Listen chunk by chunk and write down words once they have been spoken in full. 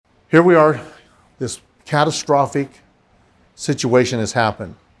here we are. This catastrophic situation has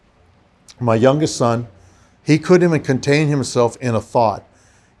happened. My youngest son, he couldn't even contain himself in a thought.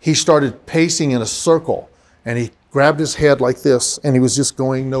 He started pacing in a circle, and he grabbed his head like this, and he was just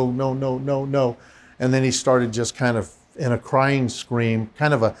going, no, no, no, no, no. And then he started just kind of in a crying scream,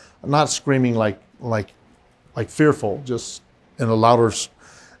 kind of a, not screaming like fearful, just in a louder,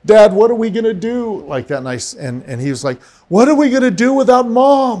 Dad, what are we going to do? Like that nice, and he was like, what are we going to do without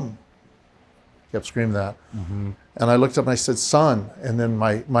Mom? Kept screaming that. Mm-hmm. And I looked up and I said, son. And then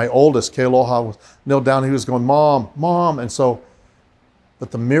my oldest, Kealoha, was knelt down. He was going, Mom, Mom. And so,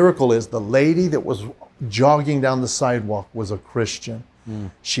 but the miracle is the lady that was jogging down the sidewalk was a Christian.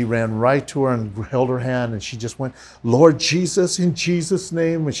 Mm. She ran right to her and held her hand, and she just went, Lord Jesus, in Jesus'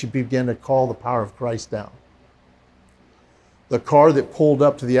 name. And she began to call the power of Christ down. The car that pulled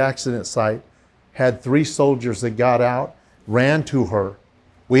up to the accident site had 3 soldiers that got out, ran to her.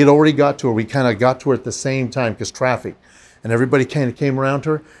 We had already got to her. We kind of got to her at the same time because traffic. And everybody kind of came around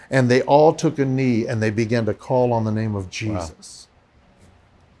her, and they all took a knee and they began to call on the name of Jesus.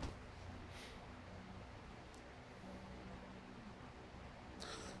 Wow.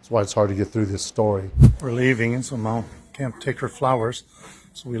 That's why it's hard to get through this story. We're leaving, and so Mom can't take her flowers.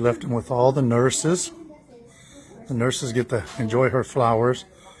 So we left them with all the nurses. The nurses get to enjoy her flowers.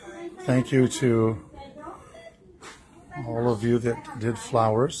 Thank you to all of you that did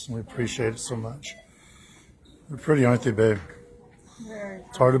flowers. We appreciate it so much. They're pretty, aren't they, babe?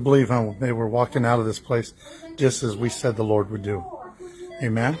 It's hard to believe how they were walking out of this place just as we said the Lord would do.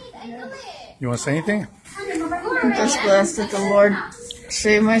 Amen? You want to say anything? I'm just blessed that the Lord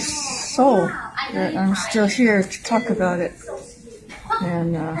saved my soul, that I'm still here to talk about it.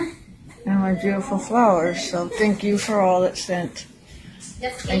 And my beautiful flowers. So thank you for all that's sent.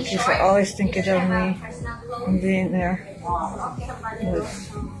 Thank you for always thinking of me and being there.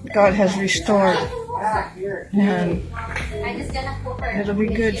 God has restored, and it'll be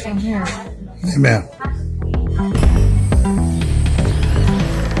good from here. Amen.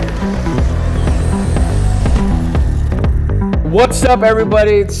 What's up,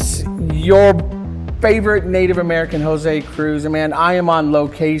 everybody? It's your favorite Native American, Jose Cruz. And man, I am on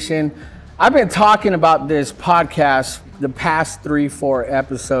location. I've been talking about this podcast the past 3-4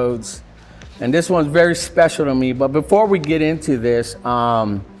 episodes, and this one's very special to me. But before we get into this,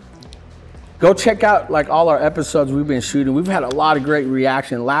 go check out like all our episodes we've been shooting. We've had a lot of great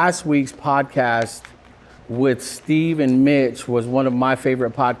reaction. Last week's podcast with Steve and Mitch was one of my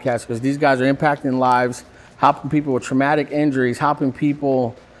favorite podcasts because these guys are impacting lives, helping people with traumatic injuries, helping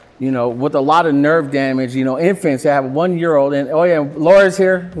people, you know, with a lot of nerve damage, you know, infants that have a 1-year-old. And oh yeah, Laura's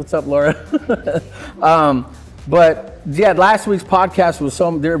here. What's up, Laura? But yeah, last week's podcast was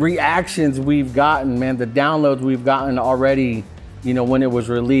the reactions we've gotten, man, the downloads we've gotten already, you know, when it was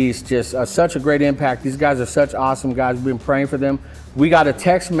released, just such a great impact. These guys are such awesome guys. We've been praying for them. We got a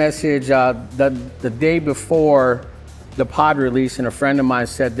text message the day before the pod release, and a friend of mine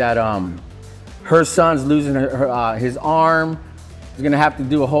said that her son's losing his arm. He's gonna have to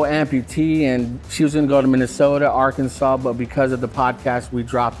do a whole amputee, and she was gonna go to Minnesota, Arkansas, but because of the podcast we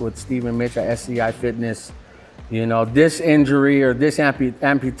dropped with Steve and Mitch at SCI Fitness, you know, this injury or this type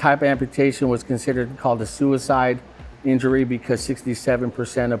of amputation was considered called a suicide injury because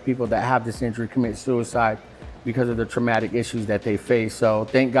 67% of people that have this injury commit suicide because of the traumatic issues that they face. So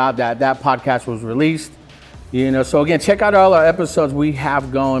thank God that podcast was released. You know, so again, check out all our episodes we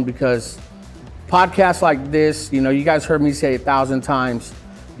have going, because podcasts like this, you know, you guys heard me say 1,000 times,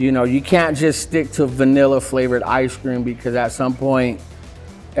 you know, you can't just stick to vanilla flavored ice cream, because at some point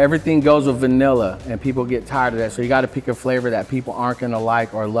everything goes with vanilla and people get tired of that. So you got to pick a flavor that people aren't going to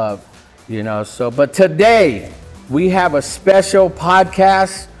like or love, you know. So, but today we have a special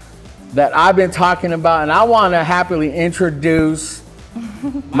podcast that I've been talking about, and I want to happily introduce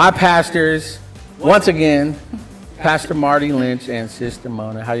my pastors once again, Pastor Marty Lynch and Sister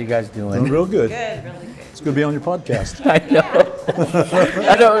Mona. How you guys doing? Doing real good. Good, really good. It's good to be on your podcast. I know.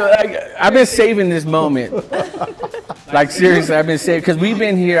 I've been saving this moment. Like seriously, I've been saving, because we've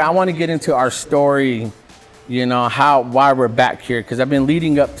been here. I want to get into our story, you know, why we're back here, because I've been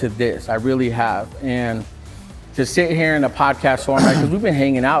leading up to this. I really have. And to sit here in a podcast format, because we've been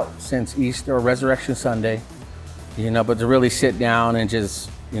hanging out since Easter or Resurrection Sunday, you know, but to really sit down and just,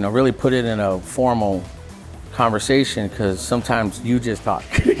 you know, really put it in a formal conversation, because sometimes you just talk,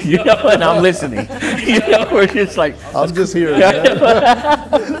 you know, and I'm listening. You know, we're just like, I'm just here.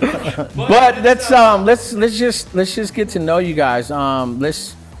 But let's just get to know you guys.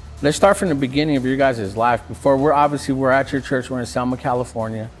 Let's start from the beginning of your guys' life. We're at your church. We're in Selma,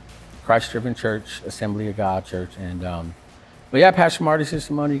 California, Christ Driven Church, Assembly of God Church, and But yeah, Pastor Marty,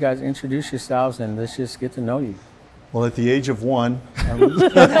 Sister Mona, you guys introduce yourselves and let's just get to know you. Well, at the age of 1,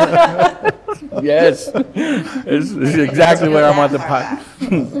 Yes, it's exactly what I want the pot.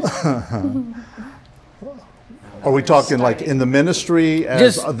 are we talking like in the ministry as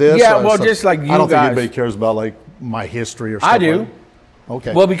Just- this? yeah, or well, some- just like you I don't guys. think anybody cares about like my history or stuff. I do. like-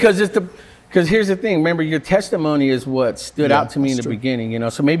 Okay. Well, because here's the thing. Remember, your testimony is what stood Yeah, out to me in the that's true. beginning. You know,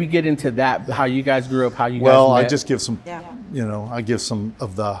 so maybe get into that. How you guys grew up. How you guys Well, met. I just give some, I give some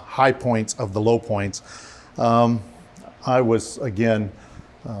of the high points of the low points. I was, again,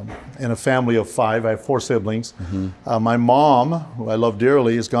 in a family of 5. I have 4 siblings. My mom, who I love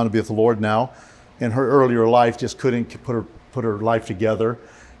dearly, is gone to be with the Lord now. In her earlier life, just couldn't put her life together.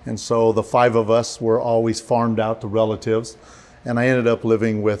 And so the 5 of us were always farmed out to relatives. And I ended up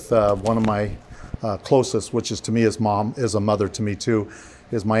living with one of my closest, which is to me as mom, is a mother to me too,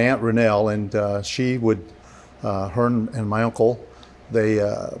 is my Aunt Renelle. And she would, her and my uncle, they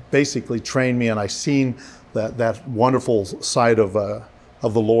basically trained me, and I seen that wonderful side of the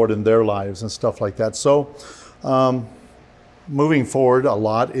Lord in their lives and stuff like that. So moving forward a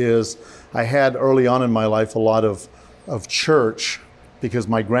lot is, I had early on in my life a lot of church, because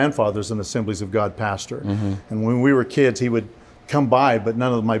my grandfather's an Assemblies of God pastor. And when we were kids, he would come by, but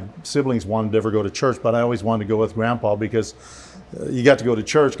none of my siblings wanted to ever go to church, but I always wanted to go with Grandpa, because you got to go to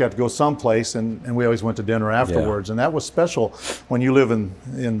church, got to go someplace, and we always went to dinner afterwards. And that was special when you live in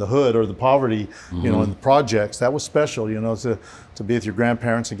the hood or the poverty, you know, in the projects. That was special, you know, to be with your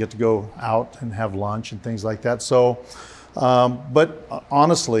grandparents and get to go out and have lunch and things like that. So, but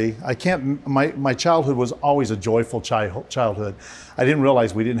honestly, I can't, my childhood was always a joyful childhood. I didn't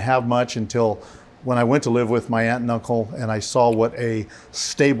realize we didn't have much until when I went to live with my aunt and uncle, and I saw what a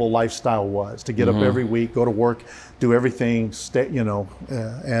stable lifestyle was, to get up every week, go to work, do everything,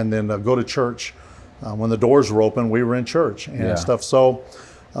 and then go to church. When the doors were open, we were in church and stuff. So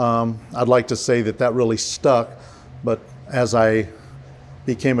I'd like to say that really stuck. But as I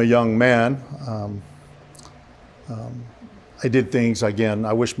became a young man, I did things, again,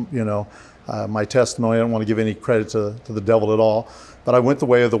 I wish, my testimony, I don't want to give any credit to the devil at all, but I went the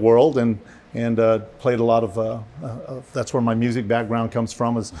way of the world and played a lot of, that's where my music background comes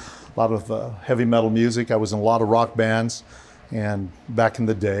from, is a lot of heavy metal music. I was in a lot of rock bands and back in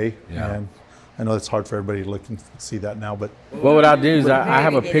the day. And I know it's hard for everybody to look and see that now, but. Well, what I'll do is I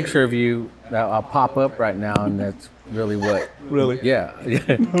have a picture of you that I'll pop up right now, and that's really what. Really? Yeah.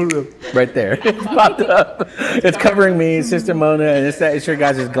 Right there. It's popped up. It's covering me, Sister Mona, and it's your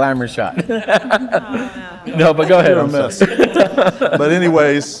guys' glamour shot. No, but go ahead. You're a mess. But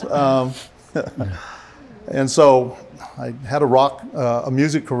anyways, and so I had a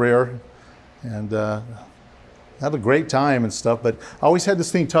music career, and had a great time and stuff, but I always had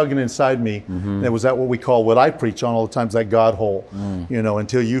this thing tugging inside me. And it was that what I preach on all the time, is that God hole.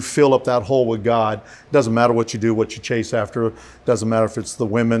 Until you fill up that hole with God, it doesn't matter what you do, what you chase after. It doesn't matter if it's the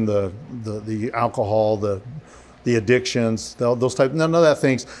women, the alcohol, the addictions, those type, none of that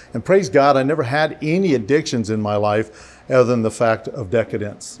things. And praise God, I never had any addictions in my life other than the fact of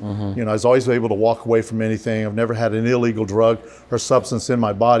decadence. I was always able to walk away from anything. I've never had an illegal drug or substance in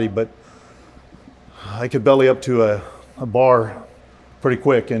my body, but I could belly up to a bar pretty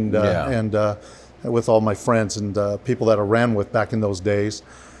quick, and with all my friends and people that I ran with back in those days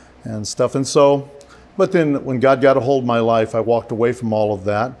and stuff. And so, but then when God got a hold of my life, I walked away from all of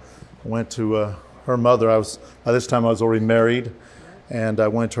that. I went to her mother. By this time I was already married, and I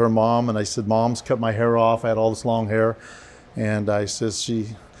went to her mom and I said, "Mom's cut my hair off." I had all this long hair, and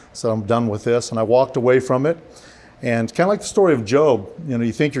she said, "I'm done with this." And I walked away from it. And kind of like the story of Job,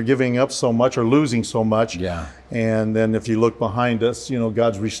 you think you're giving up so much or losing so much. And then if you look behind us,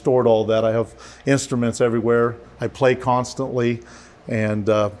 God's restored all that. I have instruments everywhere. I play constantly, and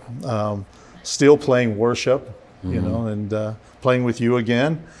still playing worship, and playing with you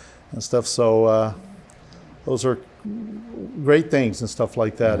again and stuff. So those are great things and stuff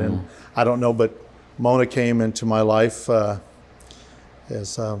like that. And I don't know, but Mona came into my life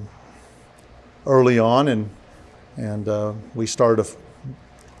as early on, and we started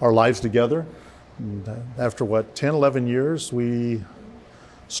our lives together. And after 10, 11 years, we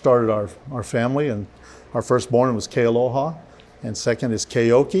started our family, and our firstborn was Kealoha, and second is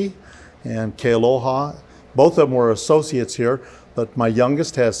Keoki. And Kealoha, both of them were associates here, but my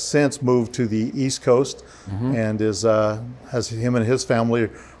youngest has since moved to the East Coast, and has him and his family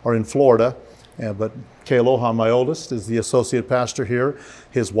are in Florida. But Kealoha, my oldest, is the associate pastor here.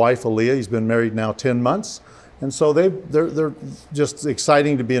 His wife, Aaliyah, he's been married now 10 months. And so they're just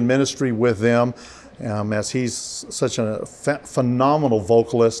exciting to be in ministry with them. as he's such a phenomenal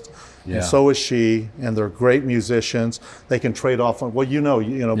vocalist. Yeah. And so is she, and they're great musicians. They can trade off on, well,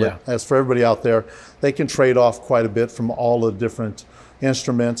 but as for everybody out there, they can trade off quite a bit from all the different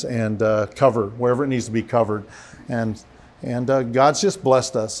instruments and cover wherever it needs to be covered. And God's just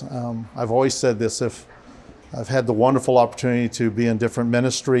blessed us. I've always said this, if I've had the wonderful opportunity to be in different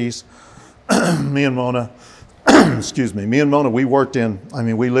ministries. Me and Mona, we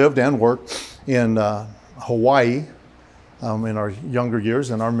lived and worked in Hawaii in our younger years,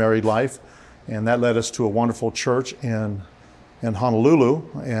 in our married life. And that led us to a wonderful church in Honolulu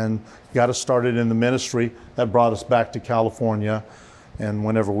and got us started in the ministry. That brought us back to California. And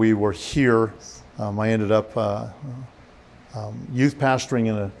whenever we were here, I ended up youth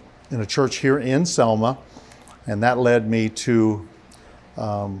pastoring in a church here in Selma. And that led me to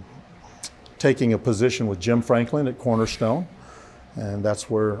taking a position with Jim Franklin at Cornerstone. And that's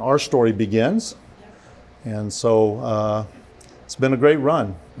where our story begins. And so it's been a great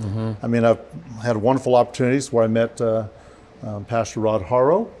run. Mm-hmm. I mean, I've had wonderful opportunities where I met Pastor Rod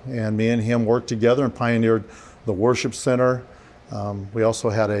Harrow, and me and him worked together and pioneered the worship center. We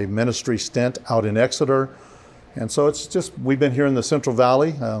also had a ministry stint out in Exeter. And so it's just, we've been here in the Central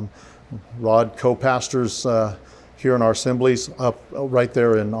Valley. Rod co-pastors here in our assemblies up right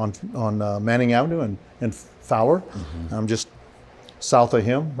there on Manning Avenue in Fowler. Mm-hmm. I'm just south of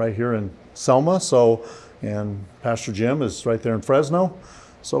him, right here in Selma. And Pastor Jim is right there in Fresno.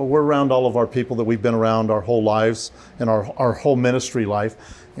 So we're around all of our people that we've been around our whole lives and our whole ministry life.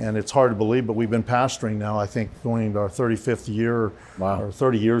 And it's hard to believe, but we've been pastoring now, I think, going into our 35th year. Wow. Or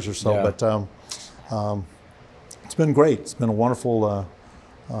 30 years or so. Yeah. But it's been great. It's been a wonderful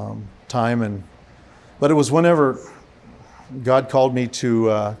time. But it was whenever God called me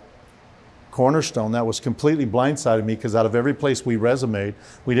to Cornerstone, that was completely blindsided me, because out of every place we resumed,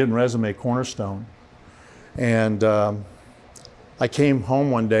 we didn't resume Cornerstone. And I came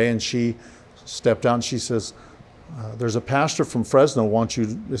home one day and she stepped out and she says, there's a pastor from Fresno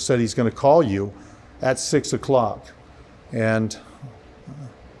said he's going to call you at 6 o'clock. And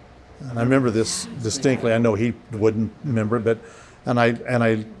I remember this distinctly. I know he wouldn't remember it, and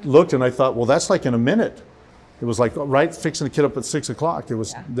I looked and I thought, well, that's like in a minute. It was like right fixing the kid up at 6 o'clock. It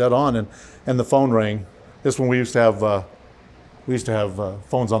was dead on, and the phone rang. This one we used to have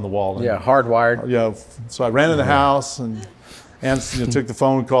phones on the wall. And, hardwired. Yeah. So I ran in the house and took the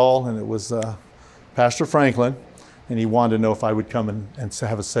phone call, and it was Pastor Franklin, and he wanted to know if I would come and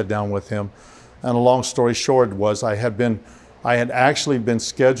have a sit down with him. And a long story short was I had actually been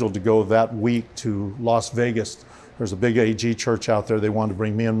scheduled to go that week to Las Vegas. There's a big AG church out there. They wanted to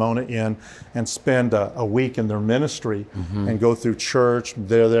bring me and Mona in and spend a week in their ministry and go through church.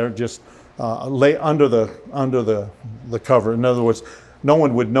 They're there just lay under the cover. In other words, no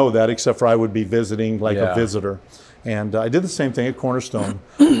one would know that except for I would be visiting like a visitor. And I did the same thing at Cornerstone.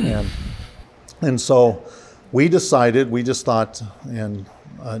 and so we just thought, and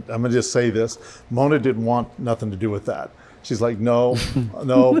I'm going to just say this, Mona didn't want nothing to do with that. She's like, no,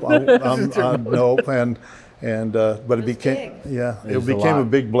 no. But it became, a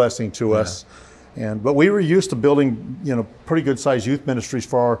big blessing to us. But we were used to building, pretty good sized youth ministries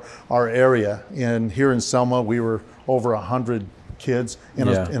for our area. And here in Selma, we were over 100 kids in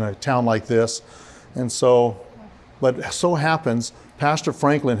a town like this. And so, but so happens, Pastor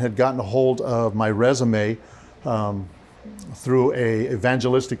Franklin had gotten a hold of my resume through a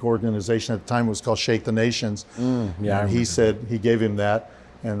evangelistic organization. At the time it was called Shake the Nations. And he said, he gave him that.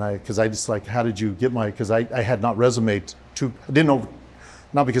 And because I just like, how did you get because I had not resumed I didn't know,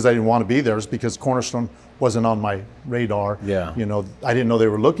 not because I didn't want to be there, it's because Cornerstone wasn't on my radar. Yeah. I didn't know they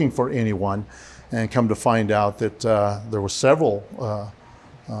were looking for anyone, and come to find out that there were several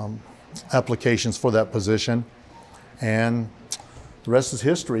applications for that position, and the rest is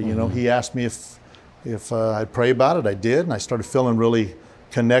history. He asked me if I'd pray about it. I did, and I started feeling really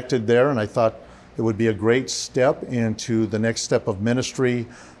connected there, and I thought it would be a great step into the next step of ministry.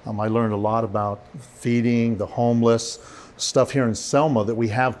 I learned a lot about feeding the homeless, stuff here in Selma that we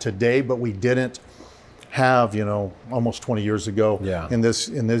have today, but we didn't have, almost 20 years ago. Yeah.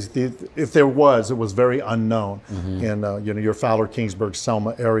 If there was, it was very unknown in, your Fowler, Kingsburg,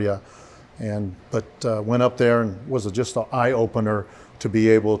 Selma area. But went up there and was just an eye opener to be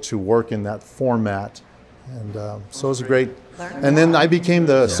able to work in that format. And so it was a great, and then I became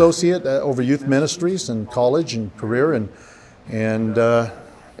the associate over youth ministries in college and career, and there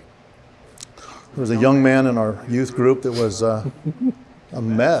was a young man in our youth group that was a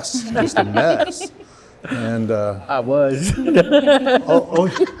mess, just a mess. And I was.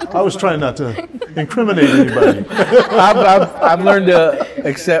 I was trying not to incriminate anybody. I've learned to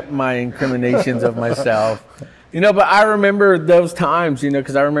accept my incriminations of myself. But I remember those times,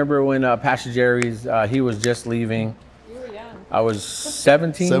 because I remember when Pastor Jerry's, he was just leaving. You were young. I was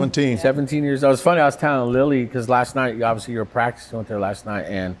 17. 17 years old. It was funny, I was telling Lily, because last night, obviously you were practicing with her last night,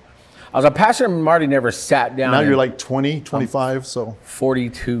 and I was like, Pastor Marty never sat down. Now you're like 20, 25, so.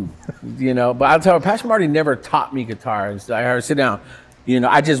 42, but I'll tell you, Pastor Marty never taught me guitar. I heard, sit down.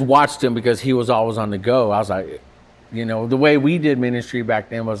 I just watched him because he was always on the go. I was like, the way we did ministry back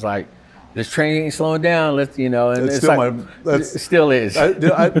then was like, this train ain't slowing down. Let's, and it's still like, it still is.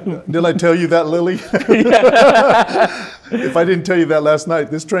 Did I tell you that, Lily? If I didn't tell you that last night,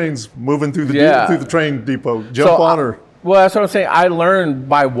 this train's moving through the train depot. Jump on her. Well, that's what I'm saying. I learned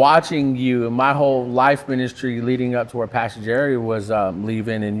by watching you, and my whole life ministry leading up to where Pastor Jerry was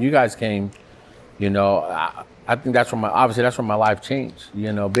leaving, and you guys came. I think that's when my life changed.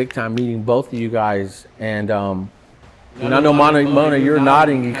 Big time meeting both of you guys, and I know Mona, you're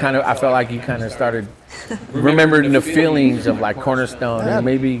nodding. I felt like you kind of started remembering the feelings of like Cornerstone, and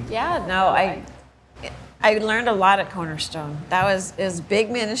maybe. Yeah, no, I learned a lot at Cornerstone. That was big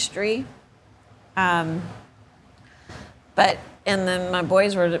ministry, but and then my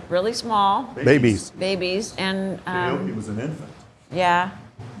boys were really small. Babies, and he was an infant. Yeah,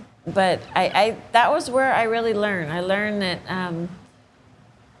 but I that was where I really learned. I learned that.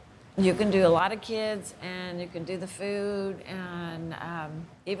 You can do a lot of kids, and you can do the food, and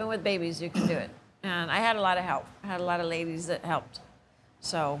even with babies, you can do it. And I had a lot of help. I had a lot of ladies that helped.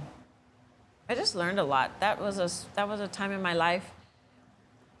 So I just learned a lot. That was a time in my life.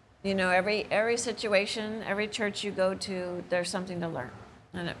 Every situation, every church you go to, there's something to learn,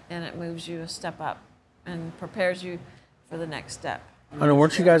 and it moves you a step up and prepares you for the next step. I know,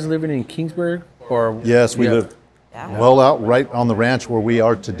 weren't you guys living in Kingsburg? Yes, we lived. Yeah. Well out right on the ranch where we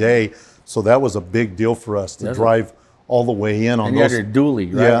are today, so that was a big deal for us to drive all the way in on and those. You had your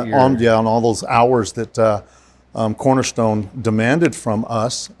dually, right? On all those hours that Cornerstone demanded from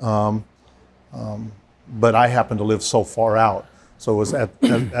us. But I happened to live so far out, so it was at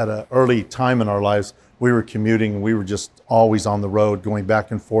an early time in our lives. We were commuting, and we were just always on the road, going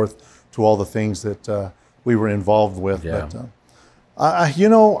back and forth to all the things that we were involved with. Yeah. But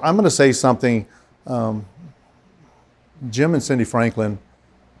I'm going to say something. Jim and Cindy Franklin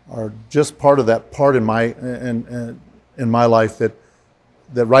are just part of that part in my life that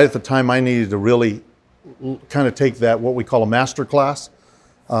right at the time I needed to really kind of take that, what we call a master class.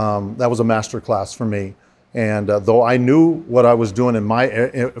 That was a master class for me. And though I knew what I was doing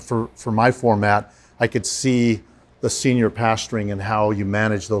for my format, I could see the senior pastoring and how you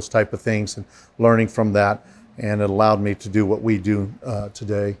manage those type of things and learning from that. And it allowed me to do what we do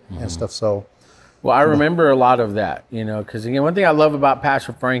today and stuff. So. Well, I remember a lot of that, because again, one thing I love about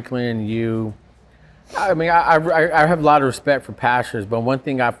Pastor Franklin, I have a lot of respect for pastors, but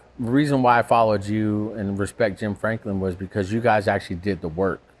the reason why I followed you and respect Jim Franklin was because you guys actually did the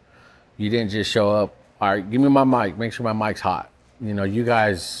work. You didn't just show up, all right, give me my mic, make sure my mic's hot. You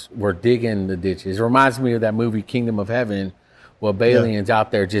guys were digging the ditches. It reminds me of that movie Kingdom of Heaven, where Balian's out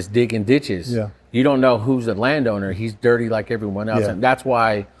there just digging ditches. Yeah. You don't know who's the landowner. He's dirty like everyone else, and that's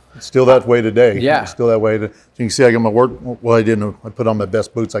why. It's still that way today. Yeah. It's still that way. You can see I got my work. Well, I didn't. I put on my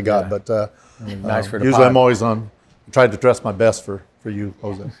best boots I got, but nice for the usually pod. I'm always on. I tried to dress my best for you,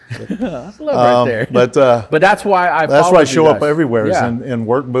 Jose. That's love right there. But that's why I show up everywhere is in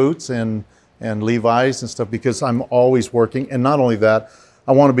work boots and Levi's and stuff, because I'm always working. And not only that,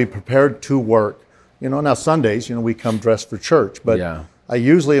 I want to be prepared to work. Now Sundays, we come dressed for church, but I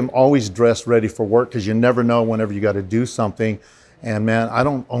usually am always dressed ready for work, because you never know whenever you got to do something. And man, I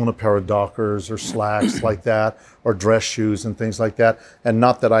don't own a pair of Dockers or slacks like that, or dress shoes and things like that. And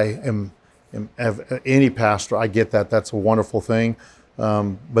not that I am any pastor. I get that. That's a wonderful thing.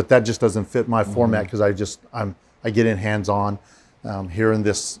 But that just doesn't fit my format, because I get in hands on. Here in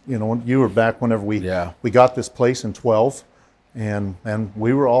this, you were back whenever we got this place in 12, and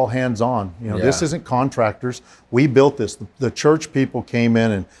we were all hands on. This isn't contractors. We built this. The church people came in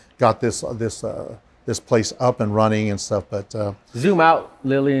and got this place up and running and stuff. But zoom out,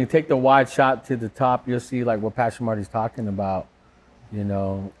 Lily, and take the wide shot to the top. You'll see like what Pastor Marty's talking about.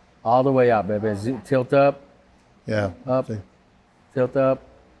 All the way up, baby. Tilt up. Yeah. Up. Tilt up.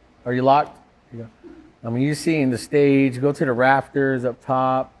 Are you locked? You're seeing the stage. Go to the rafters up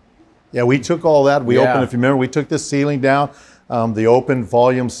top. Yeah, we took all that. We opened, if you remember, we took this ceiling down, the open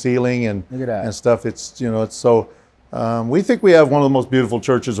volume ceiling and stuff. It's it's so. We think we have one of the most beautiful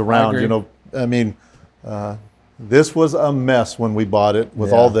churches around. This was a mess when we bought it,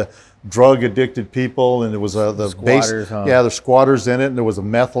 with all the drug addicted people, and there was the squatters, there's squatters in it, and there was a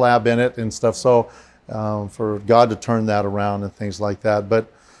meth lab in it and stuff. So for God to turn that around and things like that.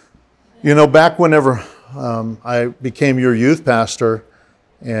 But, back whenever I became your youth pastor,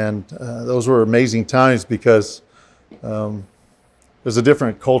 and those were amazing times because there's a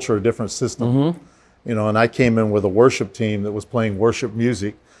different culture, a different system. And I came in with a worship team that was playing worship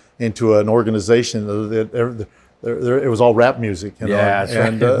music into an organization that it was all rap music, Yeah, that's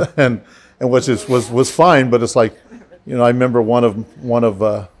and right. and which was fine, but it's like, I remember one of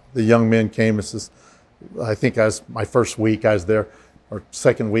the young men came and says, I think my first week I was there, or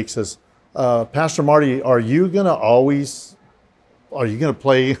second week, says, Pastor Marty, are you gonna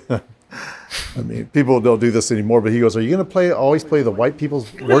play? I mean, people don't do this anymore, but he goes, are you going to always play the white people's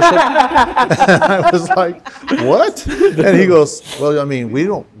worship? And I was like, what? And he goes, well, I mean, we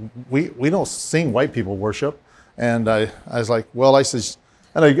don't sing white people worship. And I was like, well, I says,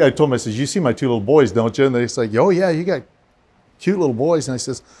 and I told him, I says, you see my two little boys, don't you? And they say, oh yeah, you got cute little boys. And I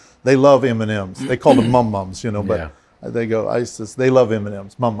says, they love M&Ms. They call them mum-mums, but I says, they love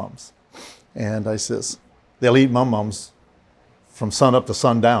M&Ms, mum-mums. And I says, they'll eat mum-mums from sun up to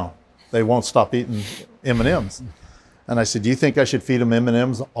sundown. They won't stop eating M&Ms. And I said, do you think I should feed them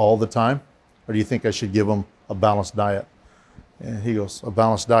M&Ms all the time? Or do you think I should give them a balanced diet? And he goes, a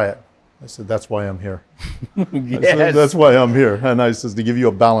balanced diet. I said, that's why I'm here. Yes. I said, that's why I'm here. And I says, to give you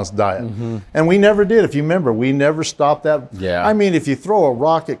a balanced diet. And we never did. If you remember, we never stopped that. Yeah. I mean, if you throw a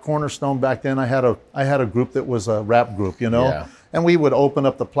rock at Cornerstone back then, I had a group that was a rap group, Yeah. And we would open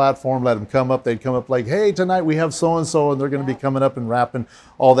up the platform, let them come up. They'd come up like, hey, tonight we have so-and-so, and they're going to be coming up and rapping,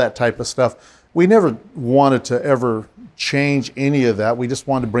 all that type of stuff. We never wanted to ever change any of that. We just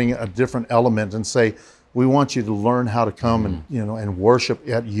wanted to bring a different element and say, we want you to learn how to come and, and worship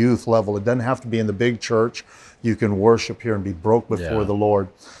at youth level. It doesn't have to be in the big church. You can worship here and be broke before the Lord.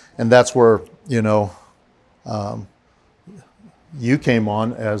 And that's where, you came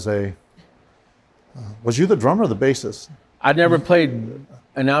on as was you the drummer or the bassist? I never played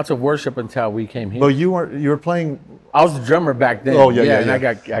an ounce of worship until we came here. Well, you were playing. I was the drummer back then. Oh yeah. And I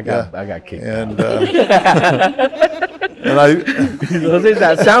got kicked And out. and I There's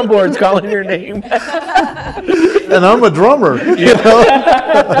that soundboard's calling your name. and I'm a drummer,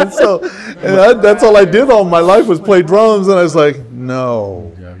 and so that's all I did all my life was play drums. And I was like,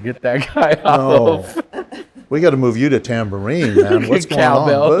 no, Get that guy no. off. We got to move you to tambourine, man. What's going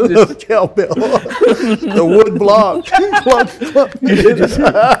Cowbell. on? Cowbell. The wood block.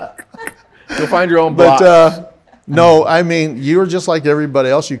 Go find your own block. But no, I mean, you're just like everybody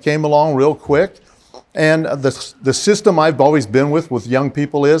else. You came along real quick. And the system I've always been with young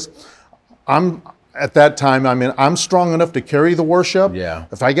people is, at that time, I'm strong enough to carry the worship. Yeah.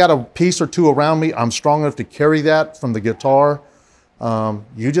 If I got a piece or two around me, I'm strong enough to carry that from the guitar.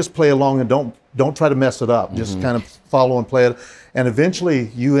 You just play along and don't try to mess it up. Just kind of follow and play it. And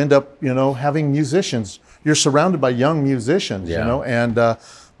eventually you end up, having musicians. You're surrounded by young musicians, and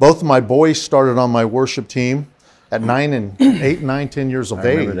both of my boys started on my worship team at 8, 9, 10 years of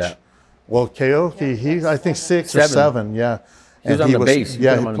age. remember that. Well, Keoki, he's I think 6 or 7, yeah. He was on the bass.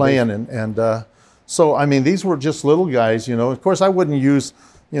 Yeah, he playing, and so these were just little guys, Of course, I wouldn't use,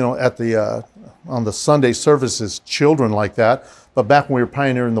 at the on the Sunday services, children like that. But back when we were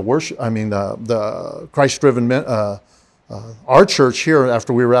pioneering the worship, the Christ-driven men, our church here,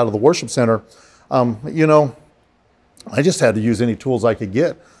 after we were out of the worship center, I just had to use any tools I could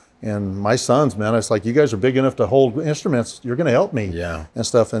get. And my sons, man, it's like, you guys are big enough to hold instruments. You're going to help me, and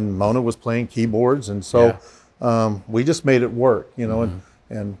stuff. And Mona was playing keyboards, and so we just made it work,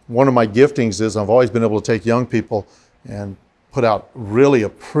 And one of my giftings is I've always been able to take young people and put out really a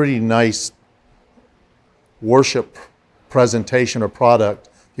pretty nice worship presentation or product,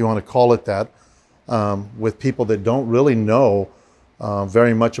 if you want to call it that, with people that don't really know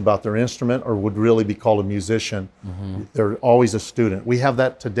very much about their instrument or would really be called a musician. They're always a student. We have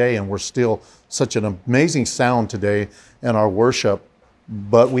that today, and we're still such an amazing sound today in our worship,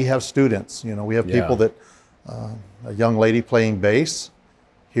 but we have students. We have people that, a young lady playing bass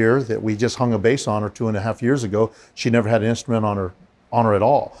here that we just hung a bass on her 2.5 years ago. She never had an instrument on her at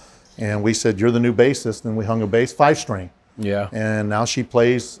all. And we said, you're the new bassist, and we hung a bass, 5-string. Yeah. And now she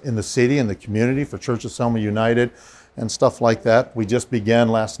plays in the city, in the community for Church of Selma United and stuff like that. We just began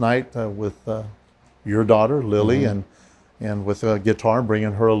last night with your daughter, Lily, and with a guitar,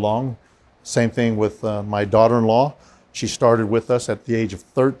 bringing her along. Same thing with my daughter-in-law. She started with us at the age of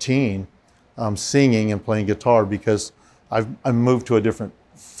 13, singing and playing guitar, because I've moved to a different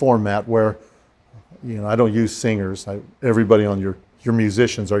format where, I don't use singers. Everybody on your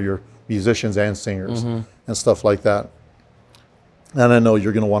musicians are your musicians and singers and stuff like that. And I know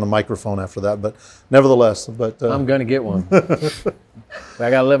you're going to want a microphone after that, but nevertheless, I'm going to get one. I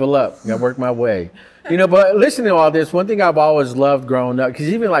got to level up. Got to work my way. But listening to all this, one thing I've always loved growing up, because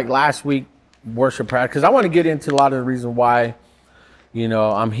even like last week, worship practice, because I want to get into a lot of the reason why,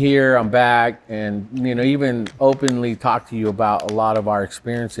 I'm here, I'm back, and, even openly talk to you about a lot of our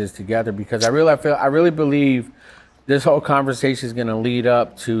experiences together, because I really believe this whole conversation is going to lead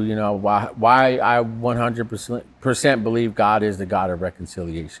up to, why I 100% believe God is the God of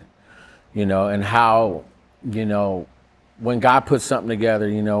reconciliation, and how, when God puts something together,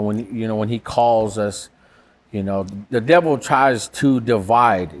 when he calls us, the devil tries to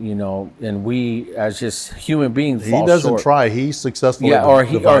divide, and we as just human beings fall He doesn't short. try. He's successful. Yeah,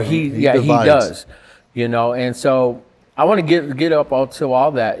 he does. And so I want to get up to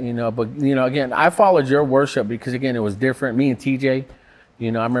all that, but again, I followed your worship because again, it was different. Me and TJ, I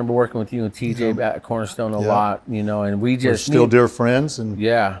remember working with you and TJ at Cornerstone a lot, and we're still dear friends, and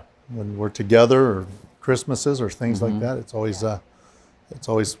yeah, when we're together or Christmases or things like that, it's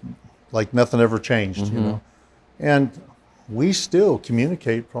always like nothing ever changed, and we still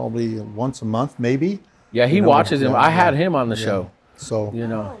communicate probably once a month, maybe. Yeah, he watches him. I had him on the show. So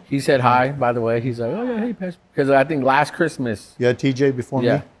he said hi, by the way. He's like, oh yeah, hey Pastor, because I think last Christmas. You had TJ before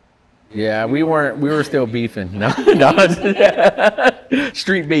me? Yeah, we were still beefing. No.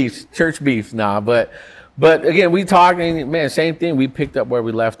 Street beefs, church beefs, but again, we talking, man, same thing. We picked up where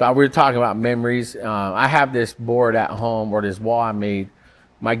we left off. We were talking about memories. I have this board at home, or this wall I made.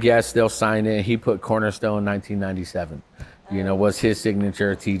 My guests, they'll sign it. He put Cornerstone 1997. Was his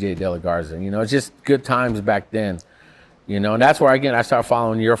signature, TJ De La Garza. It's just good times back then. And that's where, again, I started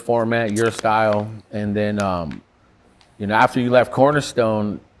following your format, your style. And then, after you left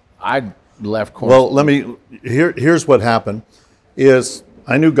Cornerstone, I left Cornerstone. Well, here's what happened is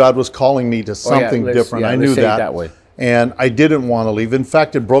I knew God was calling me to something different. I knew that way. And I didn't want to leave. In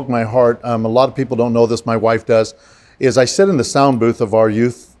fact, it broke my heart. A lot of people don't know this. My wife does. Is I sat in the sound booth of our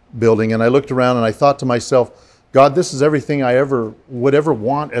youth building and I looked around and I thought to myself, God, this is everything I would ever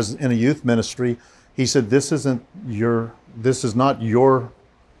want as in a youth ministry. He said, this is not your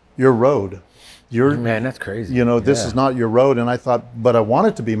road. Man, that's crazy. This is not your road. And I thought, but I want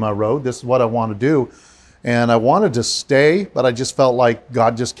it to be my road. This is what I want to do. And I wanted to stay, but I just felt like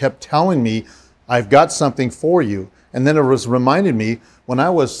God just kept telling me, I've got something for you. And then it was reminded me when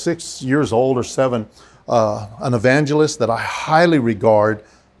I was 6 years old or 7, an evangelist that I highly regard,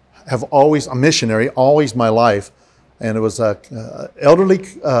 a missionary, always my life. And it was elderly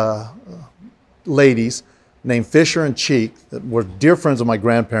ladies named Fisher and Cheek that were dear friends of my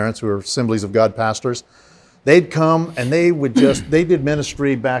grandparents who were Assemblies of God pastors. They'd come and they did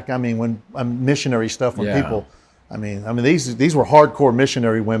ministry back, when missionary stuff when people, these were hardcore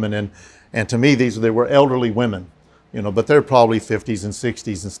missionary women and to me they were elderly women. But they're probably 50s and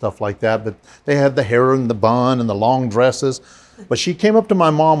 60s and stuff like that. But they had the hair and the bun and the long dresses. But she came up to my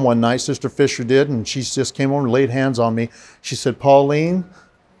mom one night, Sister Fisher did, and she just came over and laid hands on me. She said, Pauline,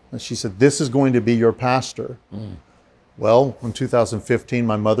 and she said, this is going to be your pastor. Well, in 2015,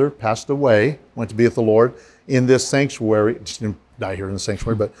 my mother passed away, went to be with the Lord in this sanctuary. She didn't die here in the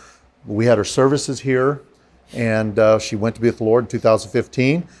sanctuary, but we had her services here. And she went to be with the Lord in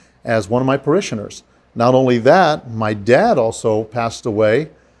 2015 as one of my parishioners. Not only that, my dad also passed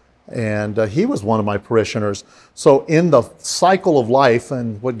away, and he was one of my parishioners. So in the cycle of life,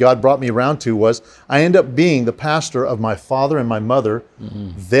 and what God brought me around to was, I end up being the pastor of my father and my mother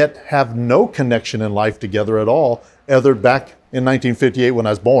that have no connection in life together at all, other back in 1958 when I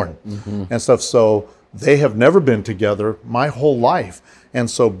was born and stuff. So they have never been together my whole life. And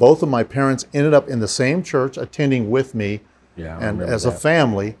so both of my parents ended up in the same church, attending with me. And as a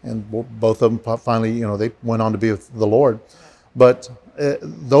family, and both of them finally, they went on to be with the Lord. But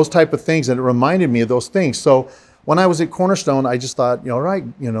those type of things, and it reminded me of those things. So when I was at Cornerstone, I just thought, all right,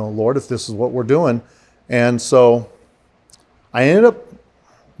 Lord, if this is what we're doing. And so I ended up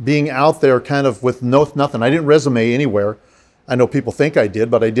being out there kind of with nothing. I didn't resume anywhere. I know people think I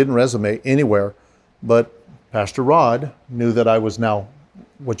did, but I didn't resume anywhere. But Pastor Rod knew that I was now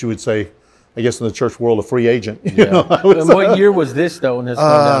what you would say, I guess in the church world, a free agent. What year was this though? When this went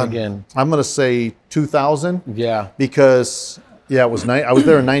down again? I'm going to say 2000. Yeah. Because it was I was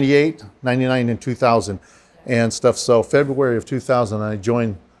there in 98, 99, and 2000 and stuff. So February of 2000, I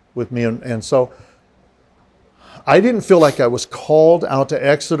joined with me, and so I didn't feel like I was called out to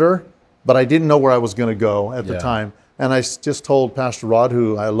Exeter, but I didn't know where I was going to go at the time. And I just told Pastor Rod,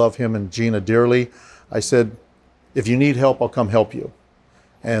 who I love him and Gina dearly, I said, if you need help, I'll come help you.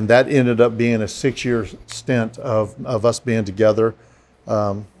 And that ended up being a 6-year stint of us being together.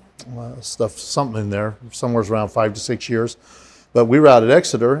 Something in there, somewhere around 5 to 6 years. But we were out at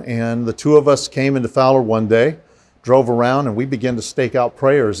Exeter, and the two of us came into Fowler one day, drove around, and we began to stake out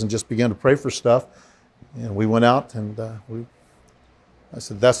prayers and just began to pray for stuff. And we went out, and I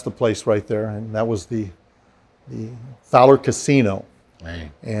said, that's the place right there. And that was the Fowler Casino.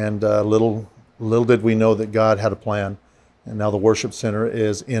 Right. And little did we know that God had a plan. And now the worship center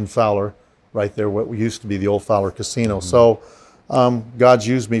is in Fowler, right there, what used to be the old Fowler Casino. Mm-hmm. So God's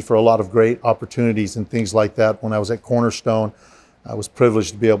used me for a lot of great opportunities and things like that. When I was at Cornerstone, I was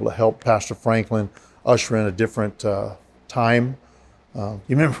privileged to be able to help Pastor Franklin usher in a different time. You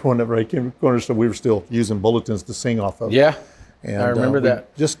remember whenever I came to Cornerstone, we were still using bulletins to sing off of. Yeah, and, I remember that.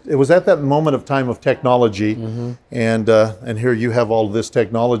 It was at that moment of time of technology, mm-hmm. and here you have all this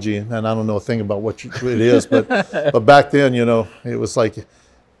technology, and I don't know a thing about what it is, but back then, it was like, it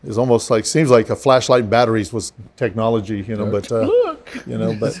was almost like, seems like a flashlight and batteries was technology, but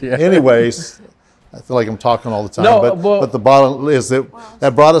Yeah. Anyways, I feel like I'm talking all the time, No, but the bottom is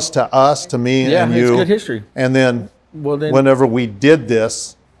that brought us to me and you. It's good history. And then, whenever we did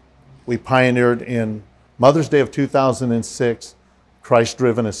this, we pioneered in Mother's Day of 2006,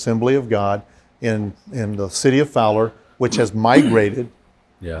 Christ-driven Assembly of God in the city of Fowler, which has migrated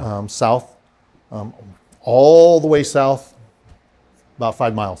south, all the way south, about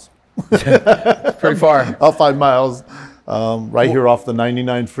 5 miles. Pretty far. About 5 miles. Right here off the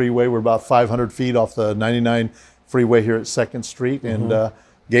 99 freeway. We're about 500 feet off the 99 freeway here at 2nd Street, and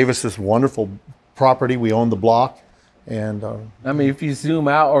gave us this wonderful property. We own the block. And I mean, if you zoom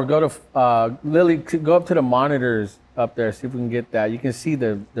out or go to Lily, go up to the monitors up there, see if we can get that. You can see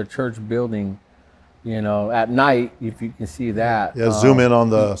the church building, at night, if you can see that. Yeah, zoom in on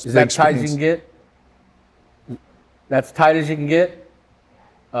the Is that tight as you can get? That's tight as you can get?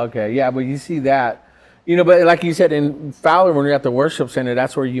 Okay, yeah, but you see that. But like you said, in Fowler, when you're at the worship center,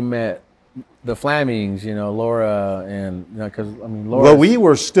 that's where you met the Flamings, Laura, and because Laura. Well, we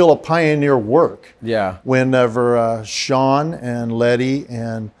were still a pioneer work. Yeah. Whenever Sean and Letty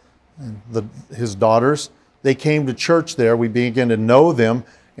and his daughters, they came to church there. We began to know them,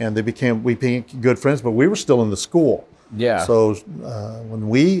 and we became good friends. But we were still in the school. Yeah. So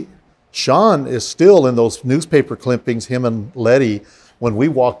Sean is still in those newspaper clippings. Him and Letty, when we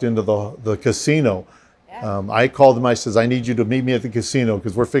walked into the casino. I called him. I says, I need you to meet me at the casino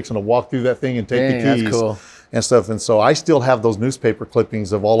because we're fixing to walk through that thing and take the keys. That's cool. And stuff. And so I still have those newspaper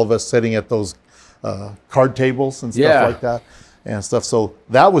clippings of all of us sitting at those card tables and stuff like that and stuff. So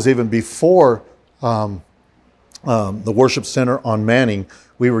that was even before the worship center on Manning.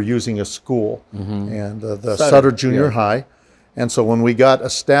 We were using a school and the Sutter Junior High. And so when we got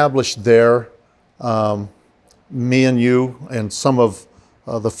established there, me and you and some of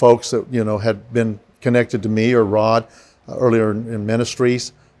the folks that had been connected to me or Rod earlier in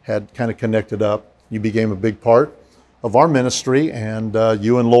ministries had kind of connected up. You became a big part of our ministry, and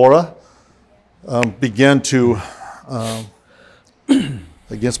you and Laura began to,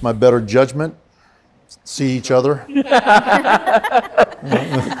 against my better judgment, see each other. We can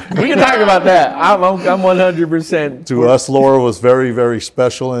talk about that. I'm 100%. To us, Laura was very, very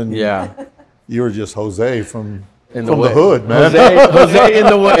special, and you were just Jose from the hood, man. Jose in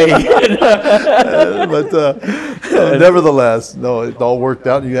the way. But nevertheless, no, it all worked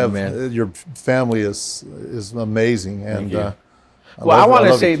out. You have your family is amazing, and I want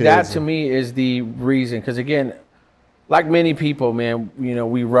to say that to me is the reason, because again, like many people, man,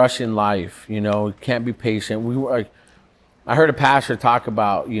 we rush in life. Can't be patient. I heard a pastor talk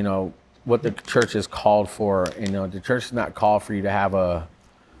about what the church is called for. The church is not called for you to have a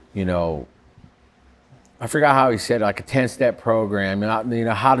I forgot how he said it, like a 10-step program,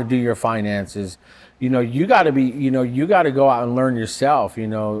 how to do your finances. You got to be, you got to go out and learn yourself,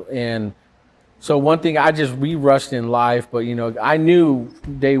 and so one thing we rushed in life, but I knew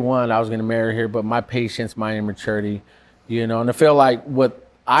day one I was going to marry her, but my patience, my immaturity, and I feel like what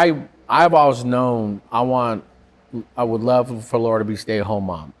I've always known, I would love for Laura to be stay-at-home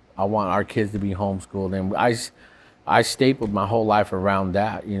mom. I want our kids to be homeschooled, and I stapled my whole life around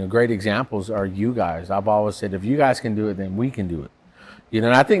that. Great examples are you guys. I've always said, if you guys can do it, then we can do it. And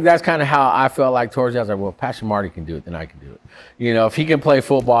I think that's kind of how I felt like towards you. I was like, well, Pastor Marty can do it, then I can do it. If he can play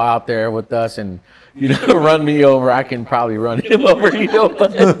football out there with us and, run me over, I can probably run him over.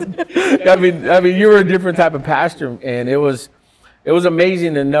 But, I mean, you were a different type of pastor, and it was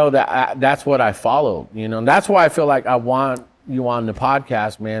amazing to know that that's what I followed. And that's why I feel like I want you on the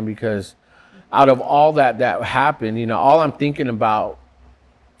podcast, man, because out of all that happened, all I'm thinking about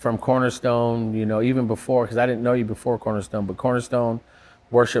from Cornerstone, even before, because I didn't know you before Cornerstone, but Cornerstone,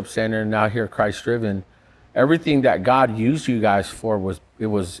 Worship Center, now here Christ Driven, everything that God used you guys for was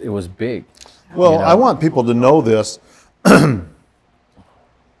big. Well, I want people to know this.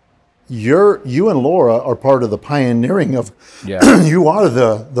 you and Laura are part of the pioneering of. Yeah. You are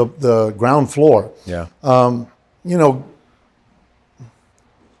the ground floor. Yeah. You know,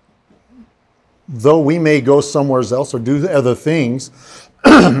 though we may go somewhere else or do other things,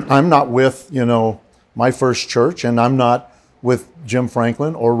 I'm not with, you know, my first church, and I'm not with Jim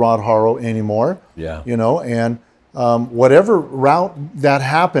Franklin or Rod Harrow anymore. Yeah. You know, and whatever route that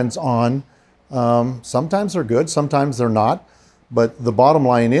happens on, sometimes they're good, sometimes they're not. But the bottom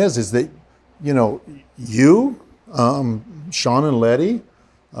line is that, you know, you, Sean and Letty,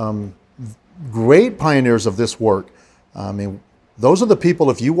 great pioneers of this work. I mean, those are the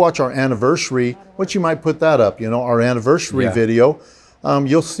people, if you watch our anniversary, which you might put that up, you know, our anniversary video,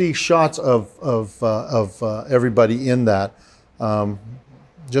 you'll see shots of everybody in that.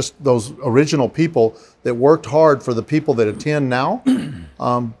 Just those original people that worked hard for the people that attend now.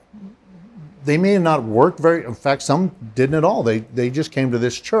 They may not work in fact, some didn't at all. They just came to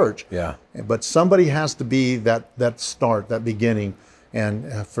this church. Yeah. But somebody has to be that start, that beginning,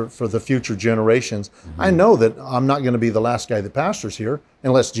 and for the future generations. I know that I'm not going to be the last guy that pastors here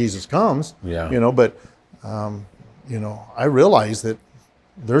unless Jesus comes. Yeah. You know, but you know, I realize that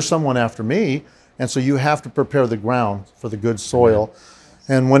there's someone after me, and so you have to prepare the ground for the good soil.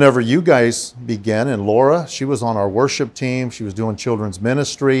 And whenever you guys began, and Laura, she was on our worship team. She was doing children's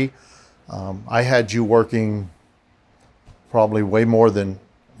ministry. I had you working probably way more than,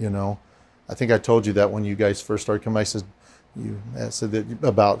 you know. I think I told you that when you guys first started coming. I said that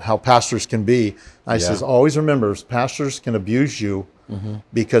about how pastors can be. I says, always remember, pastors can abuse you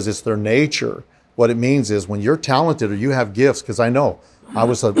because it's their nature. What it means is when you're talented or you have gifts, because I know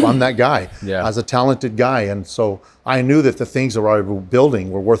I'm that guy. Yeah. I was a talented guy, and so I knew that the things that I was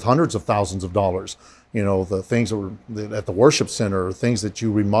building were worth hundreds of thousands of dollars. You know, the things that were at the worship center, or things that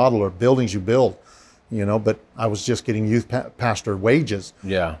you remodel, or buildings you build. You know, but I was just getting youth pastor wages.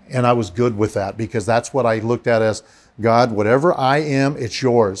 Yeah. And I was good with that, because that's what I looked at as, God, whatever I am, it's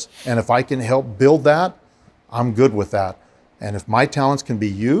yours. And if I can help build that, I'm good with that. And if my talents can be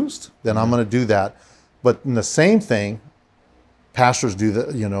used, then I'm going to do that. But in the same thing, pastors do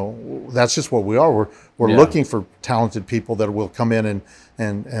that. You know, that's just what we are. We're looking for talented people that will come in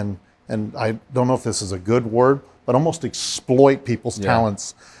and I don't know if this is a good word, but almost exploit people's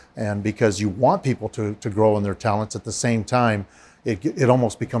talents. And because you want people to grow in their talents, at the same time, it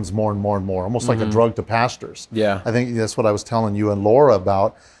almost becomes more and more and more, almost like a drug to pastors. Yeah. I think that's what I was telling you and Laura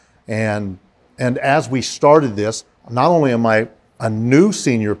about. And as we started this, not only am I a new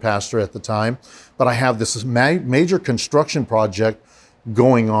senior pastor at the time, but I have this major construction project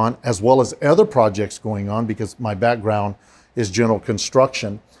going on, as well as other projects going on, because my background is general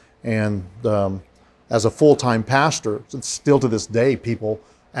construction. And as a full-time pastor, still to this day, people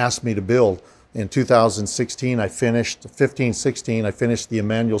ask me to build. In 2016, I finished the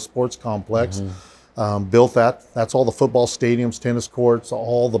Emmanuel Sports Complex, built that. That's all the football stadiums, tennis courts,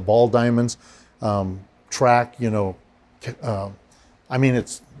 all the ball diamonds, track, you know. I mean,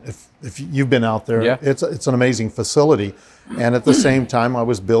 it's if you've been out there, it's an amazing facility. And at the same time, I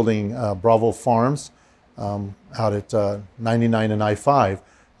was building Bravo Farms out at 99 and I-5,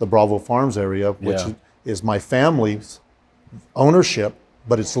 the Bravo Farms area, which is my family's ownership,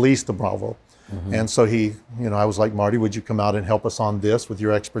 but it's leased to Bravo. And so I was like, Marty, would you come out and help us on this with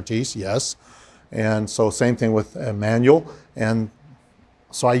your expertise? Yes. And so same thing with Emmanuel. And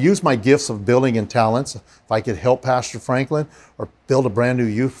so I use my gifts of building and talents. If I could help Pastor Franklin or build a brand new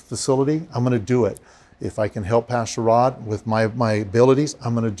youth facility, I'm going to do it. If I can help Pastor Rod with my abilities,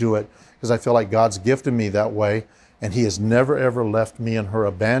 I'm going to do it, because I feel like God's gifted me that way. And he has never, ever left me and her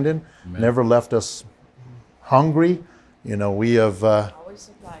abandoned, never left us hungry. You know, we have...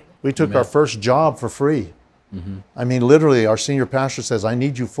 We took our first job for free. I mean, literally, our senior pastor says, I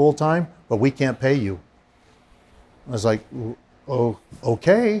need you full time, but we can't pay you. I was like, oh,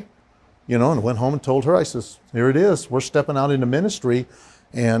 okay. You know, and went home and told her, I says, here it is. We're stepping out into ministry.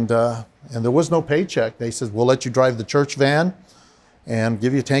 And there was no paycheck. They said, we'll let you drive the church van and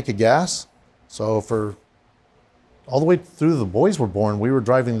give you a tank of gas. So for all the way through the boys were born, we were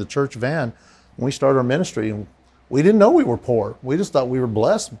driving the church van when we started our ministry. And we didn't know we were poor. We just thought we were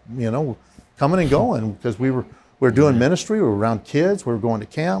blessed, you know, coming and going, because we were doing ministry. We were around kids. We were going to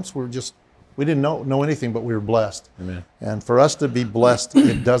camps. We didn't know anything, but we were blessed. Amen. And for us to be blessed,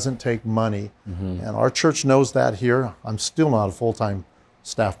 it doesn't take money. And our church knows that here. I'm still not a full-time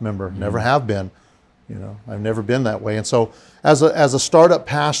staff member. Never have been. You know, I've never been that way. And so as a startup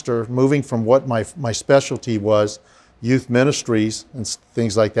pastor, moving from what my specialty was, youth ministries and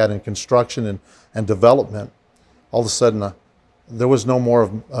things like that, in construction and development, all of a sudden, there was no more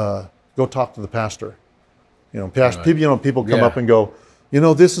of go talk to the pastor. You know, people come up and go,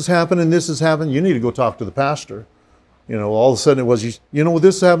 this has happened and this has happened. You need to go talk to the pastor. All of a sudden it was,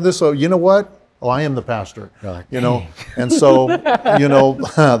 this happened, this, so you know what? Oh, I am the pastor, like, and so,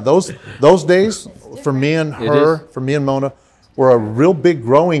 those days for me and her, for me and Mona, were a real big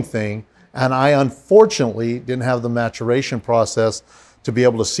growing thing. And I unfortunately didn't have the maturation process to be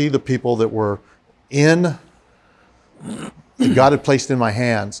able to see the people that were that God had placed in my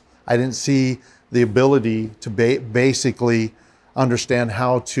hands. I didn't see the ability to basically understand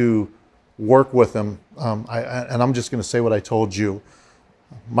how to work with them. And I'm just going to say what I told you.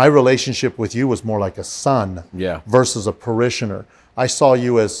 My relationship with you was more like a son versus a parishioner. I saw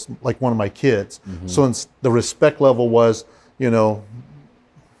you as like one of my kids. Mm-hmm. So the respect level was,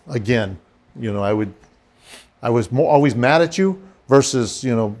 again, I was always mad at you versus,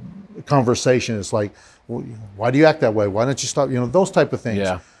 conversation. It's like, well, why do you act that way? Why don't you stop? Those type of things.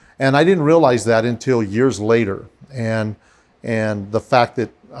 Yeah. And I didn't realize that until years later. And the fact that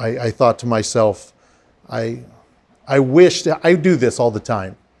I thought to myself, I wished, I do this all the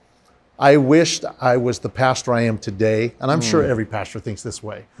time. I wished I was the pastor I am today, and I'm sure every pastor thinks this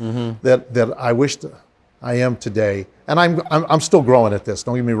way, that I wished I am today. And I'm still growing at this,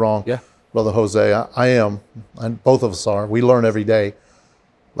 don't get me wrong, Brother Jose, I am, and both of us are. We learn every day.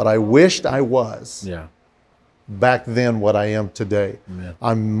 But I wished I was back then what I am today. Amen.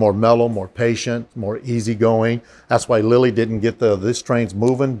 I'm more mellow, more patient, more easygoing. That's why Lily didn't get this train's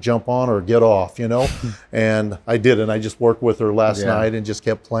moving, jump on or get off, And I did, and I just worked with her last night and just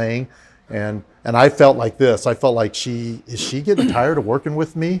kept playing. And I felt like this. I felt like is she getting tired of working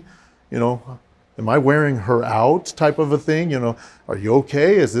with me? Am I wearing her out type of a thing? Are you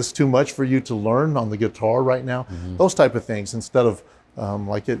okay? Is this too much for you to learn on the guitar right now? Mm-hmm. Those type of things instead of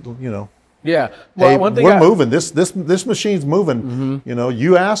Yeah. Well, hey, one thing we're moving. This machine's moving. Mm-hmm.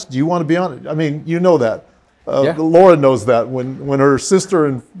 You asked, do you want to be on it? I mean, that. Laura knows that when her sister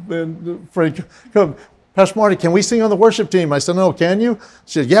and Frank come, Pastor Marty, can we sing on the worship team? I said, no, can you?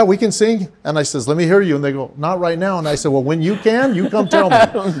 She said, yeah, we can sing. And I says, let me hear you. And they go, not right now. And I said, well, when you can, you come tell me.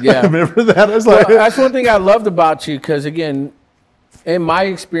 Remember that? I was like, that's one thing I loved about you, because again, in my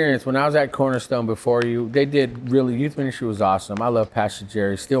experience, when I was at Cornerstone before you, they did really, youth ministry was awesome. I love Pastor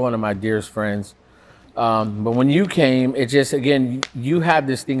Jerry, still one of my dearest friends. But when you came, it just, again, you had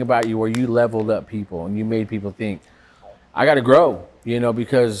this thing about you where you leveled up people and you made people think, I got to grow,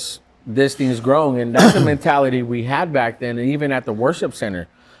 because this thing is growing. And that's the mentality we had back then. And even at the worship center,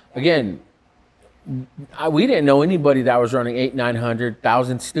 again, we didn't know anybody that was running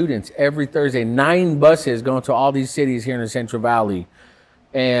 900,000 students every Thursday, 9 buses going to all these cities here in the Central Valley.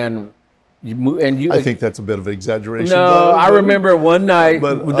 And you I think that's a bit of an exaggeration. No, I remember one night,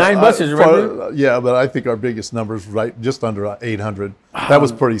 9 buses, remember? Yeah, but I think our biggest number's just under 800. That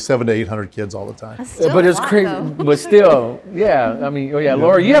was pretty, 700 to 800 kids all the time. But it's crazy, but still, I mean,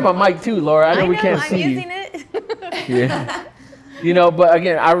 Laura, you have a mic too, Laura. I know we can't see you. I'm using it. But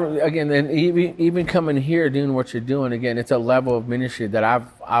again, and even coming here doing what you're doing, again, it's a level of ministry that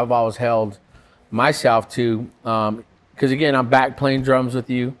I've always held myself to, because again, I'm back playing drums with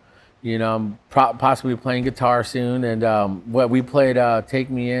you. I'm possibly playing guitar soon, and we played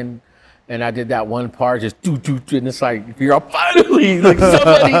 "Take Me In," and I did that one part, just do, and it's like you're all finally like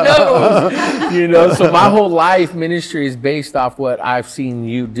somebody knows, So my whole life ministry is based off what I've seen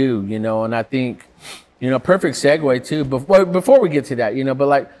you do, and I think, perfect segue too. Before we get to that,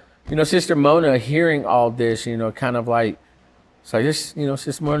 but Sister Mona, hearing all this, kind of like. So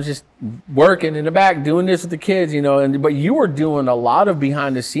Sister Mona's just working in the back, doing this with the kids, but you were doing a lot of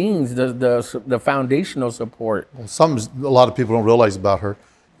behind the scenes, the foundational support. Well, a lot of people don't realize about her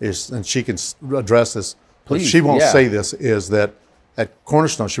is, and she can address this, but she won't say this, is that at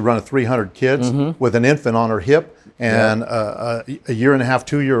Cornerstone, she ran 300 kids with an infant on her hip and a 1.5,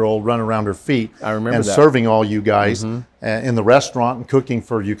 2-year-old running around her feet. I remember and that. Serving all you guys in the restaurant and cooking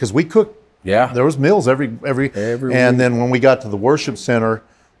for you, because we cooked. Yeah, there was meals every and week. Then when we got to the worship center,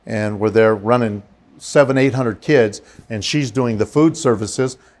 and we're there running 700-800 kids, and she's doing the food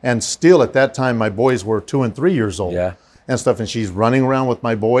services, and still at that time my boys were 2 and 3 years old, and stuff, and she's running around with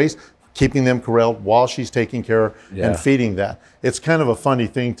my boys, keeping them corralled while she's taking care and feeding that. It's kind of a funny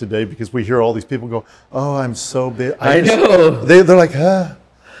thing today because we hear all these people go, "Oh, I'm so big." I know. They're like,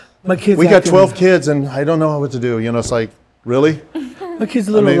 my kids. We got 12 kids, and I don't know what to do. It's like, really. My kid's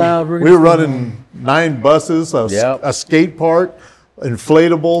a little loud. We were running 9 buses, a skate park,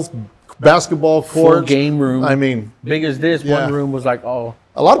 inflatables, basketball courts. Full game room. I mean, big as this. One room was like, a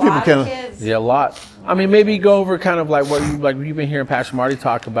lot of people can. Yeah, a lot. I mean, maybe go over kind of like what you've been hearing Pastor Marty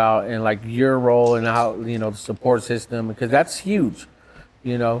talk about, and like your role and how the support system, because that's huge.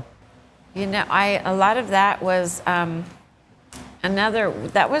 A lot of that was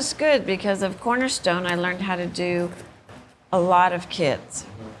that was good because of Cornerstone. I learned how to do a lot of kids.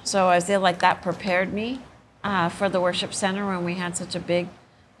 So I feel like that prepared me for the worship center when we had such a big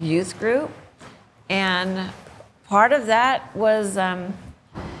youth group. And part of that was, I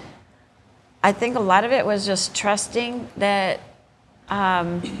think a lot of it was just trusting that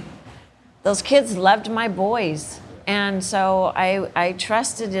those kids loved my boys. And so I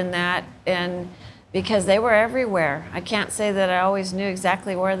trusted in that, and because they were everywhere. I can't say that I always knew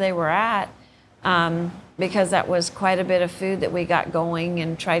exactly where they were at, because that was quite a bit of food that we got going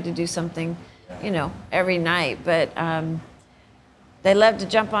and tried to do something, every night. But they loved to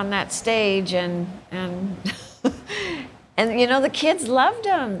jump on that stage, and and the kids loved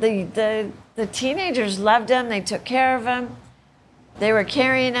them. The teenagers loved them. They took care of them. They were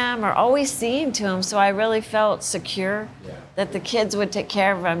carrying them or always seeing to them. So I really felt secure that the kids would take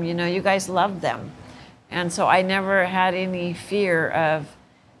care of them. You guys loved them. And so I never had any fear of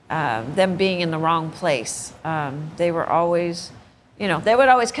them being in the wrong place. They were always, they would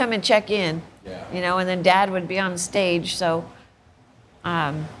always come and check in, and then Dad would be on stage. So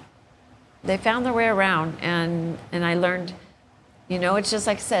they found their way around, and I learned, it's just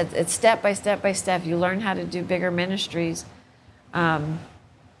like I said, it's step by step by step. You learn how to do bigger ministries,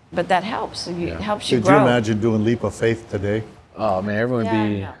 but that helps. It helps you grow. Could you imagine doing Leap of Faith today? Oh man, everyone would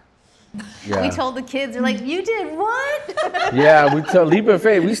be. No. Yeah. We told the kids, they're like, you did what? Yeah, we told Leap of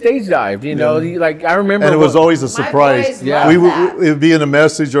Faith. We stage dived, like I remember. And it was always a surprise. boys loved that. It would be in a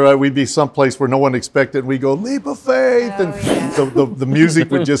message, or we'd be someplace where no one expected, and we go, Leap of Faith. Oh, and the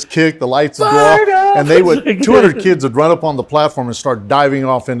music would just kick, the lights would go off. And they would, 200 kids would run up on the platform and start diving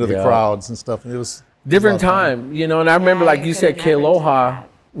off into the crowds and stuff. And it was different time, and I remember, like you said, Kealoha,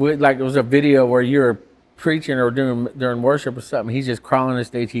 like it was a video where you were preaching or during worship or something. He's just crawling on the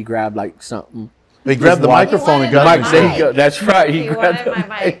stage. He grabbed like something. He grabbed the microphone and got Mike, it. there you go. That's right. He grabbed wanted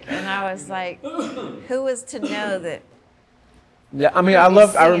my mic, and I was like, who was to know that? Yeah, I mean,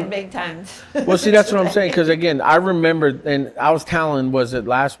 I big times. Well, see, that's what I'm saying. Because again, I remember, and I was telling, was it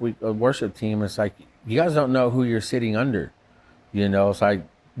last week, a worship team? It's like, you guys don't know who you're sitting under. It's like,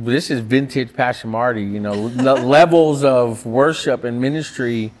 this is vintage Pastor Marty. Levels of worship and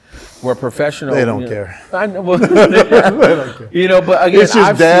ministry were professional. They don't care. I know. Well, they don't care. But again, It's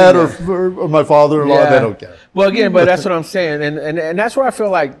just dad or my father-in-law. They don't care. Well, again, but that's what I'm saying, and that's where I feel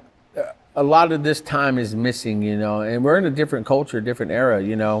like a lot of this time is missing. And we're in a different culture, different era.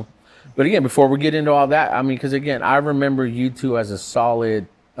 But again, before we get into all that, I mean, because again, I remember you two as a solid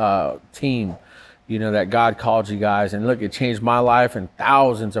team. That God called you guys, and look, it changed my life and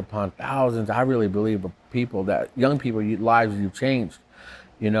thousands upon thousands. I really believe of people, that young people, lives you've changed,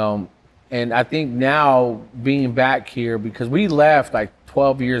 and I think now being back here, because we left like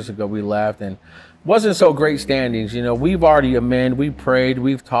 12 years ago, and wasn't so great standings. We've already amended, we prayed,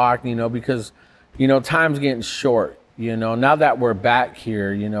 we've talked, because, time's getting short, now that we're back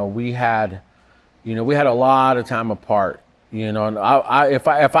here, we had a lot of time apart. And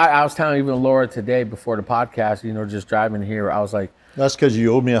I was telling even Laura today before the podcast, just driving here, I was like, That's because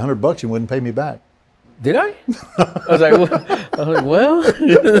you owed me $100. You wouldn't pay me back. Did I? I was like, well,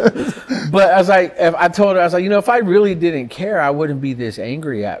 but I was like, I told her, I was like, if I really didn't care, I wouldn't be this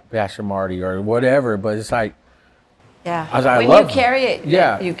angry at Pastor Marty or whatever. But it's like, Yeah. I was like, when I love you carry it,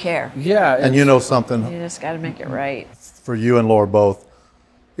 Yeah. you care. yeah, And you know something, You just got to make it right. for you and Laura both,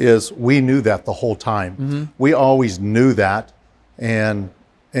 is we knew that the whole time. Mm-hmm. We always knew that, and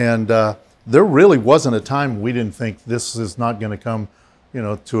there really wasn't a time we didn't think this is not going to come,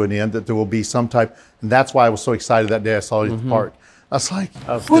 to an end. That there will be some type, and that's why I was so excited that day I saw you at the park. I was like,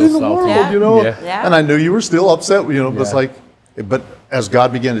 was what in still the salty. world, Yeah. Yeah. And I knew you were still upset, but it's Yeah. like, but as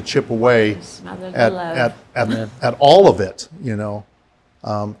God began to chip away Smothered the love. at all of it,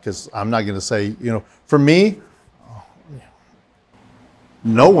 because I'm not going to say, for me,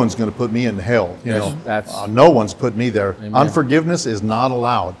 no one's going to put me in hell. No one's put me there. Amen. Unforgiveness is not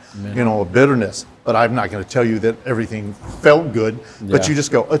allowed. Bitterness. But I'm not going to tell you that everything felt good. But Yeah. you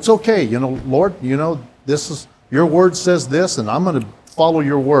just go, it's okay. Lord, this is your word says this, and I'm going to follow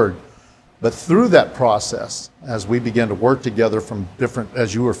your word. But through that process, as we began to work together from different,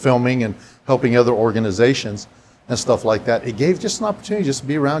 as you were filming and helping other organizations and stuff like that, it gave just an opportunity just to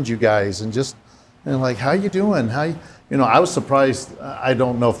be around you guys and just, like, how you doing? I was surprised. I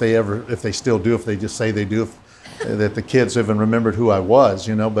don't know if they still do, if they just say they do, that the kids even remembered who I was,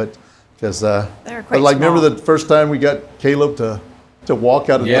 but because, They're quite remember small. the first time we got Caleb to walk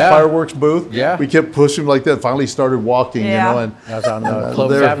out of Yeah. the fireworks booth? Yeah. We kept pushing him like that. Finally started walking, Yeah. and I was on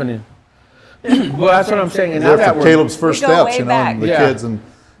Clovis they're- Avenue. Well, that's what I'm saying. And now there that for we're, Caleb's first We go steps, way back. and the Yeah. kids, and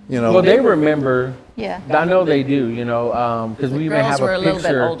well, they remember Yeah. I know they do, you know, because we even Girls have were a a little bit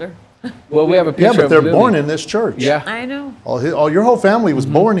picture. older. Well, we have a picture. Yeah, but of they're Lily. born in this church. Yeah, I know. All your whole family was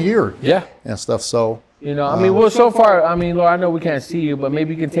born here. yeah. And stuff. So You know, I mean, well, so far, I mean, Laura, I know we can't see you, but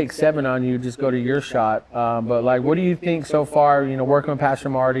maybe you can take 7 on you. Just go to your shot. But like, what do you think so far? You know, working with Pastor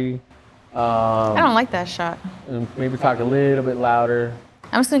Marty. I don't like that shot. And maybe talk a little bit louder.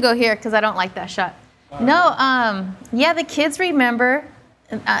 I'm just gonna go here because I don't like that shot. No, yeah, the kids remember.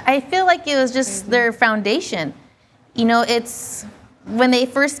 I feel like it was just their foundation. You know, it's when they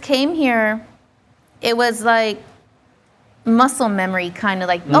first came here, it was like muscle memory, kind of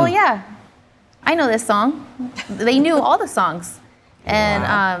like, oh yeah, I know this song. They knew all the songs,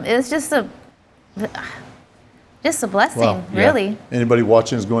 and it was just a blessing, Wow. really. anybody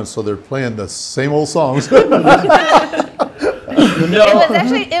watching is going, so they're playing the same old songs. It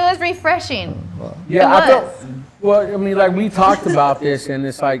was refreshing. Yeah, It I felt. was. Well, I mean, like we talked about this, and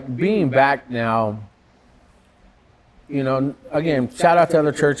it's like being back now. You know, again, shout out to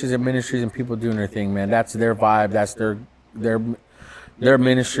other churches and ministries and people doing their thing, man. That's their vibe. That's their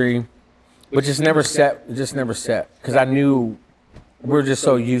ministry. But just never set. Just never set. Because I knew we're just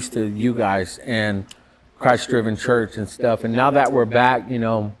so used to you guys and Christ-driven church and stuff. And now that we're back, you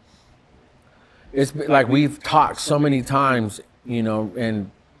know, it's like we've talked so many times, you know,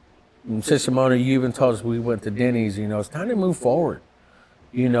 and Sister Mona, you even told us we went to Denny's, you know, it's time to move forward,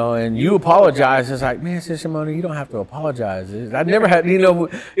 you know, and you apologize. It's like, man, Sister Mona, you don't have to apologize. I never had, you know,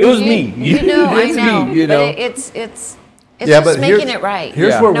 it was me. You know, I It's know. me, you know. But it's Yeah, just but making it right.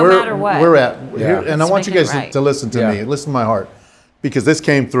 Here's Yeah. where no matter what. we're at. Yeah. And I It's want you making guys it right. to listen to Yeah. me, listen to my heart, because this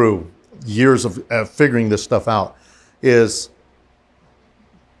came through years of figuring this stuff out. Is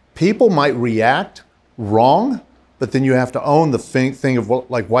people might react wrong, but then you have to own the thing of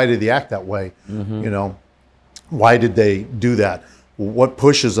what, like, why did they act that way? Mm-hmm. You know, why did they do that? What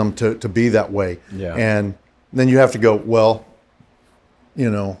pushes them to be that way? Yeah. And then you have to go, well, you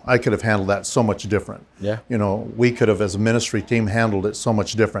know, I could have handled that so much different. Yeah. You know, we could have, as a ministry team, handled it so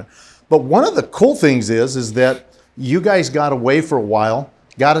much different. But one of the cool things is that you guys got away for a while,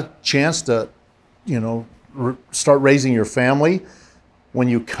 got a chance to, you know, start raising your family. When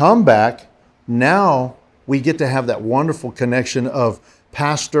you come back, now we get to have that wonderful connection of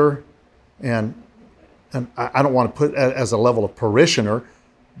pastor and I don't want to put it as a level of parishioner,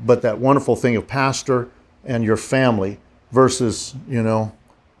 but that wonderful thing of pastor and your family versus, you know,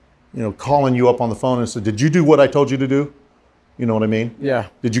 calling you up on the phone and said, did you do what I told you to do? You know what I mean? Yeah.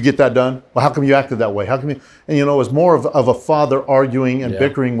 Did you get that done? Well, how come you acted that way? How come you? And you know, it was more of a father arguing and Yeah.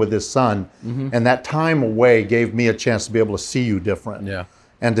 bickering with his son. And that time away gave me a chance to be able to see you different. Yeah.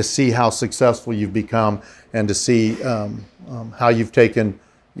 And to see how successful you've become and to see how you've taken,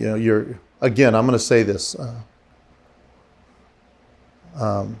 you know, again, I'm going to say this.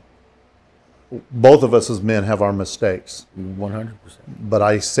 Both of us as men have our mistakes. 100%. But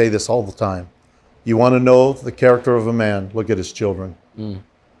I say this all the time. You want to know the character of a man, look at his children.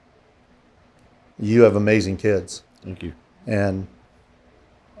 You have amazing kids. Thank you. And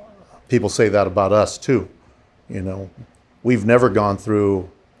people say that about us too. You know, we've never gone through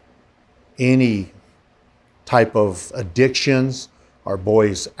any type of addictions, our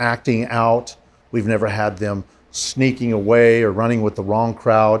boys acting out. We've never had them sneaking away or running with the wrong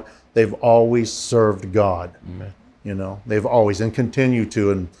crowd. They've always served God. Amen. You know, they've always and continue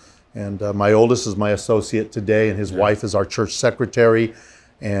to. And my oldest is my associate today, and his wife is our church secretary,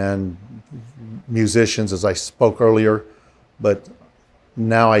 and musicians, as I spoke earlier. But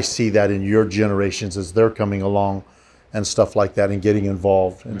now I see that in your generations as they're coming along and stuff like that and getting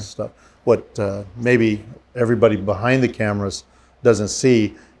involved and stuff. What maybe everybody behind the cameras doesn't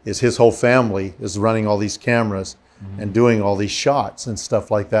see is his whole family is running all these cameras and doing all these shots and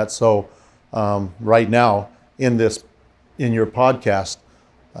stuff like that. So right now in your podcast,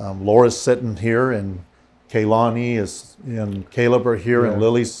 Laura's sitting here and Kaylani and Caleb are here and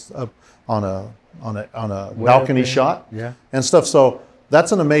Lily's up on a balcony shot and stuff. So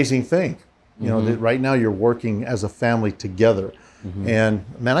that's an amazing thing. You know, that right now you're working as a family together. And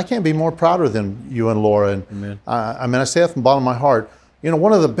man, I can't be more prouder than you and Laura. And I mean, I say that from the bottom of my heart. You know,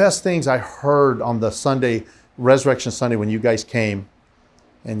 one of the best things I heard on the Sunday, Resurrection Sunday, when you guys came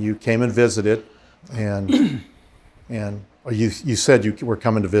and visited, and or you said you were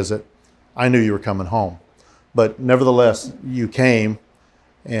coming to visit. I knew you were coming home, but nevertheless, you came.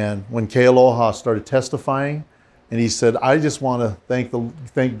 And when Kealoha started testifying, and he said, I just want to thank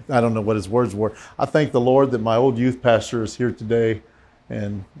I don't know what his words were. I thank the Lord that my old youth pastor is here today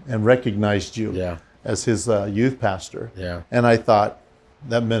and recognized you as his youth pastor. Yeah. And I thought,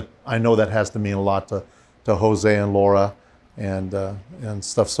 that meant, I know that has to mean a lot to Jose and Laura and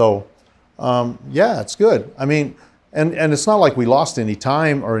stuff. So Yeah, it's good. I mean, and it's not like we lost any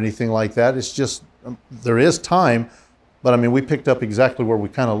time or anything like that. It's just there is time, but I mean, we picked up exactly where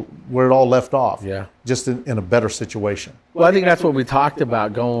where it all left off. Yeah. Just in a better situation. Well, I think that's what we talked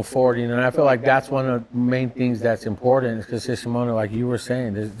about going forward, and I feel like that's one of the main things that's important because, Sister Mona, like you were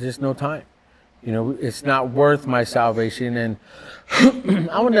saying, there's just no time. It's not worth my salvation, and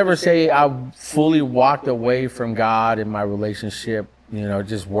I would never say I fully walked away from God in my relationship,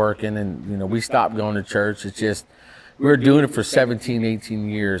 just working, and, we stopped going to church. It's just, we were doing it for 17, 18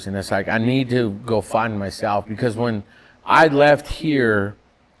 years, and it's like, I need to go find myself, because when I left here,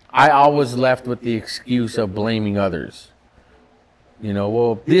 I always left with the excuse of blaming others.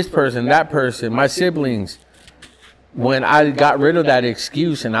 Well, this person, that person, my siblings. When I got rid of that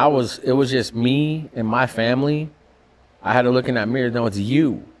excuse and it was just me and my family, I had to look in that mirror. No, it's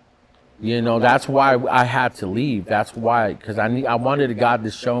you. That's why I had to leave. That's why, because I wanted God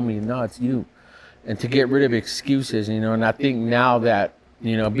to show me, no, it's you, and to get rid of excuses. And I think now that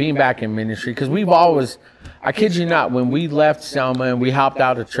being back in ministry, because we've always, I kid you not, when we left Selma and we hopped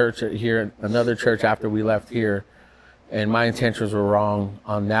out of church here, another church after we left here, and my intentions were wrong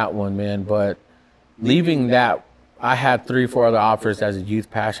on that one, man. But leaving that, I had 3 or 4 other offers as a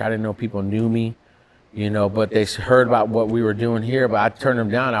youth pastor. I didn't know people knew me, but they heard about what we were doing here, but I turned them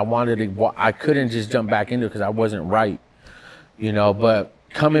down. I couldn't just jump back into it because I wasn't right, but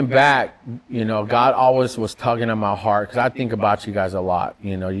coming back, God always was tugging on my heart, because I think about you guys a lot.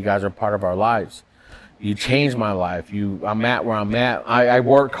 You guys are part of our lives. You changed my life. I'm at where I'm at. I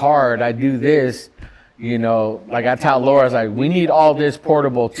work hard. I do this. Like I tell Laura, I was like, we need all this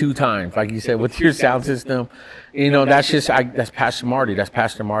portable 2 times, like you said, with your sound system. That's just, that's Pastor Marty, that's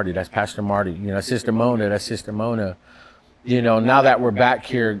Pastor Marty, that's Pastor Marty. Sister Mona, that's Sister Mona. Now that we're back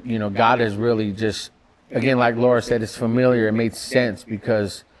here, God has really just, again, like Laura said, it's familiar. It made sense,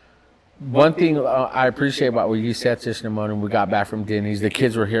 because one thing I appreciate about what you said, Sister Mona, when we got back from Denny's, the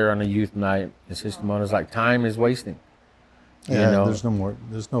kids were here on a youth night, and Sister Mona's like, time is wasting. Yeah, there's no more.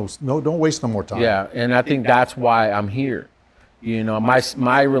 Don't waste no more time. Yeah, and I think that's why I'm here.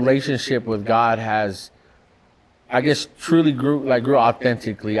 My relationship with God has, I guess, truly grew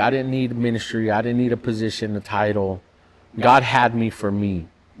authentically. I didn't need ministry. I didn't need a position, a title. God had me for me,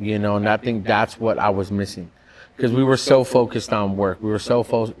 and I think that's what I was missing, because we were so focused on work. We were so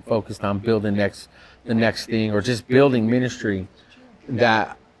focused on building the next thing, or just building ministry,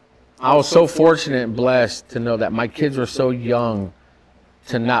 that I was so fortunate and blessed to know that my kids were so young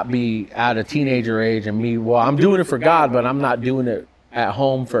to not be at a teenager age, and me, well, I'm doing it for God, but I'm not doing it at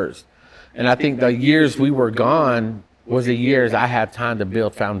home first. And I think the years we were gone was the years I had time to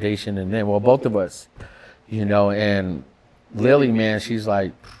build foundation. And then, well, both of us, and Lily, man, she's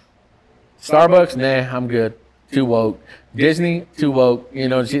like, Starbucks, nah, I'm good. Too woke. Disney, too woke.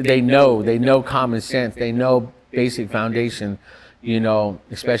 They know common sense. They know basic foundation,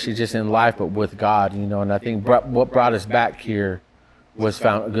 especially just in life, but with God, and I think what brought us back here was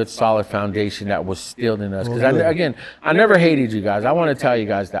found a good solid foundation that was still in us. Because I never hated you guys. I want to tell you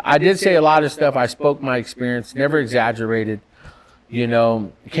guys that I did say a lot of stuff. I spoke my experience, never exaggerated.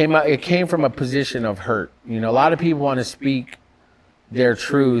 It came from a position of hurt. A lot of people want to speak their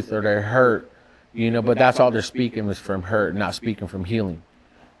truth or their hurt, but that's all they're speaking was from hurt, not speaking from healing.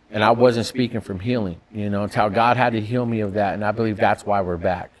 And I wasn't speaking from healing, until God had to heal me of that. And I believe that's why we're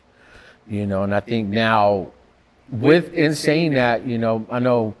back, and I think now, in saying that, I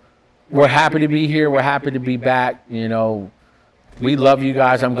know we're happy to be here. We're happy to be back. We love you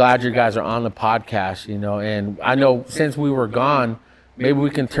guys. I'm glad you guys are on the podcast, and I know since we were gone, maybe we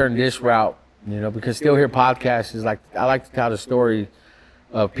can turn this route, because Still Here podcast is like, I like to tell the story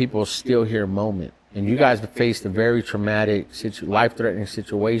of people's Still Here moment. And you guys faced a very traumatic, life-threatening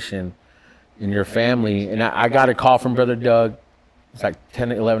situation in your family. And I got a call from Brother Doug. It's like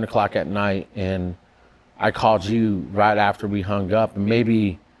 10, 11 o'clock at night, and I called you right after we hung up. And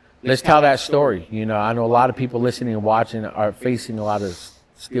maybe let's tell that story. I know a lot of people listening and watching are facing a lot of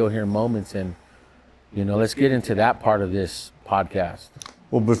Still Here moments, and let's get into that part of this podcast.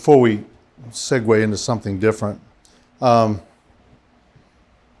 Well, before we segue into something different,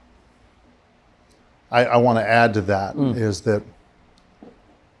 I want to add to that is that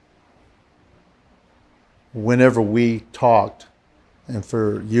whenever we talked, and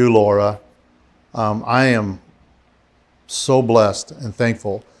for you, Laura, I am so blessed and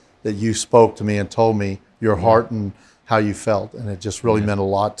thankful that you spoke to me and told me your heart and how you felt. And it just really meant a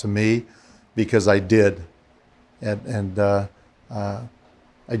lot to me, because I did. And I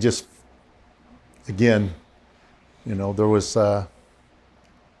just, again, there was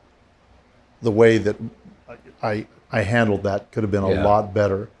the way that I handled that could have been a lot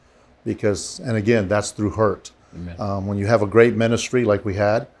better. because, and again, that's through hurt. Amen. When you have a great ministry like we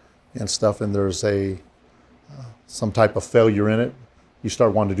had and stuff, and there's some type of failure in it, you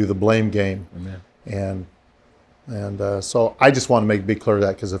start wanting to do the blame game. Amen. And so I just want to make big clear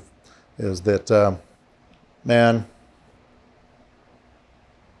that, because man,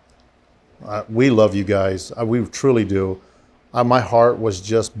 we love you guys. We truly do. My heart was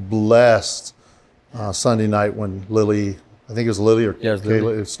just blessed Sunday night when Lily, I think it was Lily or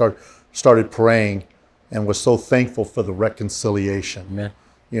Kayla, started praying, and was so thankful for the reconciliation, Amen.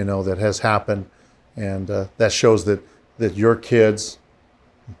 That has happened. And that shows that your kids,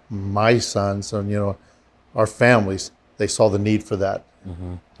 my sons, and our families, they saw the need for that.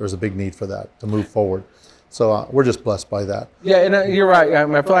 Mm-hmm. There was a big need for that to move forward. So we're just blessed by that. Yeah, and you're right.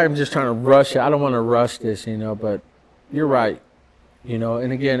 I feel like I'm just trying to rush it. I don't want to rush this, but you're right.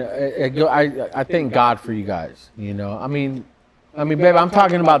 And again, I thank God for you guys. I mean, babe, I'm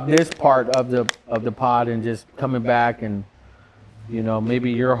talking about this part of the pod and just coming back and,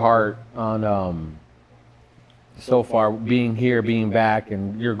 maybe your heart on so far being here, being back,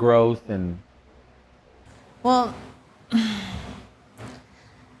 and your growth and. Well,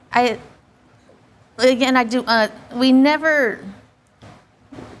 I do.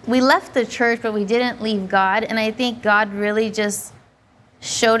 We left the church, but we didn't leave God. And I think God really just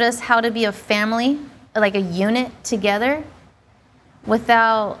showed us how to be a family, like a unit together,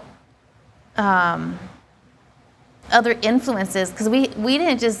 without other influences. Because we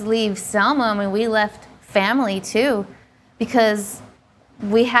didn't just leave Selma. We left family too, because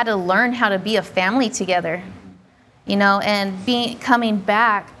we had to learn how to be a family together, and coming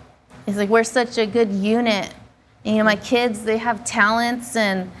back. It's like we're such a good unit. And, my kids, they have talents,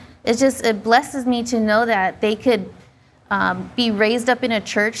 and it blesses me to know that they could be raised up in a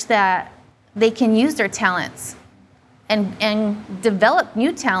church that they can use their talents and develop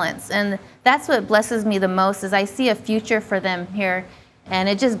new talents. And that's what blesses me the most, is I see a future for them here, and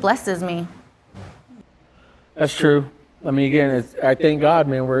it just blesses me. That's true. Again, I thank God,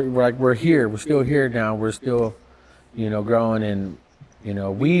 man. We're here. We're still here now. We're still, growing, and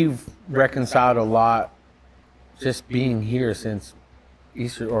we've reconciled a lot just being here since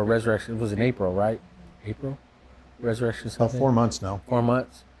Easter or Resurrection. It was in April, right? April? Resurrection something? 4 months now. 4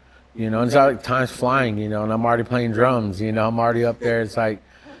 months. And it's like time's flying, and I'm already playing drums, I'm already up there. It's like,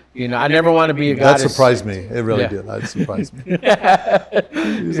 I never want to be a guy. That surprised me. It really did. That surprised me.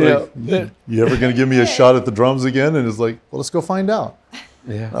 He's you ever going to give me a shot at the drums again? And it's like, well, let's go find out.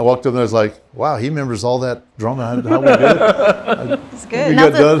 Yeah. I walked up there, I was like, wow, he remembers all that drum, how we did it. It's good. We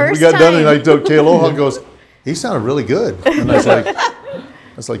got done, and I told Kayla, goes, he sounded really good. And I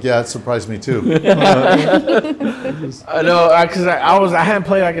was like, yeah, it surprised me too. I know, because I hadn't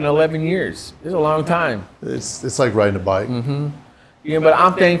played like in 11 years. It's a long time. It's like riding a bike. Mm-hmm. But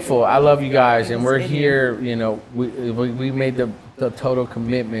I'm thankful. I love you guys, and we're here. We made the total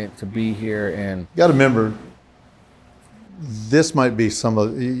commitment to be here, and you got to remember, this might be some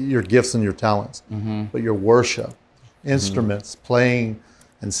of your gifts and your talents, but your worship, instruments, playing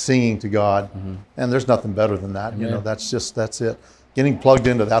and singing to God, and there's nothing better than that. That's it. Getting plugged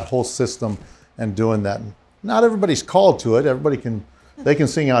into that whole system and doing that. And not everybody's called to it. They can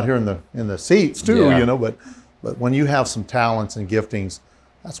sing out here in the seats too, but when you have some talents and giftings,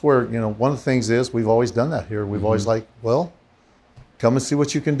 that's where, one of the things is we've always done that here. We've always come and see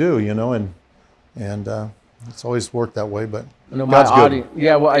what you can do, and it's always worked that way, but God's good.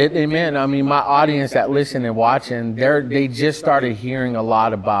 Yeah, well, amen. My audience that listen and watching, they just started hearing a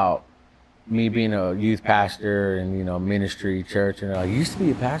lot about me being a youth pastor and, ministry, church, and I used to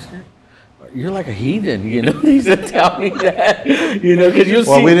be a pastor. You're like a heathen, They used to tell me that, because you'll see.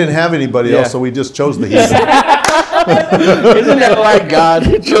 Well, we didn't have anybody else, so we just chose the heathen. Isn't that like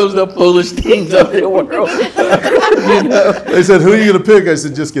God chose the foolish things of the world? They said, who are you going to pick? I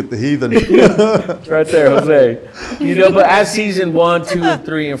said, just get the heathen. Right there, Jose. But as season 1, 2, and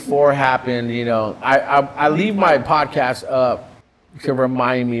 3, and 4 happened, I leave my podcast up to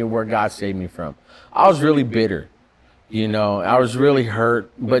remind me of where God saved me from. I was really bitter. I was really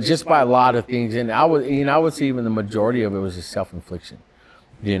hurt, but just by a lot of things. And I would say even the majority of it was just self-infliction.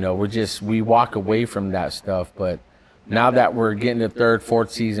 We walk away from that stuff. But now that we're getting to third,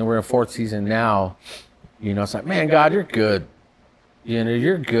 fourth season, we're in fourth season now, it's like, man, God, you're good.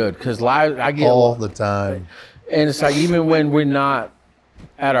 You're good. Because I get all the time. And it's like, even when we're not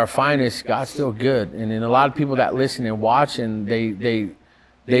at our finest, God's still good. And then a lot of people that listen and watch, and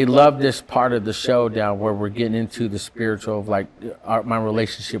they love this part of the show down where we're getting into the spiritual of my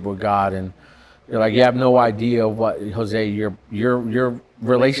relationship with God, and they're like, you have no idea what, Jose, your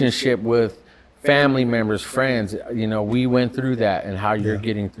relationship with family members, friends. You know, we went through that, and how you're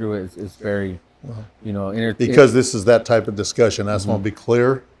getting through it is very, you know, because this is that type of discussion. I just want to be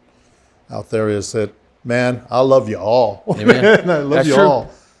clear out there is that, man, I love you all. Amen. I love That's you true.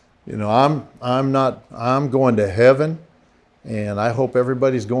 all. You know, I'm going to heaven, and I hope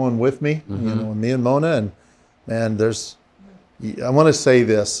everybody's going with me. You know, me and Mona, and man, I want to say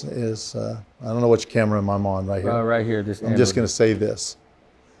this is I don't know which camera I'm on right here. Right here. I'm just going to say this: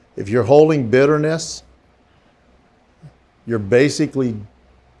 if you're holding bitterness, you're basically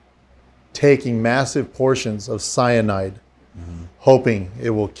taking massive portions of cyanide, hoping it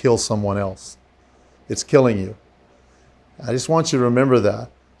will kill someone else. It's killing you. I just want you to remember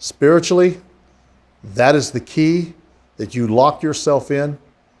that. Spiritually, that is the key, that you lock yourself in,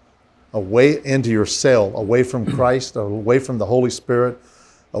 away into your cell, away from Christ, away from the Holy Spirit,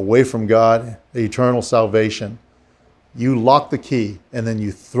 away from God, eternal salvation. You lock the key and then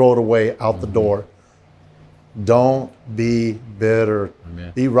you throw it away out the door. Don't be bitter.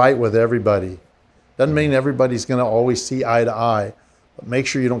 Amen. Be right with everybody. Doesn't mean everybody's going to always see eye to eye, but make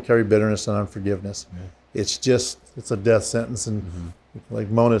sure you don't carry bitterness and unforgiveness. It's a death sentence. And like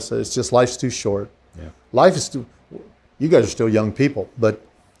Mona said, it's just, life's too short. Life is too, you guys are still young people, but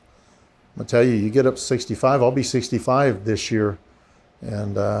I'm going to tell you, you get up to 65, I'll be 65 this year.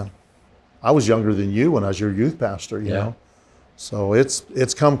 And I was younger than you when I was your youth pastor, you know. So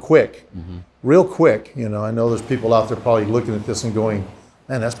it's come quick, real quick. You know, I know there's people out there probably looking at this and going,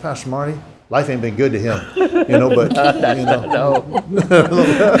 man, that's Pastor Marty. Life ain't been good to him, you know, but,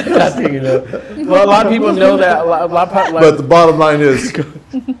 you know. Well, a lot of people know that. But the bottom line is,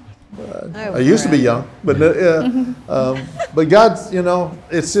 I used to be young, but but God's, you know,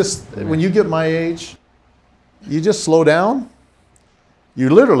 it's just, when you get my age, you just slow down. You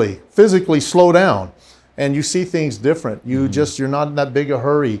literally, physically slow down, and you see things different. You're not in that big a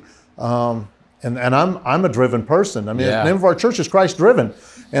hurry. And I'm a driven person. I mean, the name of our church is Christ driven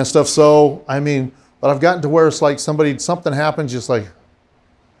and stuff. So, I mean, but I've gotten to where it's like something happens, just like,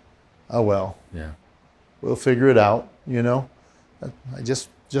 oh, well, we'll figure it out, you know. I just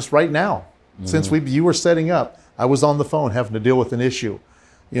right now, since you were setting up, I was on the phone having to deal with an issue,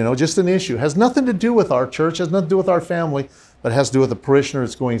 you know, just an issue. Has nothing to do with our church, has nothing to do with our family, but it has to do with a parishioner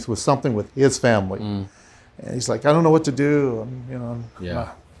that's going through something with his family. And he's like, I don't know what to do, you know.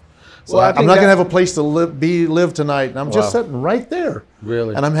 So I'm not going to have a place to live tonight. And I'm just sitting right there.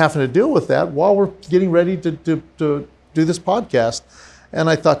 Really? And I'm having to deal with that while we're getting ready to do this podcast. And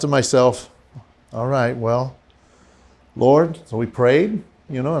I thought to myself, all right, well, Lord, so we prayed,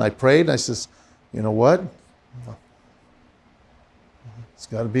 you know, and I prayed. And I says, you know what? It's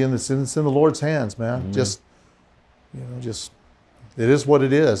got to be in the Lord's hands, man. Just, you know, it is what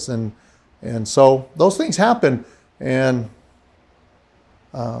it is. And so those things happen. And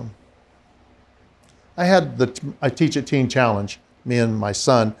I teach at Teen Challenge. Me and my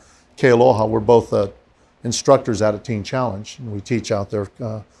son, Kealoha, we're both instructors out at Teen Challenge. And we teach out there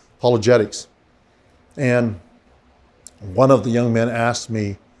apologetics. And one of the young men asked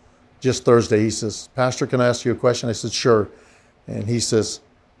me just Thursday, he says, Pastor, can I ask you a question? I said, sure. And he says,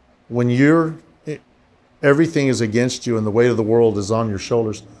 when everything is against you and the weight of the world is on your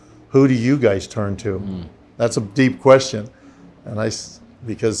shoulders, who do you guys turn to? That's a deep question. And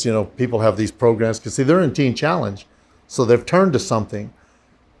because, you know, people have these programs, because see, they're in Teen Challenge, so they've turned to something.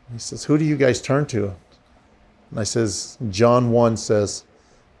 He says, who do you guys turn to? And I says, John 1 says,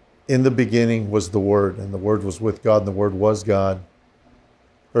 in the beginning was the Word, and the Word was with God, and the Word was God.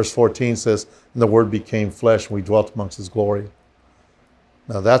 Verse 14 says, and the Word became flesh, and we dwelt amongst His glory.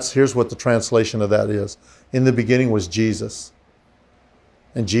 Now here's what the translation of that is. In the beginning was Jesus.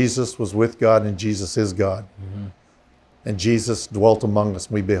 And Jesus was with God, and Jesus is God. And Jesus dwelt among us,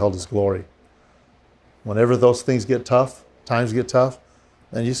 and we beheld His glory. Whenever those things get tough, times get tough,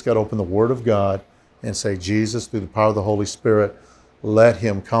 then you just got to open the Word of God and say, Jesus, through the power of the Holy Spirit, let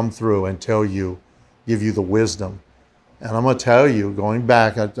Him come through and give you the wisdom. And I'm going to tell you, going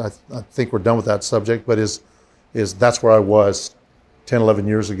back, I think we're done with that subject, but that's where I was 10, 11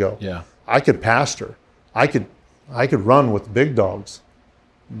 years ago. Yeah. I could pastor. I could run with the big dogs.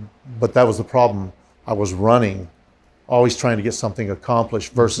 But that was the problem. I was running, always trying to get something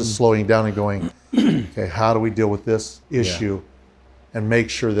accomplished versus slowing down and going, okay, how do we deal with this issue and make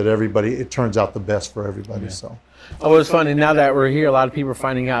sure that it turns out the best for everybody. So. Oh, it's funny. Now that we're here, a lot of people are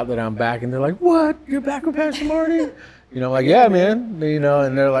finding out that I'm back, and they're like, what? You're back with Pastor Marty? You know, like, yeah, man. You know,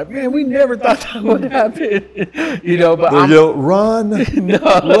 and they're like, man, we never thought that would happen. You know, but run, run.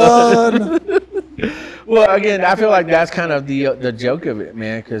 Well, again, I feel like that's kind of the joke of it,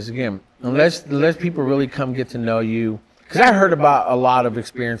 man. Because again, unless people really come get to know you, because I heard about a lot of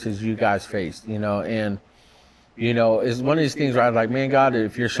experiences you guys faced, and it's one of these things where I'm like, man, God,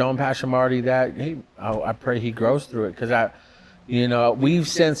 if you're showing Pastor Marty that, hey, I pray he grows through it, because we've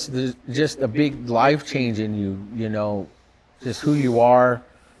sensed just a big life change in you, just who you are.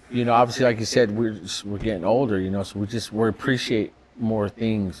 Obviously, like you said, we're getting older, so we appreciate more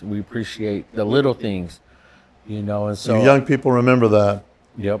things. We appreciate the little things, and so You young people remember that.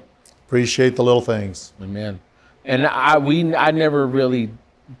 Yep. Appreciate the little things. Amen. And I never really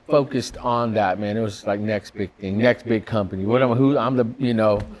focused on that, man. It was like next big thing, next big company.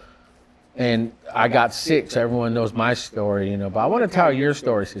 And I got sick, so everyone knows my story, But I want to tell your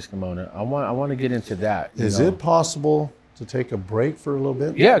story, Sister Mona. I want to get into that. Is it possible to take a break for a little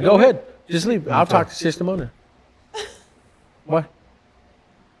bit? Yeah, go ahead. Just leave. I'll talk to Sister Mona. What?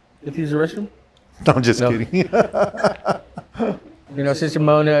 If he's a restroom? No, I'm just kidding. Sister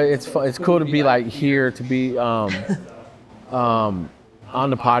Mona, it's cool to be like here, to be on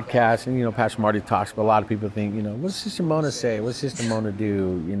the podcast, and Pastor Marty talks, but a lot of people think, what does Sister Mona say? What does Sister Mona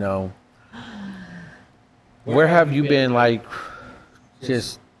do? Where have you been, like,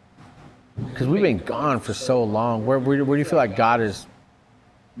 just because we've been gone for so long? Where do you feel like God has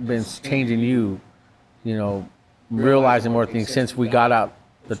been changing you? Realizing more things since we got out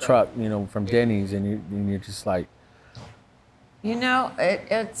the truck, from Denny's, and you're just like,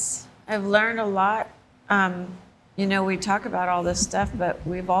 I've learned a lot. We talk about all this stuff, but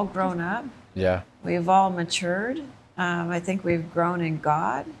we've all grown up. Yeah. We've all matured. I think we've grown in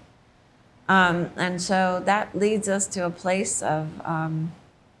God. And so that leads us to a place of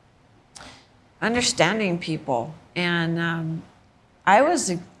understanding people. And I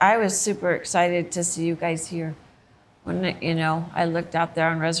was super excited to see you guys here when, I looked out there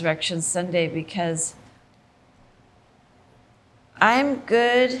on Resurrection Sunday, because I'm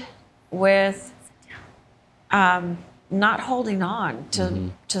good with not holding on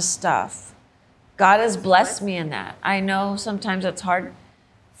to stuff. God has blessed me in that. I know sometimes it's hard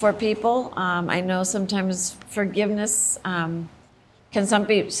for people. I know sometimes forgiveness can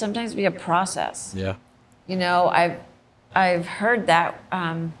sometimes be a process. Yeah. I've heard that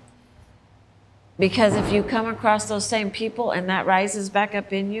because if you come across those same people and that rises back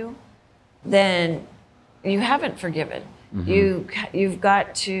up in you, then you haven't forgiven. You've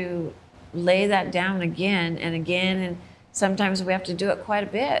got to lay that down again and again, and sometimes we have to do it quite a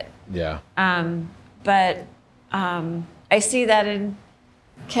bit. Yeah. But I see that in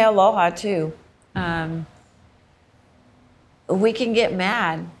Kealoha too. We can get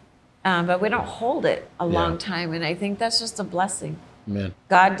mad, but we don't hold it a long time, and I think that's just a blessing. Amen.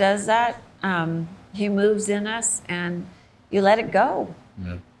 God does that. He moves in us, and you let it go.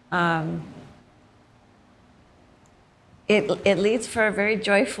 Amen. It leads for a very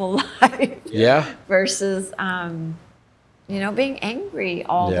joyful life. Yeah. Versus, being angry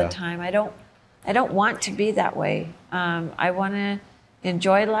all the time. I don't want to be that way. I want to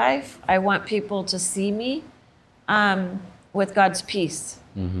enjoy life. I want people to see me with God's peace.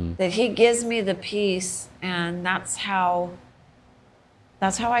 That He gives me the peace, and that's how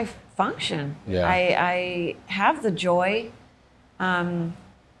I function. Yeah. I have the joy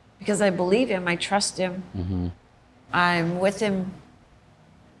because I believe Him. I trust Him. I'm with Him,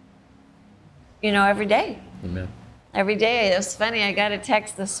 every day. Amen. Every day. It was funny. I got a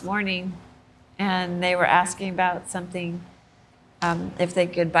text this morning, and they were asking about something, if they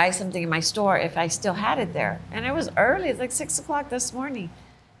could buy something in my store, if I still had it there. And it was early. It's like 6 o'clock this morning.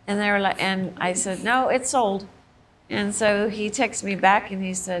 And they were like, and I said, no, it's sold. And so he texted me back, and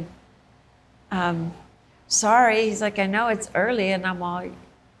he said, sorry. He's like, I know it's early. And I'm all,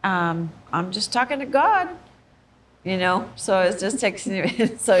 I'm just talking to God. So I was just texting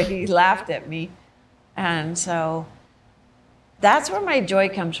him. So he laughed at me. And so that's where my joy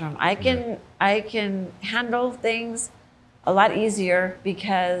comes from. I can handle things a lot easier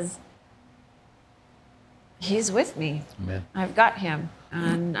because He's with me. Amen. I've got Him.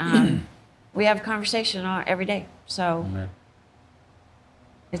 And we have conversation every day. So Amen.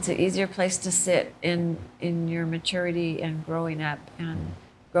 It's an easier place to sit in your maturity and growing up and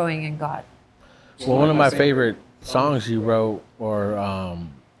growing in God. Well, one of my favorite songs you wrote, or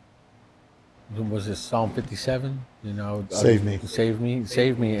was this Psalm 57? Save me. Save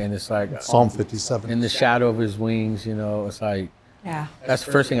me, and it's like Psalm 57. in the shadow of His wings. It's like Yeah. that's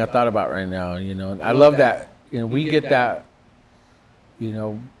the first thing I thought about right now. I love that. We get that.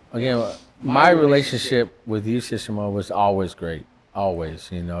 Again, my relationship with you, Sister Mo, was always great, always.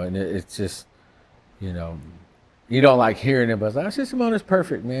 And it's just, you don't like hearing it, but it's like, Sister Mona's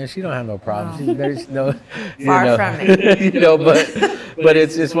perfect, man. She don't have no problems. There's no, Far from it. but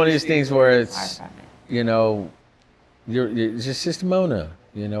it's one of these things where it's, Far from it. It's just Sister Mona.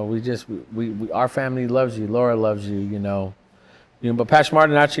 You know, we our family loves you. Laura loves you. You know. But Pastor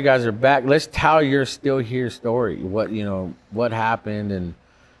Martin, now you guys are back. Let's tell your still here story. What happened, and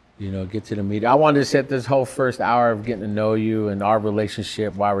get to the meeting. I wanted to set this whole first hour of getting to know you and our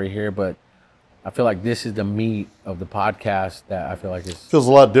relationship while we're here, but I feel like this is the meat of the podcast that I feel like feels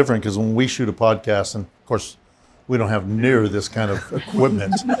a lot different because when we shoot a podcast, and of course, we don't have near this kind of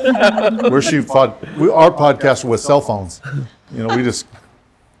equipment. Our podcast with cell phones. We just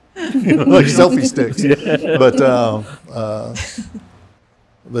like selfie sticks. Yeah.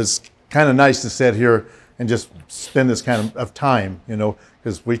 But it's kind of nice to sit here and just spend this kind of time,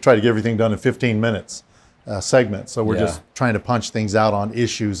 because we try to get everything done in 15 minutes segments. So we're just trying to punch things out on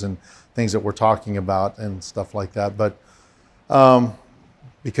issues and things that we're talking about and stuff like that. But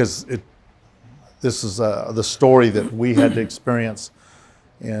because this is the story that we had to experience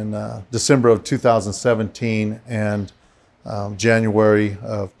in December of 2017 and January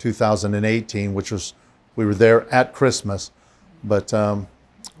of 2018, which was, we were there at Christmas. But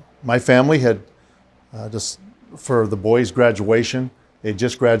my family had just, for the boys' graduation, they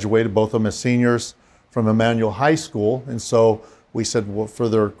just graduated, both of them as seniors from Emmanuel High School. And so we said, well, for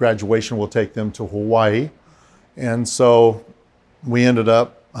their graduation, we'll take them to Hawaii. And so we ended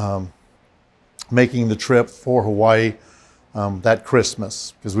up making the trip for Hawaii that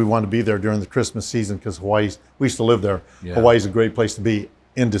Christmas, because we wanted to be there during the Christmas season, because we used to live there. Yeah. Hawaii's a great place to be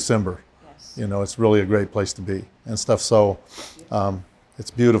in December. Yes. It's really a great place to be and stuff. So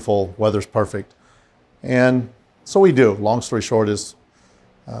it's beautiful, weather's perfect. And so we do. Long story short is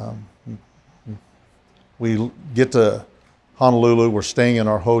we get to Honolulu, we're staying in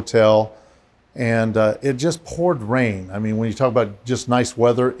our hotel, and it just poured rain. I mean, when you talk about just nice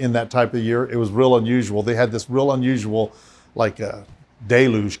weather in that type of year, it was real unusual. They had this real unusual, like a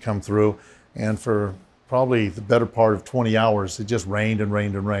deluge come through, and for probably the better part of 20 hours, it just rained and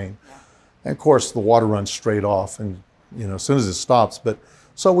rained and rained. And of course, the water runs straight off, and as soon as it stops. But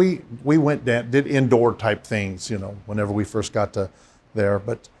so we went down, did indoor type things, whenever we first got to there.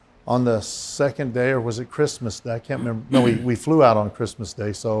 But on the second day, or was it Christmas Day? I can't remember. No, we flew out on Christmas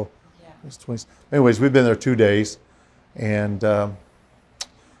Day, so it was 20. Anyways, we've been there 2 days, and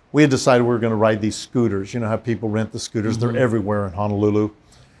we had decided we were going to ride these scooters. You know how people rent the scooters? Mm-hmm. They're everywhere in Honolulu.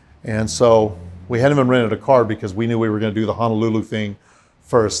 And so we hadn't even rented a car because we knew we were going to do the Honolulu thing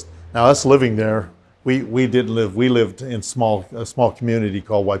first. Now, us living there, we lived in a small community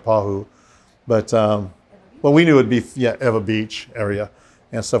called Waipahu, but we knew it'd be Eva Beach area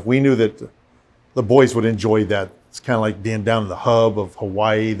and stuff. We knew that the boys would enjoy that. It's kind of like being down in the hub of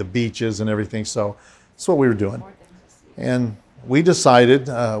Hawaii, the beaches and everything. So that's what we were doing. And we decided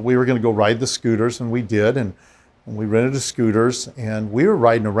we were going to go ride the scooters, and we did. And we rented the scooters, and we were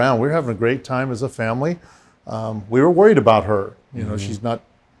riding around. We were having a great time as a family. We were worried about her. She's not.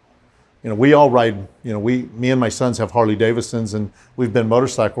 We all ride. Me and my sons have Harley Davidsons, and we've been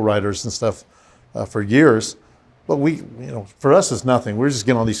motorcycle riders and stuff for years. But for us, it's nothing. We're just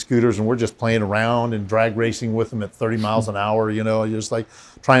getting on these scooters, and we're just playing around and drag racing with them at 30 miles an hour. You're just like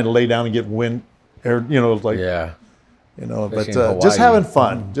trying to lay down and get wind air. Yeah. But just having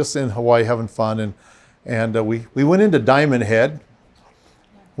fun, just in Hawaii having fun. And we went into Diamond Head,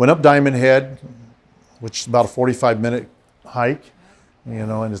 went up Diamond Head, which is about a 45-minute hike,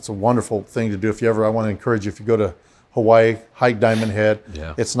 and it's a wonderful thing to do. I want to encourage you, if you go to Hawaii, hike Diamond Head.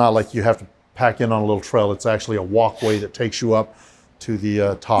 Yeah. It's not like you have to pack in on a little trail. It's actually a walkway that takes you up to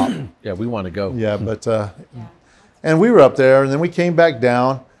the top. Yeah, we want to go. Yeah, but and we were up there, and then we came back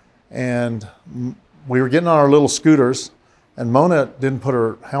down, and we were getting on our little scooters, and Mona didn't put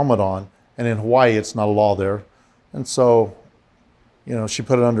her helmet on. And in Hawaii, it's not a law there. And so, she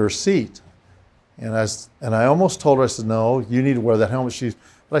put it under her seat. And I almost told her, I said, no, you need to wear that helmet.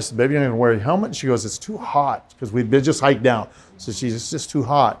 But I said, baby, you're not going to wear your helmet? And she goes, it's too hot, because we'd been just hiked down. So it's just too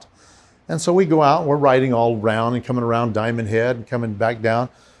hot. And so we go out, and we're riding all around and coming around Diamond Head and coming back down.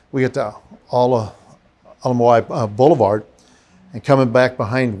 We get to Alamoai Boulevard and coming back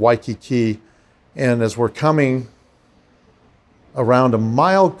behind Waikiki. And as we're coming around a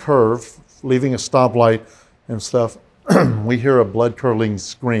mild curve, leaving a stoplight and stuff, we hear a blood-curdling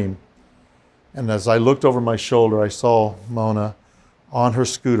scream. And as I looked over my shoulder, I saw Mona on her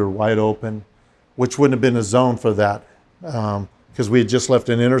scooter, wide open, which wouldn't have been a zone for that, because we had just left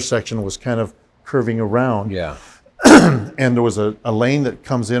an intersection that was kind of curving around. Yeah. And there was a lane that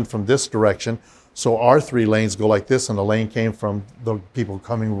comes in from this direction. So our 3 lanes go like this, and the lane came from the people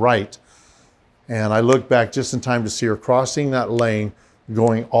coming right. And I looked back just in time to see her crossing that lane,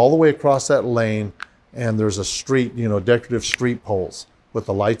 going all the way across that lane, and there's a street, decorative street poles with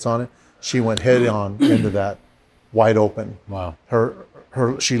the lights on it. She went head on into that wide open. Wow.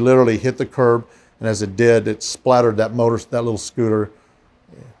 She literally hit the curb, and as it did, it splattered that little scooter.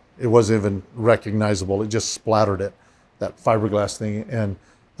 It wasn't even recognizable. It just splattered it, that fiberglass thing. And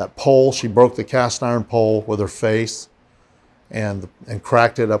that pole, she broke the cast iron pole with her face and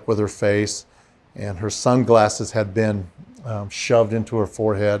cracked it up with her face. And her sunglasses had been shoved into her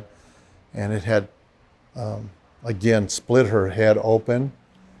forehead, and it had, again, split her head open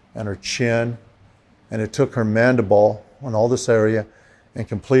and her chin. And it took her mandible on all this area and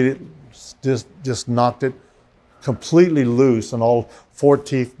just knocked it completely loose and all 4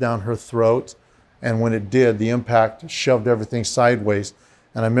 teeth down her throat. And when it did, the impact shoved everything sideways.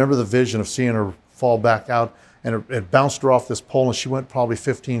 And I remember the vision of seeing her fall back out, and it bounced her off this pole, and she went probably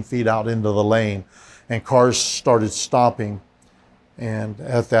 15 feet out into the lane, and cars started stopping. And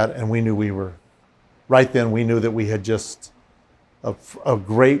at that, and right then we knew that we had just, a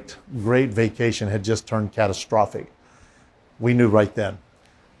great vacation had just turned catastrophic. We knew right then.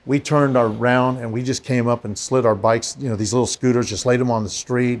 We turned around and we just came up and slid our bikes, these little scooters, just laid them on the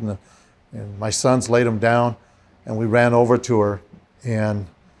street, and my sons laid them down, and we ran over to her, and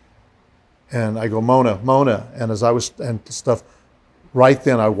I go, Mona, and as I was, and stuff, right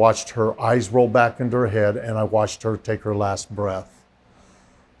then I watched her eyes roll back into her head, and I watched her take her last breath.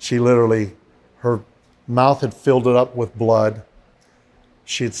 She literally, her mouth had filled it up with blood.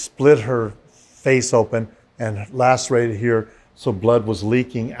 She had split her face open and lacerated here, so blood was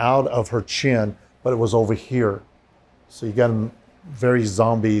leaking out of her chin, but it was over here. So you got them very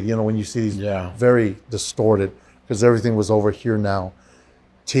zombie, when you see these, very distorted, because everything was over here now.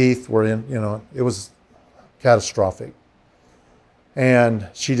 Teeth were in, it was catastrophic. And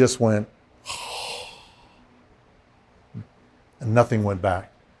she just went, and nothing went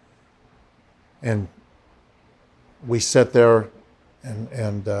back. And we sat there,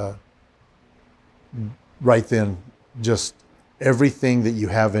 and right then, just everything that you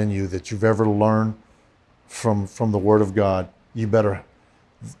have in you that you've ever learned from the Word of God, you better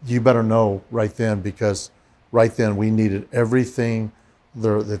know right then, because right then we needed everything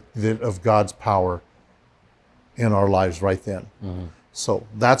that of God's power in our lives right then. Mm-hmm. So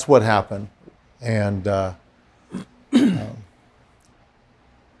that's what happened. And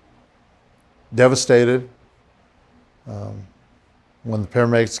devastated. When the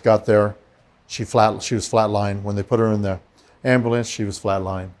paramedics got there, she was flatlined. When they put her in the ambulance, she was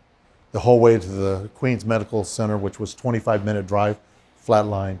flatlined. The whole way to the Queens Medical Center, which was 25-minute drive,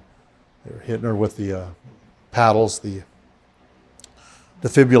 flatline. They were hitting her with the paddles, the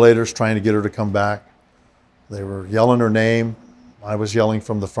defibrillators, trying to get her to come back. They were yelling her name. I was yelling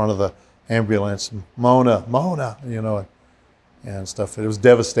from the front of the ambulance, Mona, and stuff. It was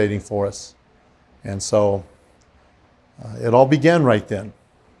devastating for us. And so it all began right then.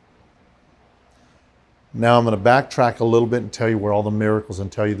 Now I'm going to backtrack a little bit and tell you where all the miracles,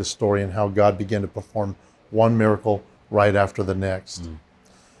 and tell you the story and how God began to perform one miracle right after the next.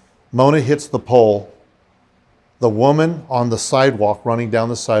 Mona hits the pole. The woman on the sidewalk, running down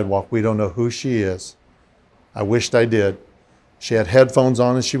the sidewalk, we don't know who she is. I wished I did. She had headphones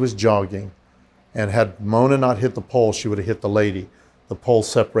on and she was jogging. And had Mona not hit the pole, she would have hit the lady. The pole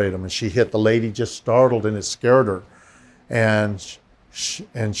separated them, and she hit the lady, just startled, and it scared her. And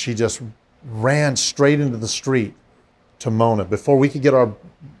she just ran straight into the street to Mona before we could get our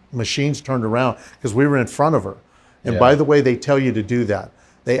machines turned around, because we were in front of her. And by the way, they tell you to do that.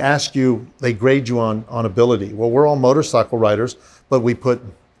 They ask you, they grade you on ability. Well, we're all motorcycle riders, but we put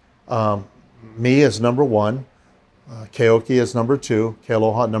me as number 1, Keoki as number 2,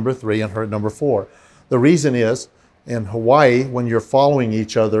 Kealoha at number 3, and her at number 4. The reason is, in Hawaii, when you're following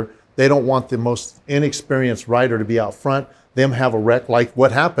each other, they don't want the most inexperienced rider to be out front, them have a wreck like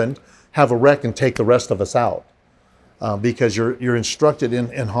what happened, have a wreck and take the rest of us out. Because you're instructed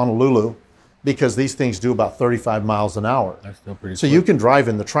in Honolulu, because these things do about 35 miles an hour. That's still pretty So quick. you can drive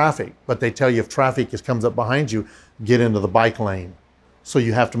in the traffic, but they tell you if traffic comes up behind you, get into the bike lane. So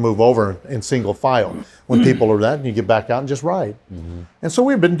you have to move over in single file. When people are that, and you get back out and just ride. Mm-hmm. And so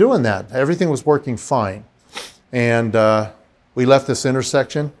we've been doing that. Everything was working fine. And we left this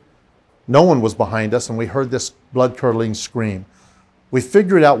intersection. No one was behind us, and we heard this blood-curdling scream. We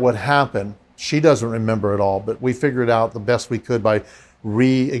figured out what happened. She doesn't remember it all, but we figured out the best we could by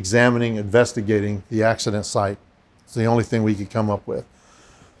re-examining, investigating the accident site. It's the only thing we could come up with.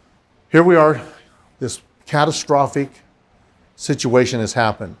 Here we are. This catastrophic situation has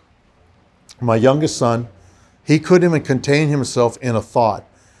happened. My youngest son, he couldn't even contain himself in a thought.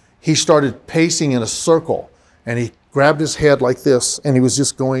 He started pacing in a circle, and he grabbed his head like this, and he was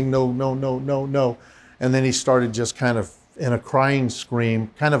just going, no, no, no, no, no. And then he started just kind of in a crying scream,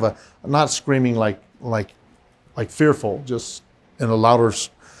 kind of a, not screaming like like fearful, just in a louder,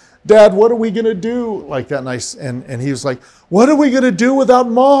 Dad, what are we going to do? Like that. And he was like, what are we going to do without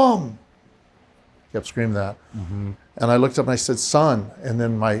Mom? Kept screaming that. Mm-hmm. And I looked up and I said, son. And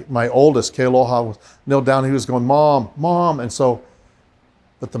then my oldest, Kealoha, was knelt down. He was going, Mom, Mom. And so,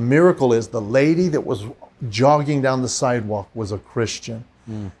 but the miracle is the lady that was jogging down the sidewalk was a Christian.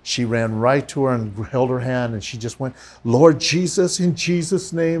 Mm. She ran right to her and held her hand, and she just went, Lord Jesus, in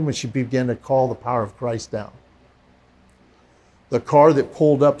Jesus' name. And she began to call the power of Christ down. The car that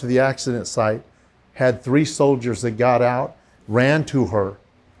pulled up to the accident site had 3 soldiers that got out, ran to her.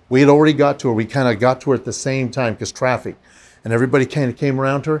 We had already got to her. We kind of got to her at the same time because traffic. And everybody kind of came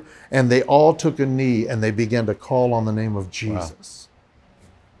around to her, and they all took a knee and they began to call on the name of Jesus.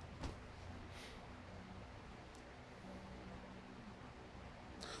 Wow.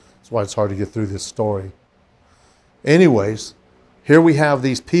 That's why it's hard to get through this story. Anyways, here we have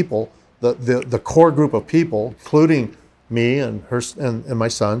these people, the core group of people, including me and her and my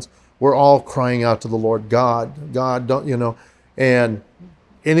sons. We're all crying out to the Lord, God, don't, and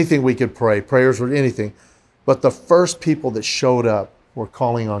anything we could pray, prayers or anything. But the first people that showed up were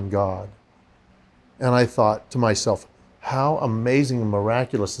calling on God. And I thought to myself, how amazing and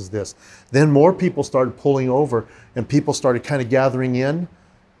miraculous is this? Then more people started pulling over, and people started kind of gathering in.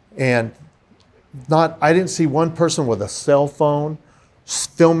 And I didn't see one person with a cell phone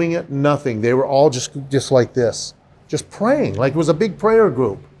filming it, nothing. They were all just like this, just praying, like it was a big prayer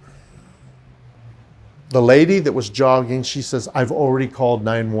group. The lady that was jogging, she says, I've already called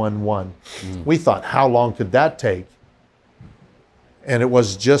 911. We thought, how long could that take? And it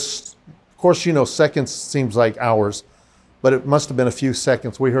was just, of course, seconds seems like hours, but it must have been a few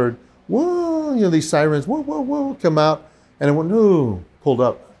seconds. We heard, whoa, these sirens, whoa, whoa, whoa, come out. And it went, no, pulled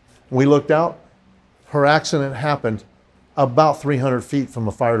up. And we looked out. Her accident happened about 300 feet from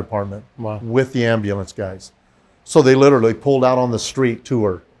the fire department. Wow. With the ambulance guys. So they literally pulled out on the street to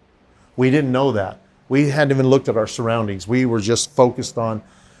her. We didn't know that. We hadn't even looked at our surroundings. We were just focused on,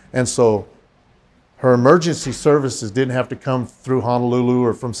 and so her emergency services didn't have to come through Honolulu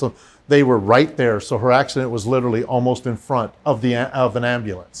or from some, they were right there. So her accident was literally almost in front of an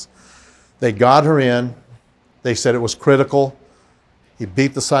ambulance. They got her in. They said it was critical. He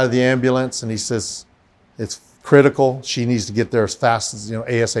beat the side of the ambulance and he says, it's critical. She needs to get there as fast as,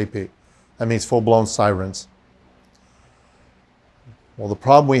 ASAP. That means full-blown sirens. Well, the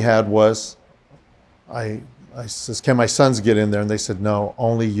problem we had was, I says, can my sons get in there? And they said, no,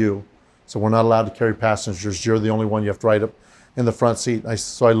 only you. So we're not allowed to carry passengers. You're the only one. You have to ride up in the front seat.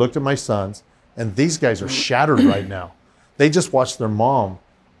 So I looked at my sons, and these guys are shattered right now. They just watched their mom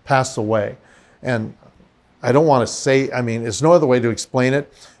pass away. And I don't want to say, there's no other way to explain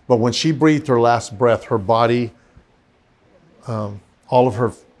it, but when she breathed her last breath, her body, all of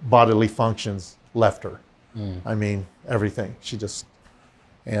her bodily functions left her. Everything. She just,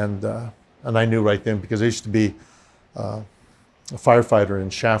 and I knew right then because I used to be a firefighter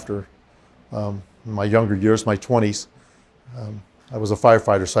in Shafter. In my younger years, my 20s, I was a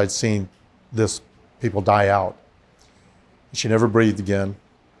firefighter, so I'd seen people die out. She never breathed again,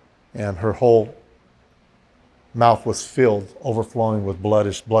 and her whole mouth was filled, overflowing with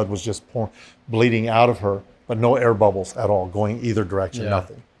blood. Blood was just bleeding out of her, but no air bubbles at all, going either direction,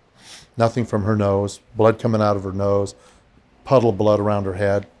 nothing. Nothing from her nose, blood coming out of her nose, puddle of blood around her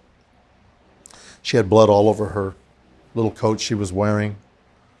head. She had blood all over her little coat she was wearing.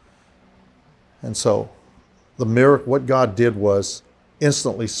 And so the miracle, what God did was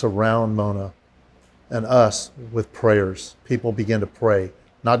instantly surround Mona and us with prayers. People began to pray,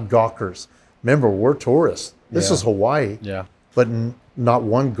 not gawkers. Remember, we're tourists. This is Hawaii. Yeah. But not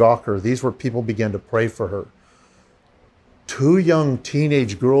one gawker. These were people began to pray for her. 2 young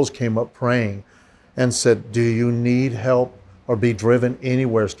teenage girls came up praying and said, do you need help or be driven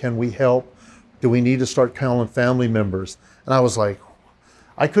anywhere? Can we help? Do we need to start calling family members? And I was like,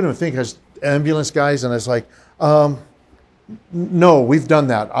 I couldn't think as ambulance guys. And I was like, no, we've done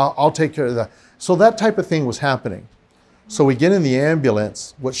that. I'll take care of that. So that type of thing was happening. So we get in the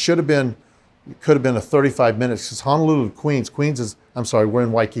ambulance, what could have been a 35 minutes, because Honolulu to Queens we're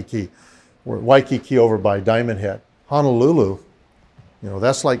in Waikiki. We're in Waikiki over by Diamond Head. Honolulu,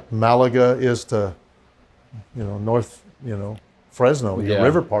 that's like Malaga is to, North, Fresno,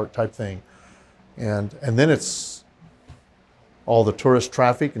 River Park type thing. And then it's all the tourist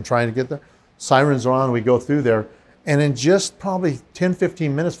traffic and trying to get there. Sirens are on, we go through there. And in just probably 10,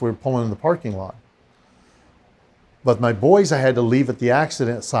 15 minutes, we were pulling in the parking lot. But my boys, I had to leave at the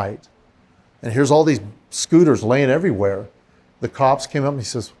accident site. And here's all these scooters laying everywhere. The cops came up and he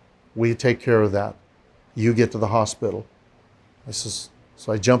says, we take care of that. You get to the hospital.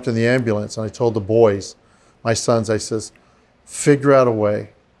 So I jumped in the ambulance and I told the boys, my sons, I says, figure out a way.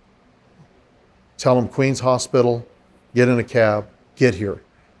 Tell them Queens Hospital, get in a cab, get here.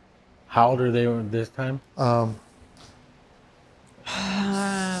 How old are they this time?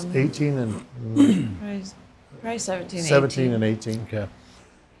 18 and Probably 17, 17 18. and 18. Okay.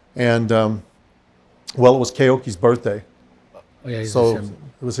 And well, it was Keoki's birthday. Oh, yeah, he's So December.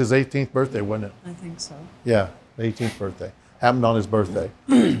 it was his 18th birthday, wasn't it? I think so. Yeah, the 18th birthday. Happened on his birthday.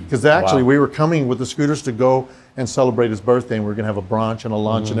 Because actually we were coming with the scooters to go and celebrate his birthday, and we were going to have a brunch and a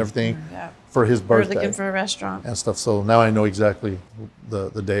lunch and everything Yeah. for his We're birthday looking for a restaurant. and stuff. So now I know exactly the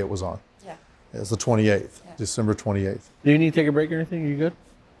day it was on. Yeah. It was the 28th, December 28th. Do you need to take a break or anything? Are you good?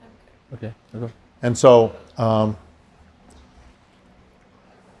 Okay. I'll go. And so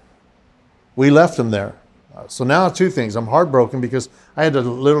we left him there. So now two things. I'm heartbroken because I had to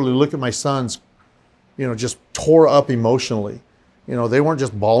literally look at my sons, just tore up emotionally. They weren't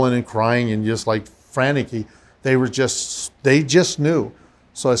just bawling and crying and just like frantic. They just knew.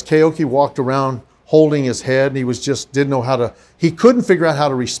 So as Keoki walked around holding his head, he he couldn't figure out how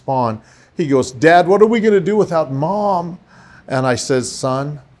to respond. He goes, Dad, what are we going to do without Mom? And I says,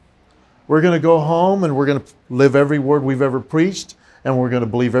 son, we're going to go home and we're going to live every word we've ever preached, and we're going to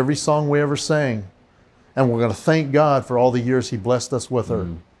believe every song we ever sang. And we're going to thank God for all the years He blessed us with her.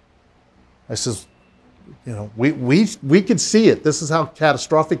 I says, we could see it. This is how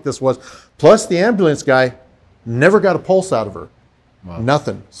catastrophic this was. Plus the ambulance guy never got a pulse out of her. Wow.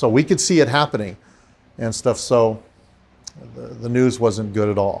 Nothing. So we could see it happening and stuff. So the news wasn't good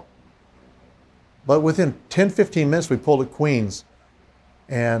at all. But within 10, 15 minutes, we pulled at Queens.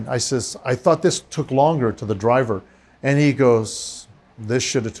 And I says, I thought this took longer to the driver. And he goes, this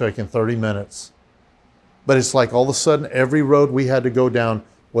should have taken 30 minutes. But it's like all of a sudden, every road we had to go down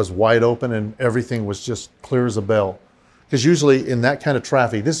was wide open and everything was just clear as a bell. Because usually in that kind of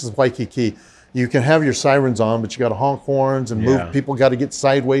traffic, this is Waikiki, you can have your sirens on, but you got to honk horns and move. People got to get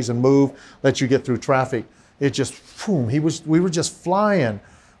sideways and move, let you get through traffic. It just, boom, we were just flying.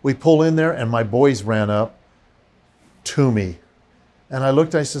 We pull in there and my boys ran up to me. And I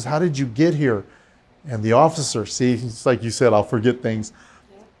looked, I says, how did you get here? And the officer, see, it's like you said, I'll forget things.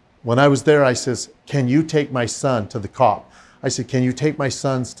 When I was there, I says, can you take my son to the cop? I said, can you take my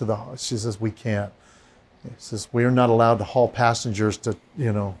sons to the, she says, we can't. She says, we're not allowed to haul passengers to,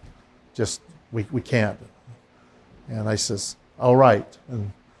 we can't. And I says, all right.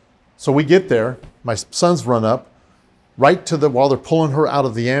 And so we get there, my sons run up, right to while they're pulling her out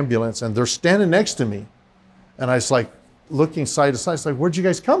of the ambulance, and they're standing next to me. And I was like, looking side to side, it's like, where'd you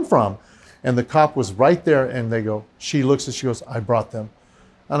guys come from? And the cop was right there, and they go, she looks and she goes, I brought them.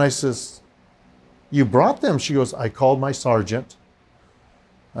 And I says, you brought them? She goes, I called my sergeant.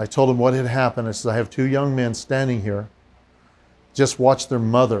 I told him what had happened. I said, I have two young men standing here, just watched their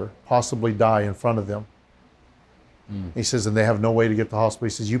mother possibly die in front of them. He says, and they have no way to get to the hospital.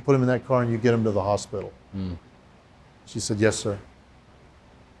 He says, you put them in that car and you get them to the hospital. She said, yes, sir.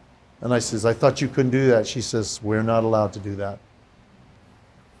 And I says, I thought you couldn't do that. She says, we're not allowed to do that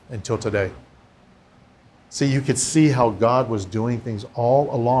until today. See, you could see how God was doing things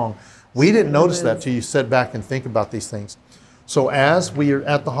all along. We didn't notice that till you sit back and think about these things. So as we are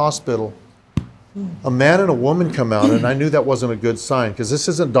at the hospital, a man and a woman come out, and I knew that wasn't a good sign because this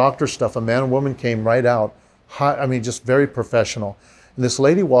isn't doctor stuff. A man and woman came right out, just very professional. And this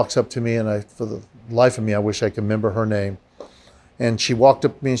lady walks up to me, and for the life of me, I wish I could remember her name. And she walked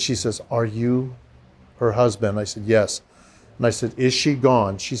up to me and she says, are you her husband? I said, yes. And I said, is she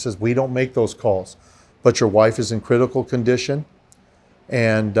gone? She says, we don't make those calls, but your wife is in critical condition,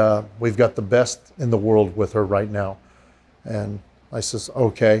 and we've got the best in the world with her right now. And I says,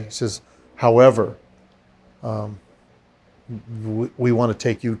 okay. He says, however, we want to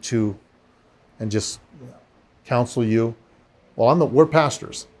take you to and just counsel you. Well, we're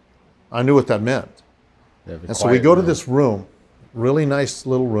pastors. I knew what that meant. And so we go to this room, really nice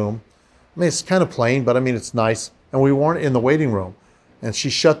little room. It's kind of plain, but it's nice. And we weren't in the waiting room. And she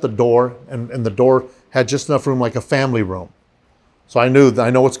shut the door, and the door had just enough room like a family room. So I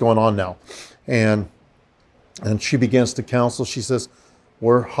know what's going on now. And she begins to counsel. She says,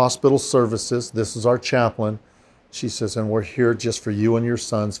 we're hospital services. This is our chaplain. She says, and we're here just for you and your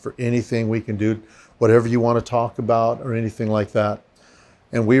sons, for anything we can do, whatever you want to talk about or anything like that.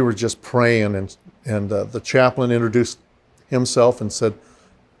 And we were just praying, and the chaplain introduced himself and said,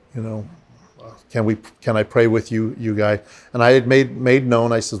 can I pray with you guys? And I had made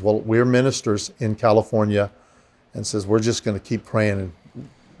known, I says, well, we're ministers in California, and says, we're just going to keep praying, and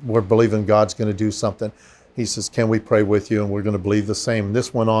we're believing God's going to do something. He says, can we pray with you? And we're going to believe the same. And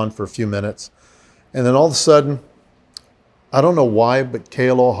this went on for a few minutes. And then all of a sudden, I don't know why, but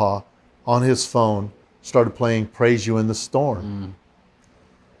Kealoha on his phone started playing Praise You in the Storm.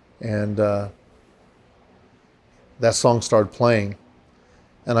 And that song started playing.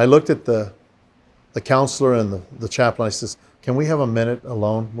 And I looked at the counselor and the chaplain. I says, can we have a minute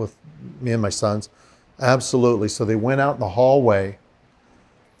alone with me and my sons? Absolutely. So they went out in the hallway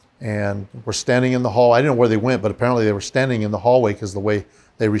and were standing in the hall. I didn't know where they went, but apparently they were standing in the hallway because the way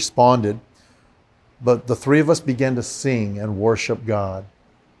they responded. But the three of us began to sing and worship God.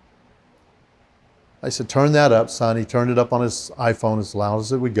 I said, turn that up, son. He turned it up on his iPhone as loud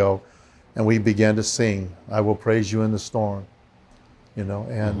as it would go. And we began to sing, I will praise you in the storm,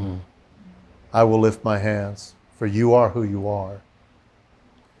 and I will lift my hands, for you are who you are.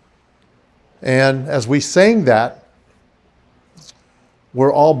 And as we sang that,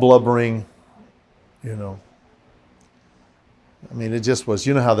 we're all blubbering, I mean, it just was,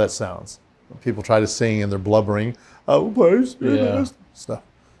 you know how that sounds. People try to sing and they're blubbering, I will praise you, stuff.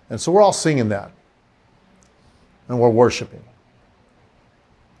 And so we're all singing that. And we're worshiping.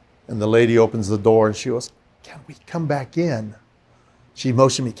 And the lady opens the door and she goes, can we come back in? She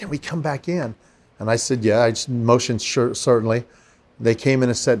motioned me, can we come back in? And I said, yeah. I just motioned, sure, certainly. They came in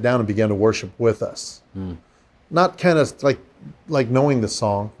and sat down and began to worship with us. Not kind of like knowing the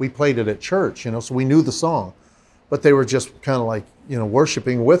song. We played it at church, so we knew the song. But they were just kind of like,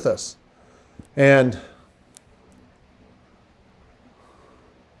 worshiping with us. And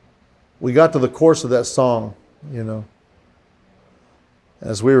we got to the chorus of that song,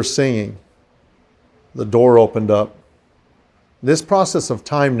 As we were singing, the door opened up. This process of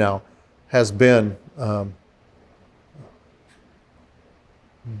time now has been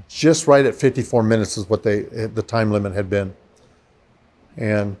just right at 54 minutes is what the time limit had been.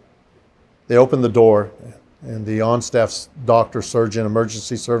 And they opened the door, and the on-staff doctor, surgeon,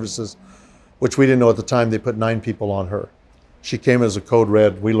 emergency services, which we didn't know at the time, they put 9 people on her. She came as a code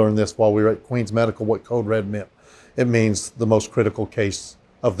red. We learned this while we were at Queens Medical, what code red meant. It means the most critical case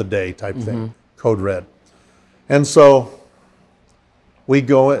of the day type thing, code red. And so I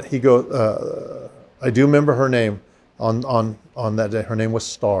do remember her name on that day. Her name was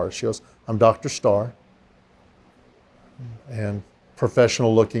Starr. She goes, I'm Dr. Starr, and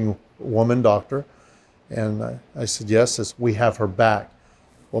professional looking woman doctor. And I said, yes, we have her back.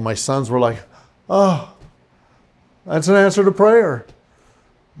 Well, my sons were like, oh, that's an answer to prayer.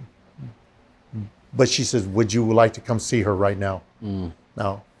 But she says, would you like to come see her right now?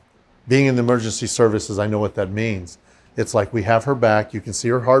 Now, being in the emergency services, I know what that means. It's like we have her back. You can see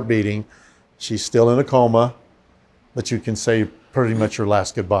her heart beating. She's still in a coma, but you can say pretty much your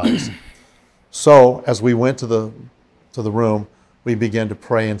last goodbyes. So as we went to the room, we began to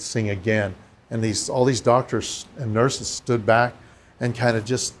pray and sing again. And all these doctors and nurses stood back and kind of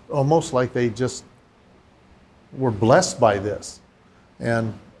just almost like they just were blessed by this.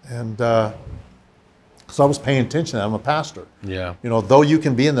 And so I was paying attention. I'm a pastor. Yeah. Though you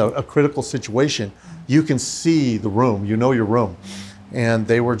can be in a critical situation, you can see the room. You know your room. And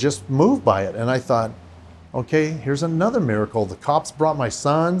they were just moved by it. And I thought, okay, here's another miracle. The cops brought my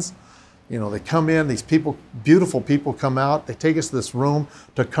sons. They come in. These people, beautiful people, come out. They take us to this room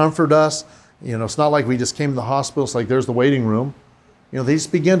to comfort us. It's not like we just came to the hospital. It's like there's the waiting room. They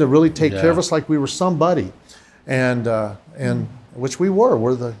just began to really take care of us like we were somebody, and which we were.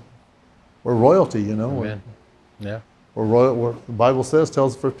 We're royalty, Amen. We're royal. The Bible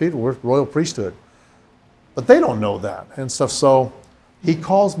tells 1 Peter, we're royal priesthood. But they don't know that and stuff. So he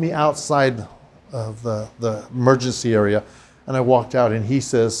calls me outside of the emergency area, and I walked out, and he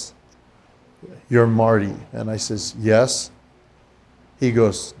says, "You're Marty," and I says, "Yes." He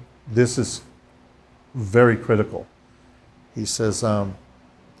goes, "This is very critical." He says,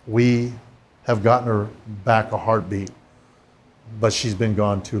 "We have gotten her back a heartbeat, but she's been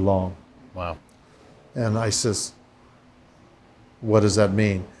gone too long." Wow. And I says, "What does that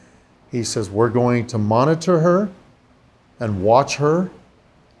mean?" He says, "We're going to monitor her and watch her,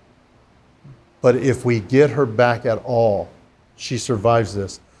 but if we get her back at all, she survives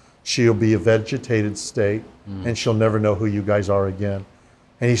this, she'll be a vegetated state, and she'll never know who you guys are again."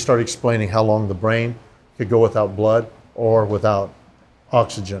 And he started explaining how long the brain could go without blood or without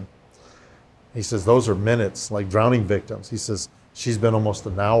oxygen. He says, those are minutes, like drowning victims. He says, she's been almost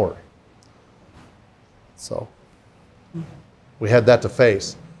an hour. So we had that to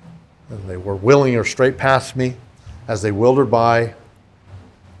face. And they were wheeling her straight past me. As they wheeled her by,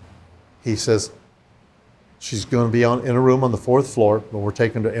 he says, she's going to be in a room on the 4th floor, but we're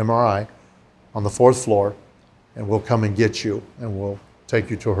taking her to MRI on the 4th floor, and we'll come and get you, and we'll take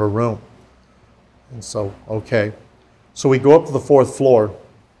you to her room. And so, okay. So we go up to the 4th floor.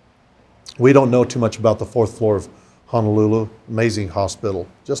 We don't know too much about the 4th floor of Honolulu. Amazing hospital,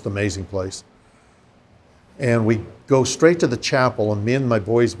 just amazing place. And we go straight to the chapel, and me and my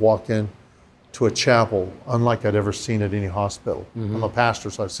boys walk in to a chapel unlike I'd ever seen at any hospital. I'm a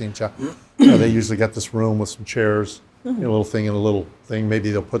pastor, so I've seen chapel. They usually got this room with some chairs, a little thing and a little thing.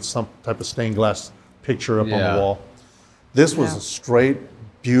 Maybe they'll put some type of stained glass picture up on the wall. This was a straight,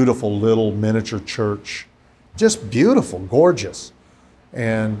 beautiful little miniature church. Just beautiful, gorgeous.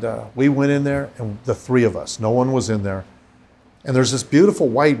 And we went in there, and the three of us, no one was in there. And there's this beautiful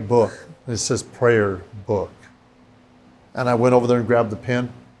white book. It says prayer book. And I went over there and grabbed the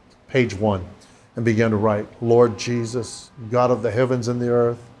pen, page 1, and began to write, Lord Jesus, God of the heavens and the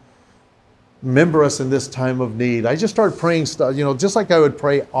earth, remember us in this time of need. I just started praying stuff, just like I would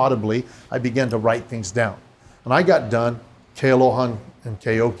pray audibly, I began to write things down. And I got done. Kealoha and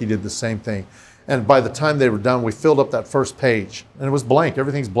Keoki did the same thing. And by the time they were done, we filled up that first page. And it was blank.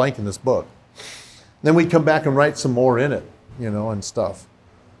 Everything's blank in this book. Then we'd come back and write some more in it, and stuff.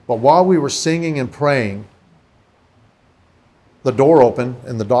 But while we were singing and praying, the door opened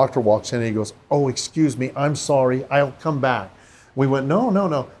and the doctor walks in and he goes, oh, excuse me, I'm sorry, I'll come back. We went,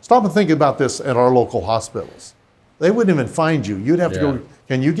 no. Stop and think about this at our local hospitals. They wouldn't even find you. You'd have to go,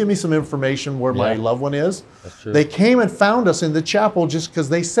 can you give me some information where my loved one is? That's true. They came and found us in the chapel just because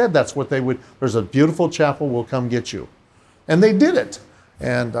they said that's what they would. There's a beautiful chapel, we'll come get you. And they did it.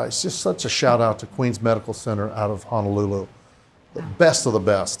 And it's just such a shout out to Queens Medical Center out of Honolulu. The best of the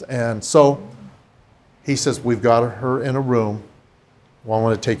best. And so he says, we've got her in a room. Well, I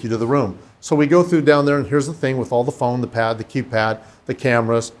want to take you to the room. So we go through down there, and here's the thing with all the phone, the pad, the keypad, the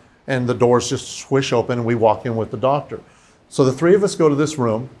cameras, and the doors just swish open, and we walk in with the doctor. So the three of us go to this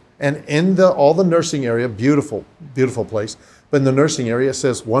room, and in all the nursing area, beautiful, beautiful place, but in the nursing area it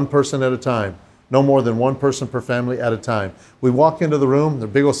says one person at a time, no more than one person per family at a time. We walk into the room, the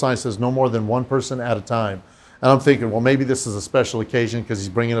big old sign says no more than one person at a time. And I'm thinking, well, maybe this is a special occasion because he's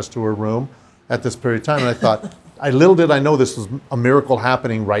bringing us to her room at this period of time. And I thought, little did I know this was a miracle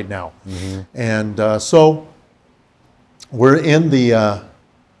happening right now. And so we're in the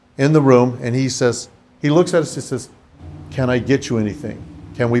room, and he looks at us, he says, can I get you anything?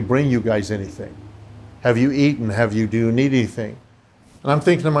 Can we bring you guys anything? Have you eaten? Do you need anything? And I'm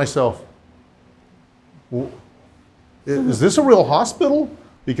thinking to myself, well, is this a real hospital?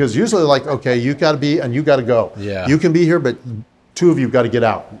 Because usually okay, you got to be and you got to go. Yeah. You can be here, but two of you got to get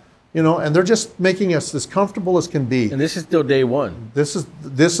out. And they're just making us as comfortable as can be. And this is still day one.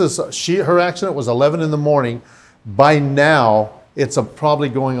 Her accident was 11 in the morning. By now, it's probably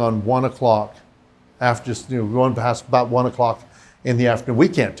going on 1 o'clock. After going past about 1 o'clock in the afternoon. We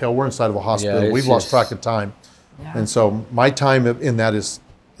can't tell. We're inside of a hospital. We've lost track of time. Yeah. And so my time in that is,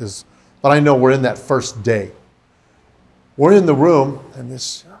 but I know we're in that first day. We're in the room, and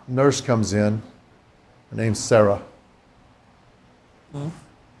this nurse comes in. Her name's Sarah.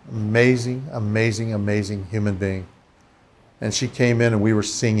 Amazing, amazing, amazing human being. And she came in, and we were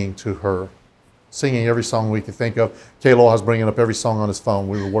singing to her. Singing every song we could think of. Kealoha was bringing up every song on his phone.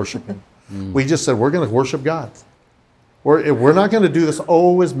 We were worshiping. We just said, we're going to worship God. We're not going to do this,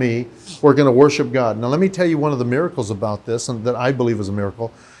 oh, is me. We're going to worship God. Now, let me tell you one of the miracles about this, and that I believe is a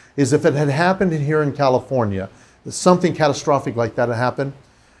miracle, is if it had happened here in California, something catastrophic like that had happened,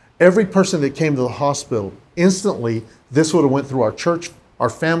 every person that came to the hospital, instantly, this would have went through our church, our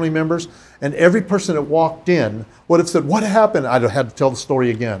family members, and every person that walked in would have said, what happened? I'd have had to tell the story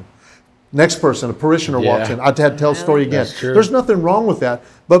again. Next person, a parishioner walks in, I'd had to tell the story again. There's nothing wrong with that,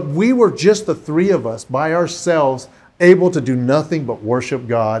 but we were just the three of us by ourselves, able to do nothing but worship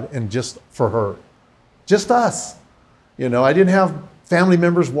God, and just for her. Just us. I didn't have family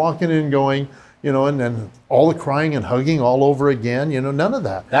members walking in and going, and then all the crying and hugging all over again, none of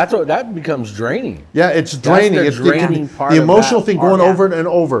that. That becomes draining. Yeah, it's draining. That's the draining part. The emotional thing part. going over and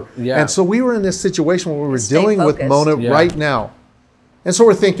over. Yeah. And so we were in this situation where we were dealing focused. with Mona right now. And so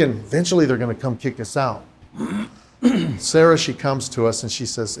we're thinking, eventually they're going to come kick us out. Sarah, she comes to us and she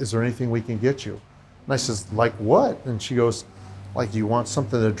says, is there anything we can get you? And I says, like what? And she goes, do you want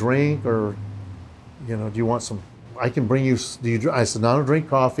something to drink, or, do you want some, I can bring you, I said, no, I don't drink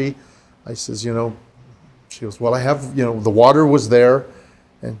coffee. I says, she goes, well, I have, the water was there.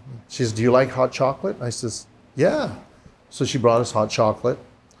 And she says, do you like hot chocolate? I says, yeah. So she brought us hot chocolate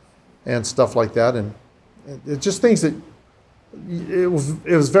and stuff like that. And it's just things that, it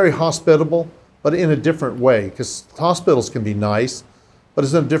was very hospitable, but in a different way, because hospitals can be nice, but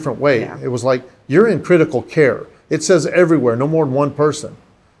it's in a different way. Yeah. It was like, you're in critical care. It says everywhere, no more than one person.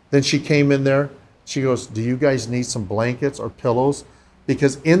 Then she came in there. She goes, do you guys need some blankets or pillows?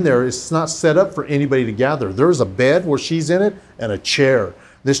 Because in there, it's not set up for anybody to gather. There's a bed where she's in it and a chair.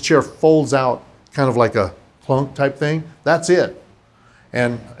 This chair folds out kind of like a clunk type thing. That's it.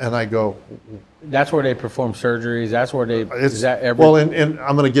 And I go, That's where they perform surgeries. That's where they. Is that every? Well, and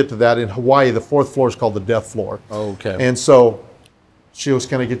I'm going to get to that. In Hawaii, the 4th floor is called the death floor. Okay. And so she goes,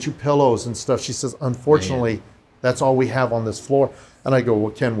 can I get you pillows and stuff? She says, unfortunately, that's all we have on this floor. And I go,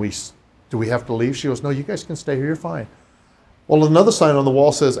 well, do we have to leave? She goes, no, you guys can stay here. You're fine. Well, another sign on the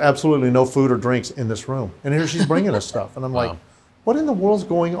wall says absolutely no food or drinks in this room. And here she's bringing us stuff. And I'm like, what in the world's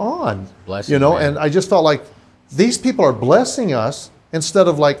going on? Blessing, man. And I just felt like these people are blessing us instead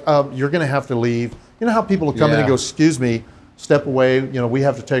of like, you're going to have to leave. You know how people will come in and go, excuse me, step away. We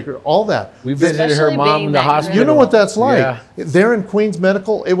have to take her, all that. We visited her Especially mom being in the that hospital. You know what that's like. Yeah. They're in Queens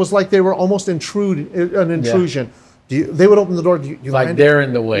Medical. It was like they were almost an intrusion. They would open the door. Do you Like mind? they're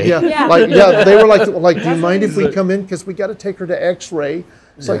in the way. Yeah, they were like, do you mind if we come in? Because we got to take her to X-ray.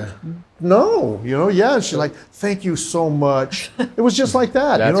 It's like, no, And she's like, thank you so much. It was just like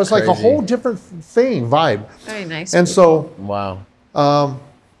that. That's It's like a crazy. whole different vibe. Very nice. And so Wow.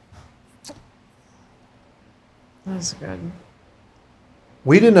 That's good.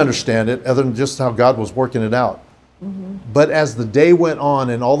 we didn't understand it other than just how God was working it out. But as the day went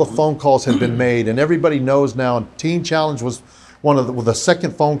on and all the phone calls had been made and everybody knows now, and Teen Challenge was one of the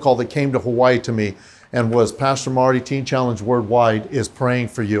second phone call that came to Hawaii to me and was Pastor Marty, Teen Challenge Worldwide is praying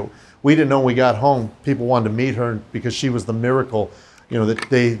for you. We didn't know when we got home, people wanted to meet her because she was the miracle. That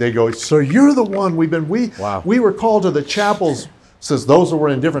they go, so you're the one we were called to the chapels. Says those that were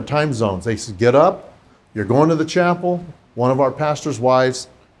in different time zones. They said, get up, you're going to the chapel. One of our pastor's wives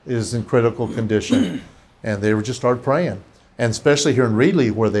is in critical condition. And they just started praying. And especially here in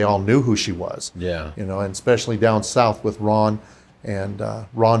Reedley where they all knew who she was. Yeah. And especially down south with Ron and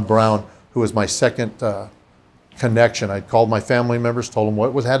Ron Brown, who was my second connection. I called my family members, told them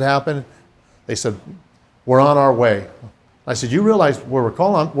what had happened. They said, we're on our way. I said, you realize where we're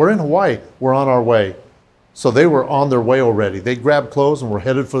calling on? We're in Hawaii. We're on our way. So they were on their way already. They grabbed clothes and were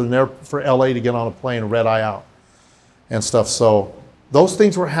headed for LA to get on a plane and red eye out and stuff. So those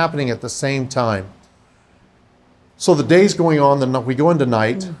things were happening at the same time. So the day's going on, we go into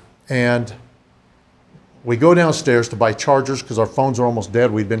night, and we go downstairs to buy chargers because our phones are almost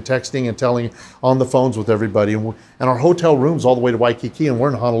dead. We'd been texting and telling on the phones with everybody. And our hotel room's all the way to Waikiki, and we're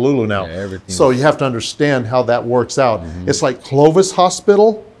in Honolulu now. Yeah, so you have to understand how that works out. It's like Clovis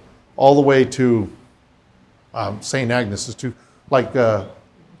Hospital all the way to St. Agnes, is to like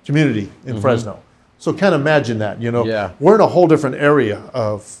community in Fresno. So kind of imagine that, Yeah. We're in a whole different area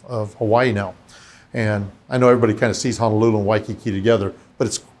of Hawaii now. And I know everybody kind of sees Honolulu and Waikiki together, but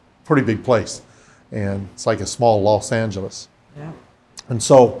it's a pretty big place. And it's like a small Los Angeles. Yeah. And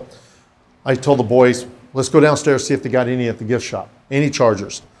so I told the boys, let's go downstairs, see if they got any at the gift shop, any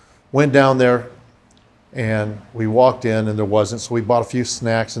chargers. Went down there and we walked in and there wasn't. So we bought a few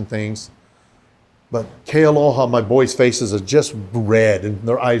snacks and things. But Kealoha, my boys' faces are just red and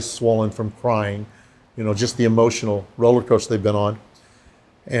their eyes swollen from crying. Just the emotional roller coaster they've been on.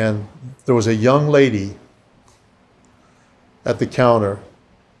 And there was a young lady at the counter,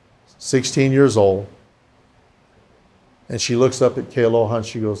 16 years old, and she looks up at Kealoha and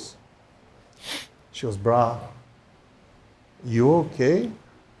she goes, brah, you okay?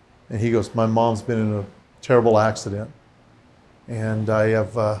 And he goes, my mom's been in a terrible accident. And I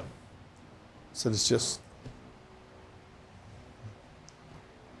have said, it's just,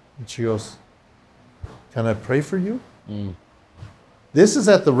 and she goes, can I pray for you? This is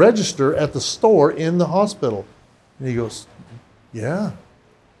at the register at the store in the hospital. And he goes, yeah.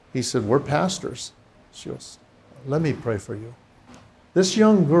 He said, we're pastors. She goes, let me pray for you. This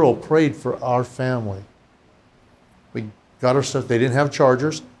young girl prayed for our family. We got our stuff. They didn't have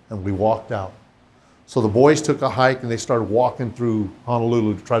chargers, and we walked out. So the boys took a hike, and they started walking through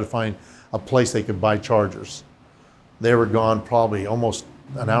Honolulu to try to find a place they could buy chargers. They were gone probably almost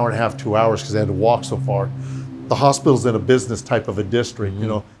an hour and a half, 2 hours, because they had to walk so far. The hospital's in a business type of a district,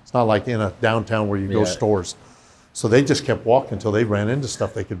 It's not like in a downtown where you go stores. So they just kept walking until they ran into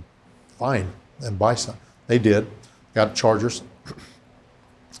stuff they could find and buy some. They did. Got chargers.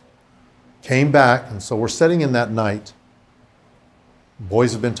 Came back, and so we're sitting in that night.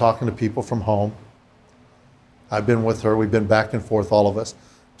 Boys have been talking to people from home. I've been with her. We've been back and forth, all of us.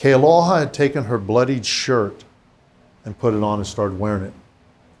 Kealoha had taken her bloodied shirt and put it on and started wearing it.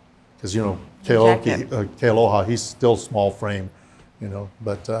 Because, Kealoha, he's still small frame,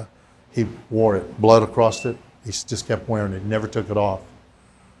 but he wore it, blood across it. He just kept wearing it, never took it off.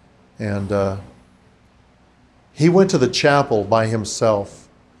 And he went to the chapel by himself.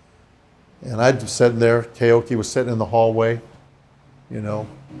 And I'd sitting there, Keoki was sitting in the hallway,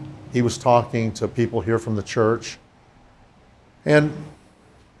 He was talking to people here from the church. And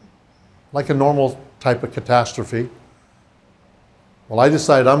like a normal type of catastrophe, Well, I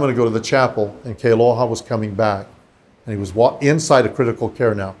decided I'm going to go to the chapel, and Kealoha was coming back. And he was inside of critical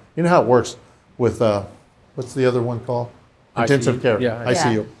care now. You know how it works with, what's the other one called? Intensive ICU. care. Yeah.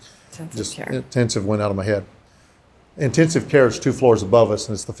 ICU. Intensive care. Intensive went out of my head. Intensive care is 2 floors above us,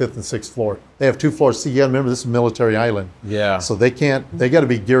 and it's the 5th and 6th floor. They have 2 floors. See, yeah, remember this is Military Island. Yeah. So they got to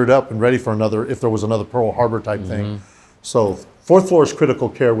be geared up and ready for another, if there was another Pearl Harbor type thing. So 4th floor is critical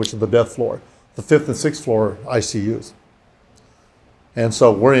care, which is the death floor. The 5th and 6th floor are ICUs. And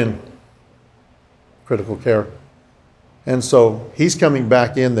so we're in critical care. And so he's coming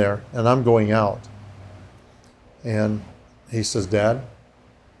back in there, and I'm going out. And he says, Dad?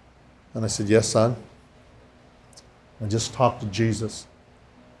 And I said, yes, son. I just talked to Jesus.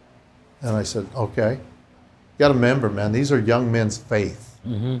 And I said, okay. You got to remember, man, these are young men's faith.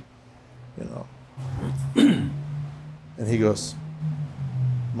 You know. And he goes,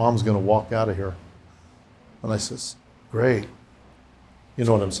 Mom's going to walk out of here. And I says, great. You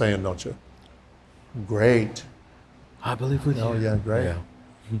know what I'm saying, don't you? Great. I believe with you. Oh, yeah, great. Yeah.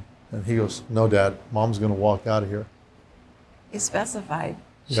 And he goes, no, Dad, Mom's going to walk out of here. He specified.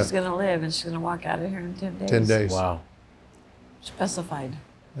 Yeah. She's going to live and she's going to walk out of here in 10 days. 10 days. Wow. Specified.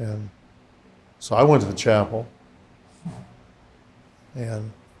 And so I went to the chapel and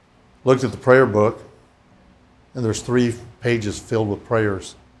looked at the prayer book, and there's 3 pages filled with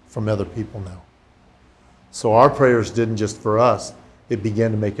prayers from other people now. So our prayers didn't just for us, it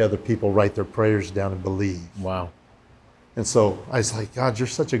began to make other people write their prayers down and believe. Wow. And so I was like, God, you're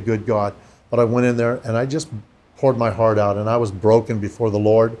such a good God. But I went in there and I just poured my heart out, and I was broken before the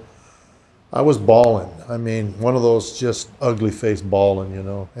Lord. I was bawling. I mean, one of those just ugly face bawling, you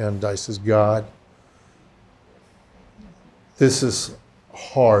know. And I says, God, this is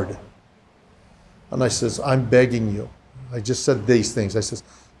hard. And I says, I'm begging you. I just said these things. I says,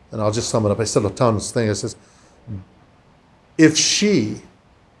 and I'll just sum it up. I said a ton of things. I says, if she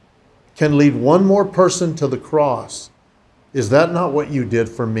can lead one more person to the cross, is that not what you did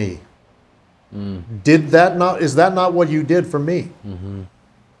for me? Is that not what you did for me?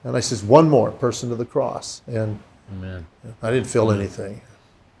 And I says, one more person to the cross. And Amen. I didn't feel anything.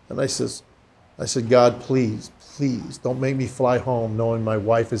 And I said, God, please, please don't make me fly home knowing my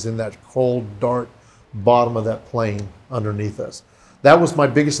wife is in that cold, dark bottom of that plane underneath us. That was my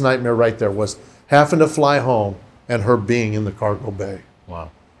biggest nightmare right there, was having to fly home and her being in the cargo bay.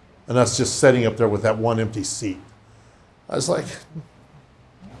 Wow. And us just sitting up there with that one empty seat. I was like,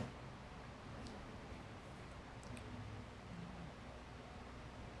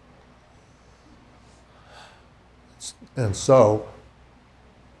 and so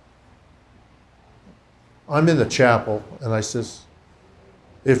I'm in the chapel, and I says,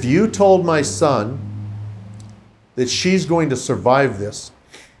 if you told my son that she's going to survive this,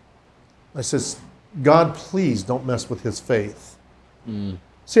 I says, God, please don't mess with his faith.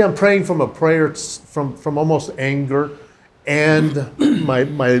 See, I'm praying from a prayer from almost anger and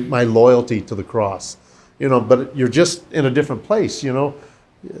my loyalty to the cross. You know, but you're just in a different place, you know.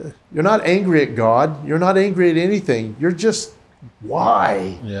 You're not angry at God. You're not angry at anything. You're just,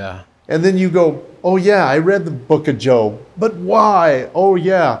 why? Yeah. And then you go, oh yeah, I read the book of Job, but why? Oh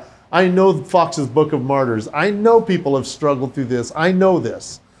yeah, I know Fox's Book of Martyrs. I know people have struggled through this. I know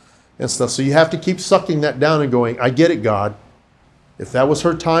this and stuff. So you have to keep sucking that down and going, I get it, God. If that was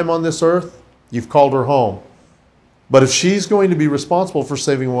her time on this earth, you've called her home. But if she's going to be responsible for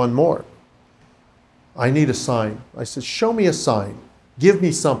saving one more, I need a sign. I said, show me a sign. Give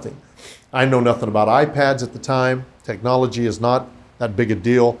me something. I know nothing about iPads at the time. Technology is not that big a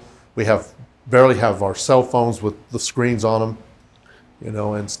deal. We barely have our cell phones with the screens on them, you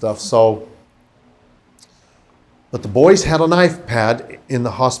know, and stuff. So, but the boys had an iPad in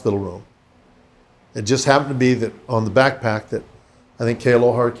the hospital room. It just happened to be that on the backpack that I think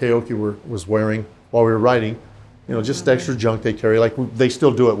Kealoha or Keoki was wearing while we were riding, you know, just extra junk they carry. Like they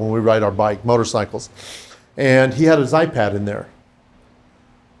still do it when we ride our motorcycles. And he had his iPad in there.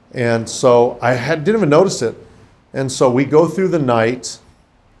 And so didn't even notice it. And so we go through the night.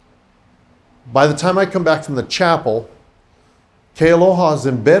 By the time I come back from the chapel, Kealoha's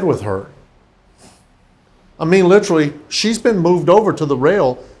in bed with her. I mean, literally, she's been moved over to the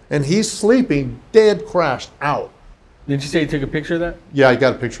rail, and he's sleeping, dead, crashed out. Did you say you took a picture of that? Yeah, I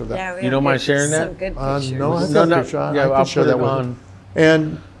got a picture of that. Yeah, we You have don't mind good- sharing some that? good pictures. No, I got No, a no, picture. I yeah, can I'll share put that it with on.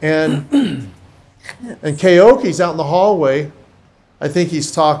 you. And Keoki's out in the hallway. I think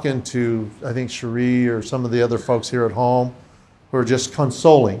he's talking to, Cherie or some of the other folks here at home who are just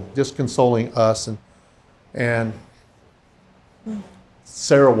consoling us. And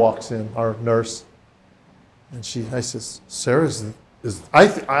Sarah walks in, our nurse, and I says, Sarah,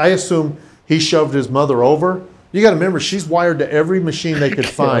 I assume he shoved his mother over You got to remember, she's wired to every machine they could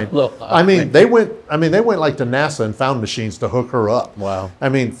find. Look, I mean, they went like to NASA and found machines to hook her up. Wow. I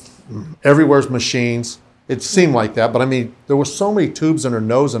mean, everywhere's machines. It seemed like that, but I mean, there were so many tubes in her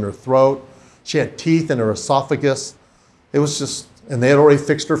nose and her throat. She had teeth in her esophagus. It was just, and they had already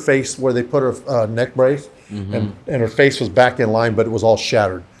fixed her face where they put her neck brace, and her face was back in line, but it was all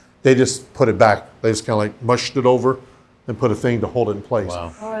shattered. They just put it back. They just kind of like mushed it over and put a thing to hold it in place.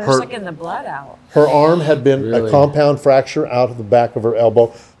 Wow. Oh, they're sucking the blood out. Her arm had been Really? a compound fracture out of the back of her elbow.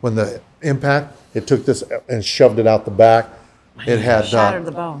 When the impact, it took this and shoved it out the back. It had Shattered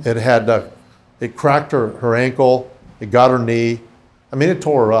the bone. It cracked her ankle. It got her knee. I mean, it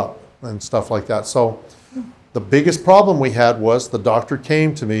tore her up and stuff like that. So the biggest problem we had was the doctor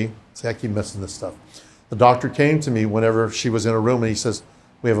came to me. See, I keep missing this stuff. The doctor came to me whenever she was in a room, and he says,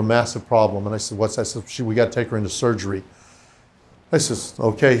 "We have a massive problem." And I said, "What's that?" I said, "We got to take her into surgery." I says,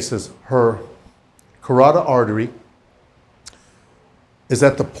 "Okay." He says, "Her carotid artery is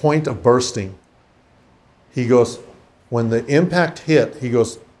at the point of bursting." He goes, "When the impact hit," he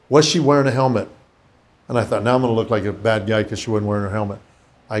goes, "Was she wearing a helmet?" And I thought, now I'm going to look like a bad guy because she wasn't wearing her helmet.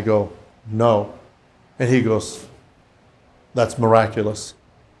 I go, "No." And he goes, "That's miraculous."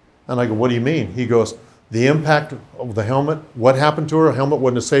 And I go, "What do you mean?" He goes, "The impact of the helmet, what happened to her? A helmet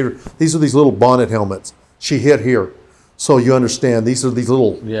wouldn't have saved her. These are these little bonnet helmets. She hit here. So you understand, these are these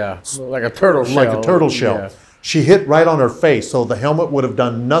little, Yeah, like a turtle shell. like a turtle shell. Yeah. She hit right on her face, so the helmet would have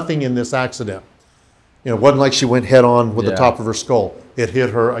done nothing in this accident. You know, it wasn't like she went head on with the Yeah. top of her skull. It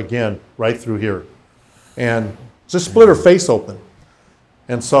hit her again right through here. And just split her face open.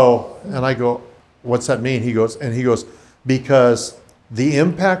 And so, and I go, "What's that mean?" He goes, "Because the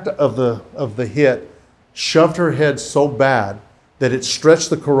impact of the hit shoved her head so bad that it stretched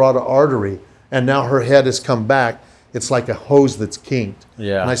the carotid artery, and now her head has come back. It's like a hose that's kinked."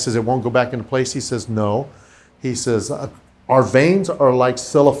 Yeah. And I says, "It won't go back into place?" He says, "No." He says, "Our veins are like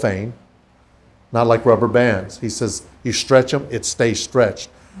cellophane, not like rubber bands." He says, "You stretch them, it stays stretched."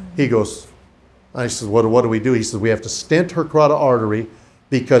 He goes, I says, what do we do?" He says, "We have to stent her carotid artery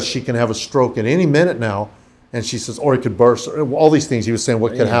because she can have a stroke at any minute now." And she says, "Or it could burst," all these things he was saying,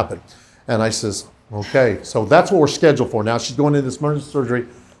 what could happen. And I says, "Okay." So that's what we're scheduled for. Now she's going into this emergency surgery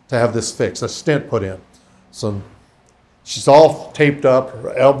to have this fixed, a stent put in. So she's all taped up,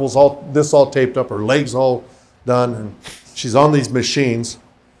 her elbows all taped up, her legs all done, and she's on these machines.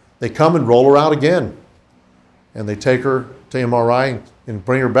 They come and roll her out again. And they take her to MRI and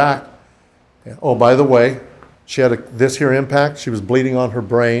bring her back. And, oh, by the way, she had this here impact. She was bleeding on her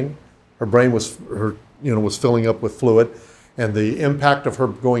brain. Her brain was filling up with fluid. And the impact of her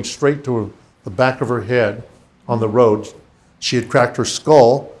going straight to the back of her head on the road, she had cracked her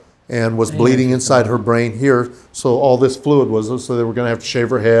skull and was bleeding inside her brain here. So all this fluid so they were going to have to shave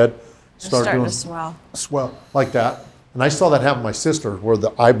her head, Starting doing to swell. like that. And I saw that happen to my sister, where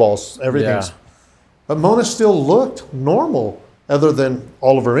the eyeballs, everything's. Yeah. But Mona still looked normal, other than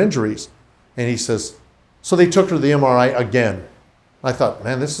all of her injuries. And he says, so they took her to the MRI again. I thought,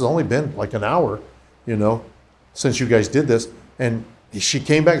 man, this has only been like an hour, since you guys did this. And she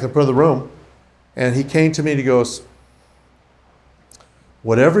came back to the front of the room, and he came to me and he goes,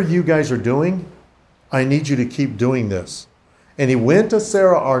 "Whatever you guys are doing, I need you to keep doing this." And he went to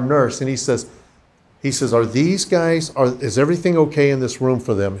Sarah, our nurse, and he says, "Are these guys, is everything okay in this room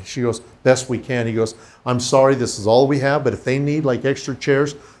for them?" She goes, "Best we can." He goes, "I'm sorry, this is all we have, but if they need like extra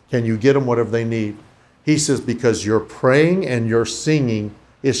chairs, can you get them whatever they need?" He says, "Because your praying and your singing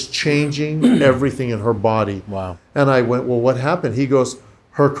is changing everything in her body." Wow. And I went, "Well, what happened?" He goes,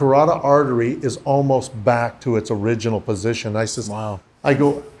 "Her carotid artery is almost back to its original position." I says, Wow. I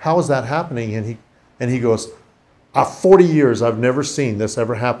go, "How is that happening?" And he goes, 40 years I've never seen this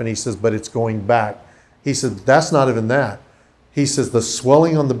ever happen." He says, "But it's going back." He said, "That's not even that." He says, "The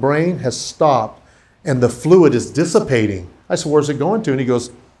swelling on the brain has stopped and the fluid is dissipating." I said, "Where's it going to?" And he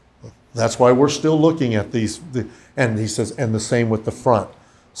goes, "That's why we're still looking at these." And he says, "And the same with the front."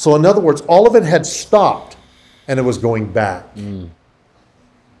 So in other words, all of it had stopped and it was going back. Now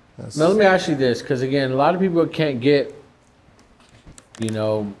let me ask you this, because again, a lot of people can't get,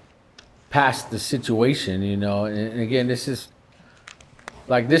 past the situation, and again, this is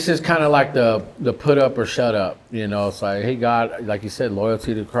kind of like the put up or shut up, it's like, hey God, like you said,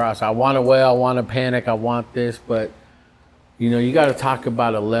 loyalty to the cross. I want to wail, I want to panic, I want this, but you got to talk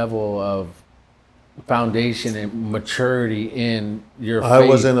about a level of foundation and maturity in your faith. I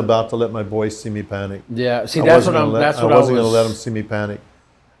wasn't about to let my boys see me panic. Yeah, see, I wasn't going to let them see me panic.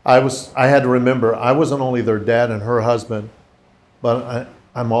 I had to remember, I wasn't only their dad and her husband, but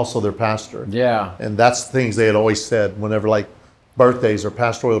I'm also their pastor. Yeah. And that's things they had always said whenever, like birthdays or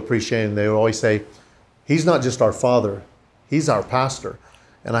pastoral appreciation, they would always say, he's not just our father, he's our pastor.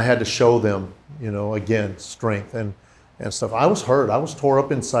 And I had to show them, again, strength and stuff. I was hurt. I was tore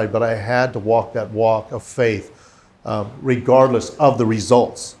up inside, but I had to walk that walk of faith, regardless of the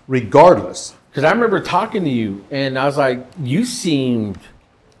results. Regardless. Because I remember talking to you, and I was like, you seemed,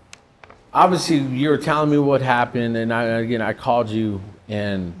 obviously you were telling me what happened, and I called you,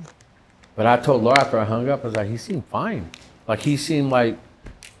 but I told Laura after I hung up, I was like, he seemed fine. Like, he seemed like,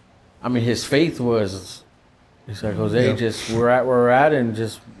 his faith was, he's like, Jose, just, we're at where we're at, and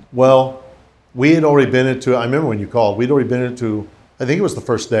just. Well, we had already been into, I remember when you called, we'd already been into, I think it was the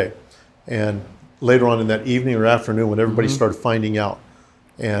first day. And later on in that evening or afternoon when everybody started finding out.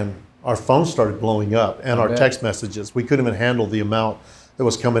 And our phones started blowing up and our text messages. We couldn't even handle the amount that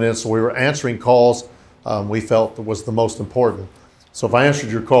was coming in. So we were answering calls we felt that was the most important. So if I answered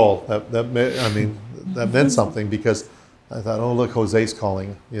your call, that meant something, because I thought, oh, look, Jose's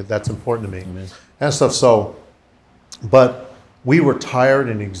calling. Yeah, that's important to me. Amen. And stuff. So, but we were tired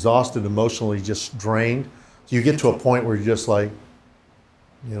and exhausted, emotionally just drained. So you get to a point where you're just like,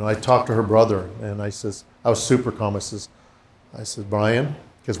 I talked to her brother and I was super calm. I said, Brian,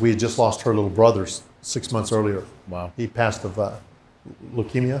 because we had just lost her little brother 6 months earlier. Wow. He passed of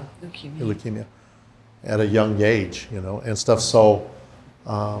leukemia at a young age, and stuff. So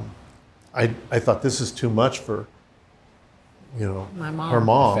I thought, this is too much for, My mom. her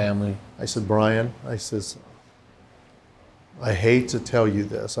mom. Family. I said, Brian, I hate to tell you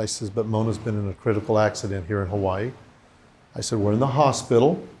this. But Mona's been in a critical accident here in Hawaii. I said, we're in the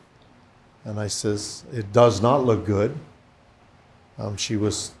hospital. And it does not look good.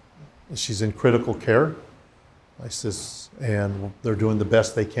 She's in critical care. And they're doing the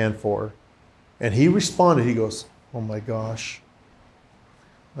best they can for her. And he responded, he goes, oh my gosh.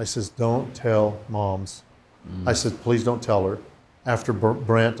 I says, don't tell moms. I said, please don't tell her. After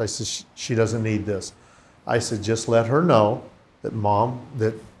Brent, I said, she doesn't need this. I said, just let her know that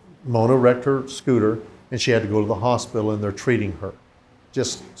Mona wrecked her scooter and she had to go to the hospital and they're treating her.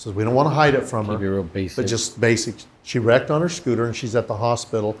 Just says, we don't want to hide it from her. Keep it real basic. But just basic. She wrecked on her scooter and she's at the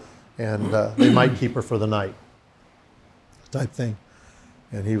hospital and they might keep her for the night. Type thing.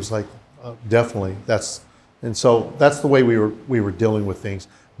 And he was like, definitely. And so that's the way we were dealing with things.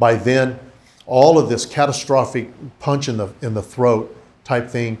 By then, all of this catastrophic punch in the throat type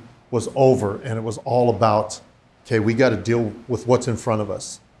thing was over, and it was all about, okay, we got to deal with what's in front of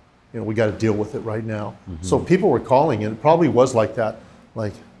us. We got to deal with it right now. Mm-hmm. So people were calling, and it probably was like that,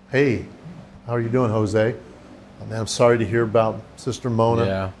 like, hey, how are you doing, Jose? Oh, man, I'm sorry to hear about Sister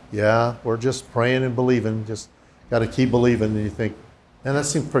Mona. Yeah, we're just praying and believing. Just got to keep believing. And you think, man, that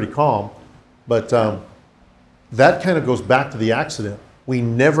seems pretty calm. But that kind of goes back to the accident. We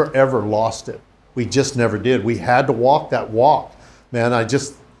never, ever lost it. We just never did. We had to walk that walk. Man,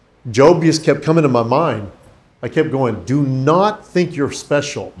 Job just kept coming to my mind. I kept going, do not think you're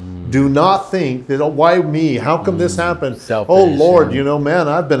special. Do not think that, oh, why me? How come this happened? Selfish, oh, Lord, man,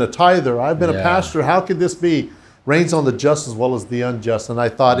 I've been a tither. I've been a pastor. How could this be? Rains on the just as well as the unjust. And I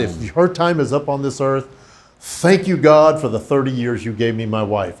thought, if her time is up on this earth, thank you, God, for the 30 years you gave me my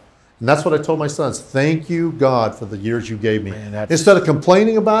wife. And that's what I told my sons. Thank you, God, for the years you gave me. Man, instead of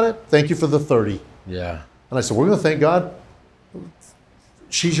complaining about it, thank you for the 30. Yeah. And I said, we're going to thank God.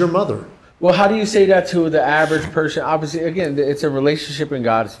 She's your mother. Well, how do you say that to the average person? Obviously, again, it's a relationship in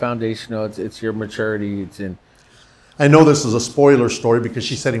God. It's foundational. It's your maturity. It's in. I know this is a spoiler story because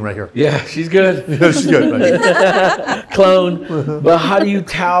she's sitting right here. Yeah, she's good. Yeah, she's good. Right. Clone. But how do you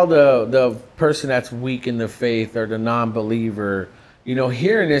tell the person that's weak in the faith or the non-believer,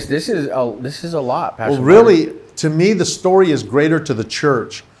 hearing this is a lot, Pastor Well, really, to me, the story is greater to the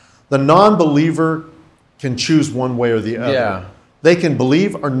church. The non-believer can choose one way or the other. Yeah. They can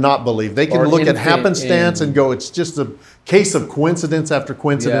believe or not believe. They can look at happenstance and go, it's just a case of coincidence after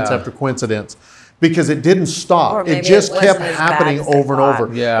coincidence after coincidence. Because it didn't stop. It just kept happening over and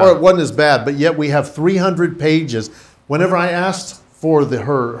over. Yeah. Or it wasn't as bad, but yet we have 300 pages. Whenever I asked for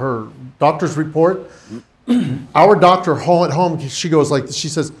her doctor's report, our doctor at home, she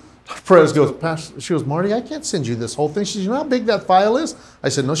says, Perez goes, Pastor, she goes, Marty, I can't send you this whole thing. She says, you know how big that file is? I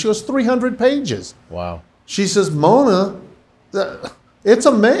said, no. She goes, 300 pages. Wow. She says, Mona, it's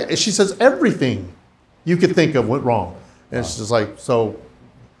amazing. She says, everything you could think of went wrong. And she's just like, so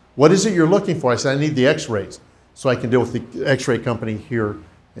what is it you're looking for? I said, I need the x-rays so I can deal with the x-ray company here.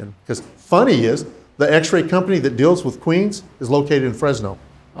 Because funny is, the x-ray company that deals with Queens is located in Fresno.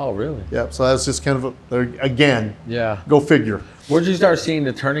 Oh, really? Yeah, so that's just kind of, again, go figure. Where'd you start seeing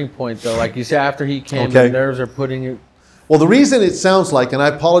the turning point, though? Like you said, after he came, the nerves are putting it. Well, the reason it sounds like, and I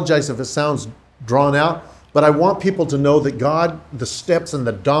apologize if it sounds drawn out, But I want people to know that God, the steps and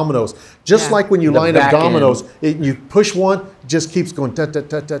the dominoes, just Yeah. like when you The line up back dominoes, you push one, it just keeps going. Ta, ta,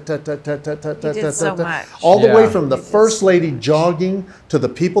 ta, ta, ta, ta, ta, ta, ta, ta, did ta, so ta, much. all the Yeah. way from the first lady jogging to the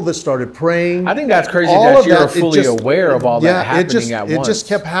people that started praying. I think that's crazy all that of you're it fully just- aware of all that happening at it once. just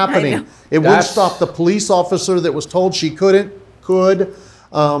kept happening. know. It wouldn't That's- stop the police officer that was told she couldn't, could.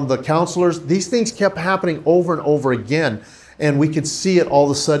 The counselors. These things kept happening over and over again. And we could see it all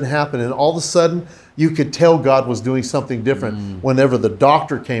of a sudden happen. And all of a sudden, you could tell God was doing something different. Whenever the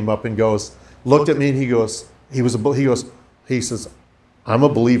doctor came up and looked at me and he says, I'm a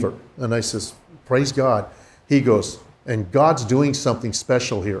believer. And I says, praise God. He goes, and God's doing something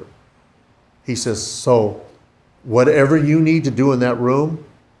special here. He says, so whatever you need to do in that room,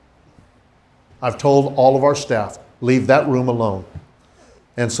 I've told all of our staff, leave that room alone.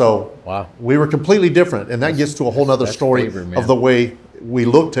 And so Wow. we were completely different. And that gets to a whole other that's story favor, man. of the way we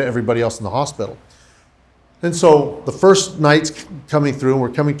look to everybody else in the hospital. And so the first night's coming through, and we're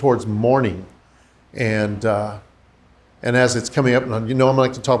coming towards morning. And as it's coming up, and I'm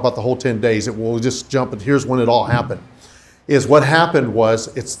like to talk about the whole 10 days, we'll just jump, and here's when it all happened. What happened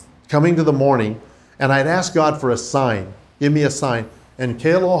was, it's coming to the morning, and I'd asked God for a sign. Give me a sign. And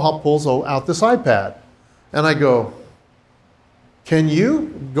Kealoha pulls out this iPad. And I go, can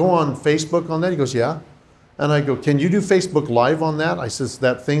you go on Facebook on that? He goes, yeah. And I go, can you do Facebook Live on that? I says,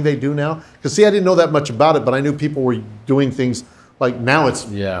 that thing they do now? Because see, I didn't know that much about it, but I knew people were doing things like now it's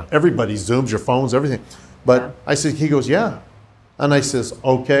everybody Zooms, your phones, everything. But I said, he goes, yeah. And I says,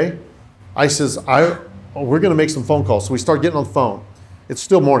 okay. I says, we're going to make some phone calls. So we start getting on the phone. It's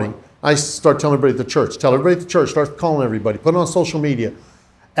still morning. I start telling everybody at the church. Tell everybody at the church. Start calling everybody. Put it on social media.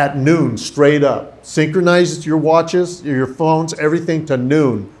 At noon, straight up. Synchronize your watches, your phones, everything to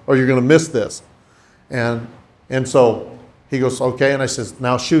noon, or you're going to miss this. And so he goes, okay. And I says,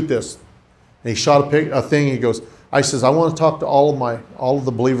 now shoot this. And he shot a thing. He goes, I says, I want to talk to all of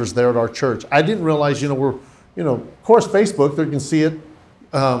the believers there at our church. I didn't realize, we're, of course, Facebook, they can see it.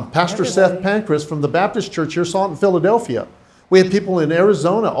 Pastor Seth Pancras from the Baptist Church here saw it in Philadelphia. We had people in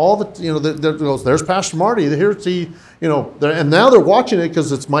Arizona, all there's Pastor Marty, here see, and now they're watching it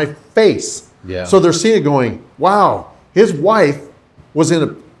because it's my face. Yeah. So they're seeing it going, wow, his wife was in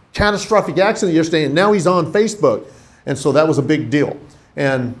a catastrophic accident yesterday and now he's on Facebook. And so that was a big deal.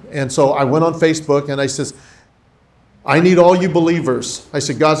 And so I went on Facebook and I says, I need all you believers. I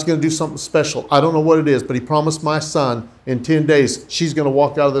said, God's going to do something special. I don't know what it is, but he promised my son in 10 days, she's going to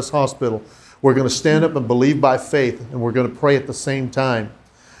walk out of this hospital. We're going to stand up and believe by faith, and we're going to pray at the same time.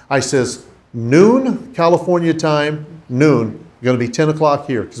 I says, noon, California time, noon, going to be 10 o'clock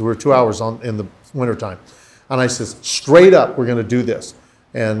here, because we're 2 hours in the winter time. And I says, straight up, we're going to do this.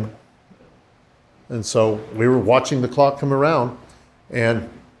 And so we were watching the clock come around, and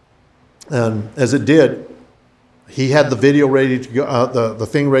as it did, he had the video ready to go, the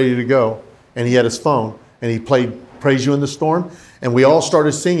thing ready to go, and he had his phone, and he played Praise You in the Storm, and we all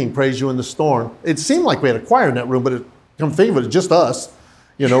started singing Praise You in the Storm. It seemed like we had a choir in that room, but come think of it, it's just us.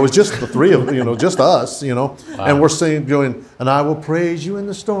 It was just the three of just us, Wow. And we're singing, doing, and I will praise you in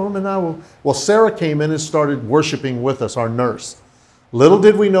the storm, and I will. Well, Sarah came in and started worshiping with us, our nurse. Little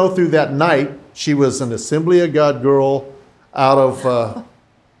did we know through that night, she was an Assembly of God girl out of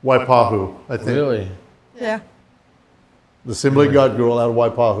Waipahu, I think. Really? Yeah. The Assembly of God girl out of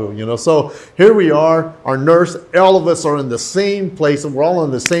Waipahu, So here we are, our nurse, all of us are in the same place, and we're all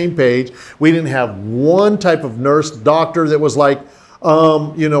on the same page. We didn't have one type of nurse, doctor that was like,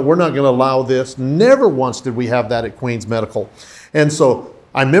 we're not going to allow this. Never once did we have that at Queens Medical. And so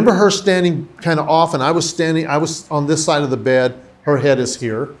I remember her standing kind of off, and I was on this side of the bed. Her head is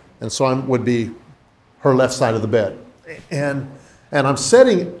here, and so I would be her left side of the bed. And I'm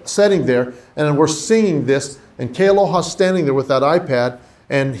sitting there, and we're singing this, and Kealoha's standing there with that iPad,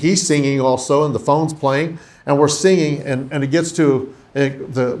 and he's singing also, and the phone's playing, and we're singing, and it gets to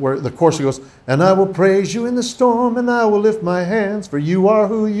where the chorus goes, and I will praise you in the storm, and I will lift my hands, for you are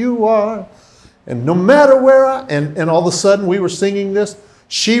who you are. And no matter where and all of a sudden we were singing this,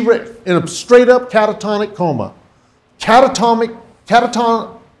 she in a straight up catatonic coma. Catatonic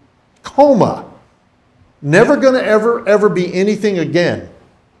coma. Never going to ever be anything again.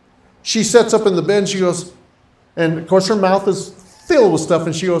 She sits up in the bed and she goes, and of course her mouth is filled with stuff,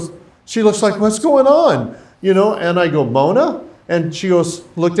 and she looks like, what's going on? And I go, Mona? And she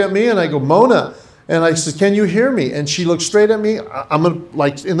looked at me, and I go, Mona. And I said, can you hear me? And she looked straight at me. I'm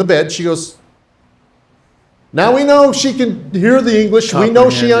like in the bed. She goes, now we know she can hear the English. We know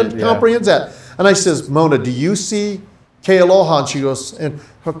she comprehends that. And I says, Mona, do you see Kealoha? And she goes, and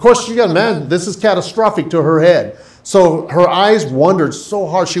of course you got to imagine, this is catastrophic to her head. So her eyes wandered so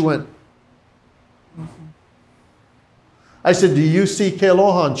hard, she went, I said, do you see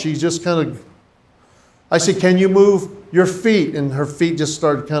Kealoha? And she just kind of, I said, can you move your feet? And her feet just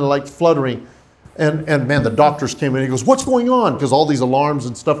started kind of like fluttering. And man, the doctors came in. He goes, what's going on? Because all these alarms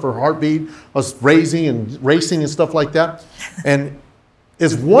and stuff, her heartbeat was raising and racing and stuff like that. And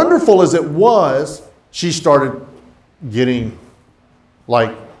as wonderful as it was, she started getting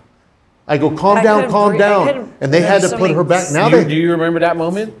like, I go, calm down. And they had to put her back. Now Do you remember that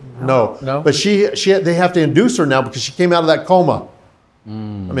moment? No. But they have to induce her now because she came out of that coma. I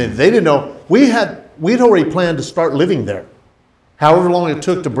mean, they didn't know. We'd already planned to start living there. However long it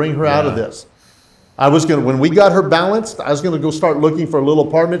took to bring her out of this. When we got her balanced, I was going to go start looking for a little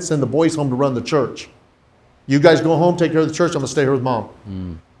apartment, send the boys home to run the church. You guys go home, take care of the church. I'm going to stay here with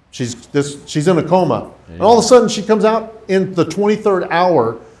Mom. She's in a coma. Yeah. And all of a sudden she comes out in the 23rd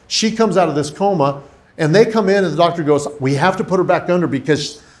hour. She comes out of this coma and they come in and the doctor goes, we have to put her back under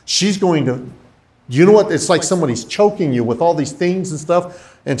because she's going to, you know what? It's like somebody's choking you with all these things and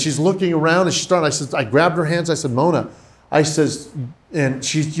stuff. And she's looking around and I grabbed her hands. I said, Mona, I says,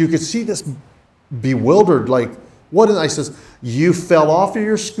 and you could see this bewildered, like, what? And I says, you fell off of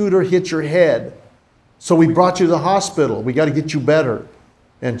your scooter, hit your head. So we brought you to the hospital. We got to get you better.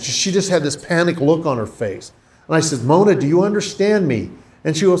 And she just had this panic look on her face. And I said, Mona, do you understand me?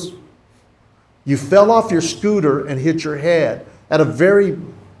 And she goes, you fell off your scooter and hit your head at a very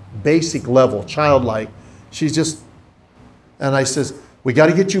basic level, childlike. And I says, we got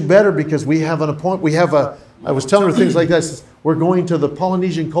to get you better because we have an appointment. I was telling her things like that. I says, we're going to the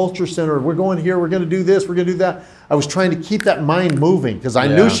Polynesian Culture Center. We're going here. We're going to do this. We're going to do that. I was trying to keep that mind moving because I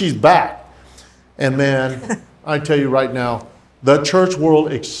knew she's back. And man, I tell you right now, the church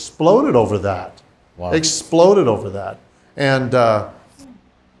world exploded over that. Wow. Exploded over that. And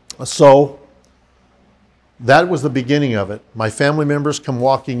so that was the beginning of it. My family members come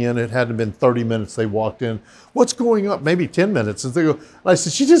walking in. It hadn't been 30 minutes. They walked in. What's going on? Maybe 10 minutes. And they go, and I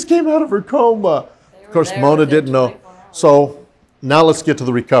said, she just came out of her coma. Of course, Mona didn't know. So now let's get to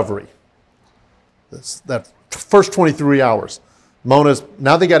the recovery. That first 23 hours.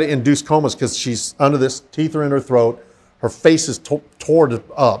 Now they got to induce comas because she's under this, teeth are in her throat. Her face is torn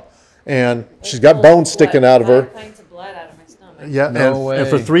up. And she's got bones sticking out of her. Blood out of my stomach. Yeah, and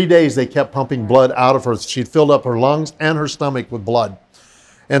for 3 days they kept pumping blood out of her. She'd filled up her lungs and her stomach with blood.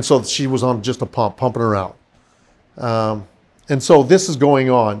 And so she was on just a pump, pumping her out. And so this is going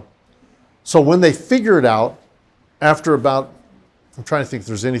on. So when they figure it out, after about, I'm trying to think if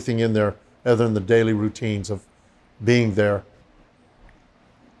there's anything in there other than the daily routines of being there.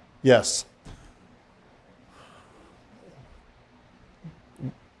 Yes.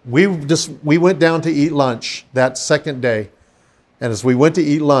 We went down to eat lunch that second day. And as we went to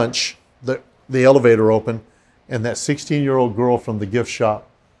eat lunch, the elevator opened and that 16-year-old girl from the gift shop,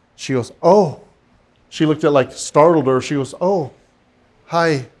 she goes, oh, she looked at like startled her. She goes, oh,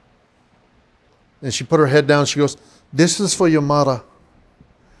 hi. And she put her head down. She goes, this is for your mother.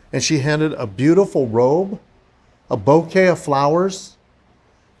 And she handed a beautiful robe, a bouquet of flowers.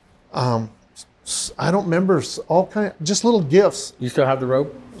 I don't remember, all kind, just little gifts. You still have the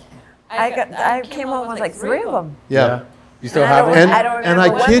robe? I came home with like 3 of them. Yeah. You still have it? And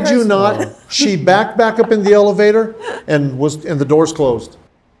I kid you not, she backed back up in the elevator and the doors closed.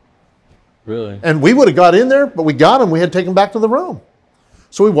 Really? And we would have got in there, but we got them. We had to take them back to the room.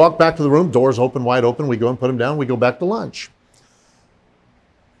 So we walk back to the room, doors open, wide open. We go and put them down. We go back to lunch.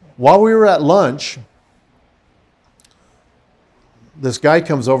 While we were at lunch, this guy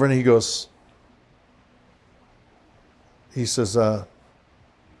comes over and he says,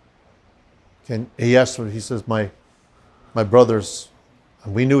 he asked me, he says, my brother's,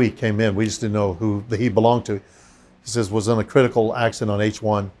 we knew he came in. We just didn't know who he belonged to. He says, was in a critical accident on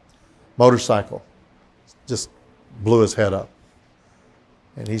H1 motorcycle. Just blew his head up.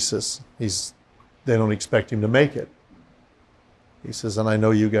 And he says, they don't expect him to make it. He says, and I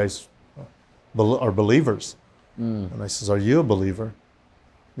know you guys are believers. And I says, are you a believer?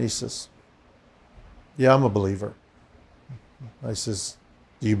 And he says, yeah, I'm a believer. I says,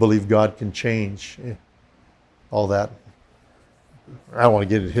 do you believe God can change all that? I don't want to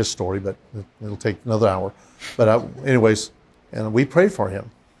get into his story, but it'll take another hour. But anyways, and we prayed for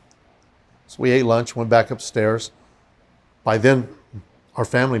him. So we ate lunch, went back upstairs. By then, our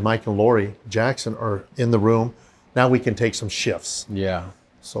family, Mike and Lori Jackson, are in the room. Now we can take some shifts. Yeah.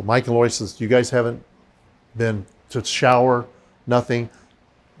 So Mike and Lori says, you guys haven't been to shower, nothing.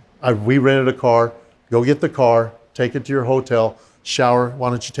 We rented a car. Go get the car, take it to your hotel, shower. Why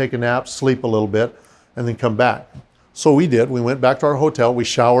don't you take a nap, sleep a little bit, and then come back. So we did. We went back to our hotel. We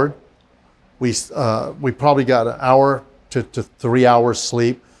showered. We probably got an hour to 3 hours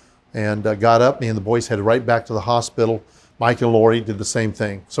sleep and got up. Me and the boys headed right back to the hospital. Mike and Lori did the same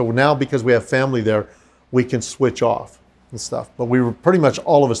thing. So now, because we have family there, we can switch off and stuff. But we were pretty much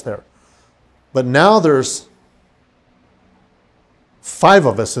all of us there. But now there's 5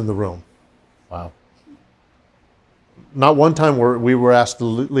 of us in the room. Wow. Not one time where we were asked to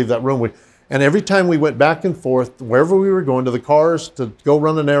leave that room. And every time we went back and forth, wherever we were going, to the cars, to go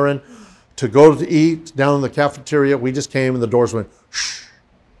run an errand, to go to eat down in the cafeteria, we just came and the doors went shh.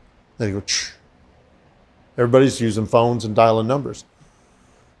 Then you go shh. Everybody's using phones and dialing numbers.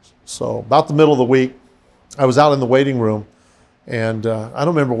 So about the middle of the week, I was out in the waiting room, and I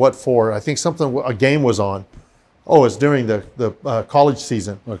don't remember what for. I think a game was on. Oh, it's during the college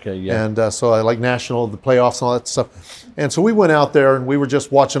season. Okay, yeah. And so I like national, the playoffs and all that stuff. And so we went out there and we were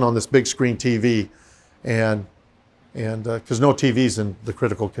just watching on this big screen TV, and because no TV's in the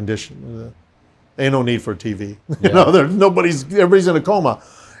critical condition. Ain't no need for a TV. Yeah. Everybody's in a coma.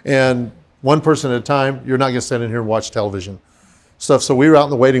 And one person at a time, you're not going to sit in here and watch television stuff. So we were out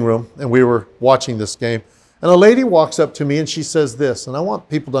in the waiting room and we were watching this game. And a lady walks up to me and she says this, and I want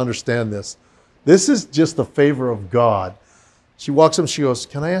people to understand this. This is just the favor of God. She walks up and she goes,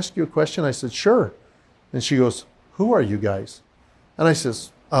 "Can I ask you a question?" I said, "Sure." And she goes, "Who are you guys?" And I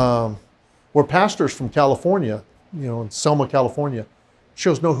says, "We're pastors from California, in Selma, California." She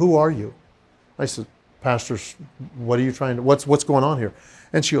goes, "No, who are you?" I said, "Pastors, what are you what's going on here?"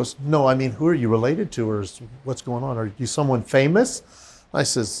 And she goes, "No, I mean, who are you related to, or what's going on? Are you someone famous?" I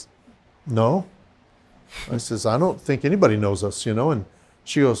says, "No." I says, "I don't think anybody knows us, And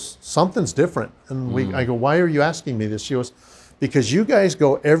she goes, "Something's different." And I go, "Why are you asking me this?" She goes, "Because you guys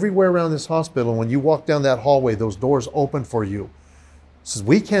go everywhere around this hospital, and when you walk down that hallway, those doors open for you." She says,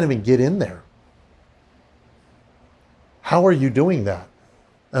 "We can't even get in there. How are you doing that?"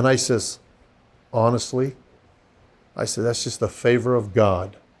 And I says, "Honestly," I said, "that's just the favor of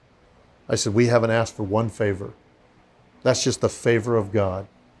God." I said, "We haven't asked for one favor. That's just the favor of God."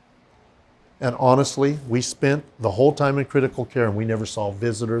 And honestly, we spent the whole time in critical care and we never saw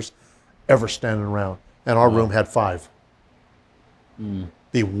visitors ever standing around. And our room had 5.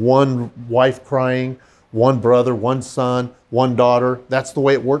 The one wife crying, one brother, one son, one daughter. That's the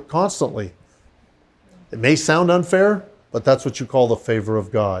way it worked constantly. It may sound unfair, but that's what you call the favor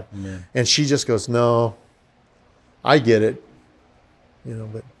of God. Yeah. And she just goes, "No, I get it.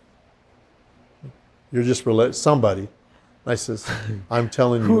 But you're just somebody." I says, "I'm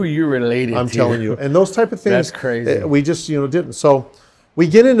telling you." Who are you related to? I'm telling you. And those type of things. That's crazy. We just, didn't. So we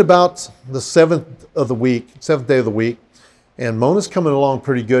get in about the 7th day of the week, and Mona's coming along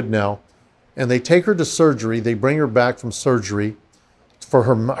pretty good now. And they take her to surgery. They bring her back from surgery for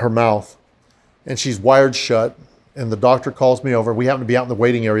her mouth, and she's wired shut. And the doctor calls me over. We happen to be out in the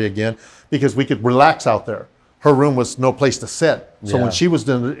waiting area again because we could relax out there. Her room was no place to sit. So when she was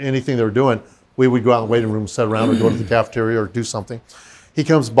doing anything they were doing, we would go out in the waiting room, sit around, or go to the cafeteria or do something. He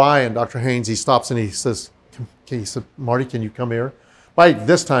comes by, and Dr. Haynes, he stops and he says, he said, "Marty, can you come here?" By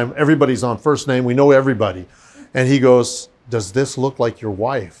this time, everybody's on first name. We know everybody. And he goes, "Does this look like your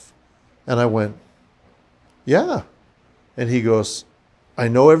wife?" And I went, "Yeah." And he goes, "I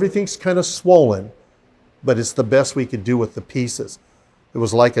know everything's kind of swollen, but it's the best we could do with the pieces." It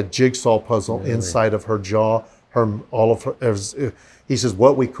was like a jigsaw puzzle inside of her jaw, all of her. He says,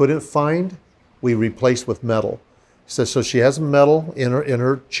 "What we couldn't find, we replaced with metal." He says, "So she has metal in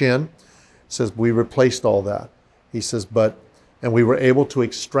her chin." He says, "We replaced all that." He says, and we were able to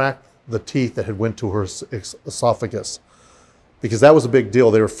extract the teeth that had went to her esophagus, because that was a big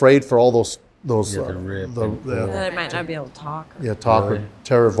deal. They were afraid for all those They might not be able to talk. or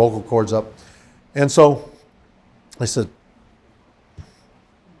tear her vocal cords up. And so I said,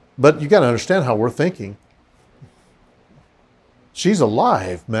 "But you got to understand how we're thinking. She's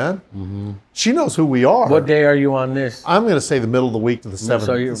alive, man. Mm-hmm. She knows who we are." What day are you on this? I'm going to say the middle of the week to the 7th,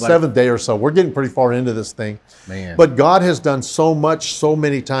 So seventh day or so. We're getting pretty far into this thing. Man. But God has done so much, so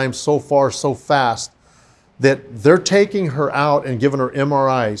many times, so far, so fast, that they're taking her out and giving her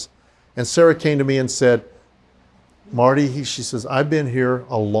MRIs. And Sarah came to me and said, "Marty," she says, "I've been here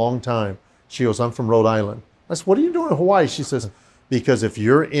a long time." She goes, "I'm from Rhode Island." I said, "What are you doing in Hawaii?" She says, "Because if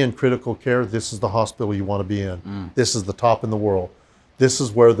you're in critical care, this is the hospital you want to be in. This is the top in the world. This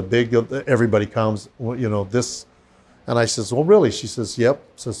is where everybody comes, this." And I says, "Well, really?" She says, "Yep."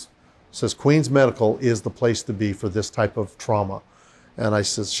 Says Queens Medical is the place to be for this type of trauma. And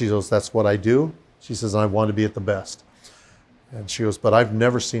she goes, "That's what I do." She says, "I want to be at the best." And she goes, "But I've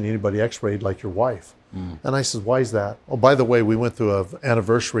never seen anybody x-rayed like your wife." And I says, "Why is that?" "Oh, by the way, we went through an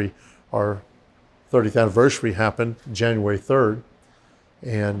anniversary. Our 30th anniversary happened January 3rd.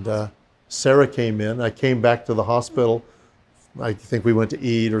 And Sarah came in. I came back to the hospital. I think we went to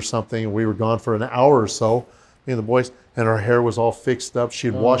eat or something, and we were gone for an hour or so me and the boys, and her hair was all fixed up. She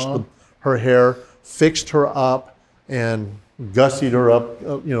had washed her hair, fixed her up, and gussied her up,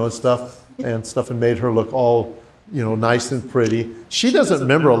 and stuff, and made her look all, nice and pretty. She doesn't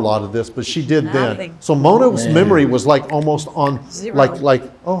remember a lot of this, but she did then. Nothing. So Mona's memory was like almost on, Zero. like,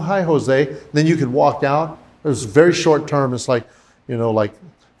 oh, hi, Jose. Then you could walk out. It was very short term. It's like, like,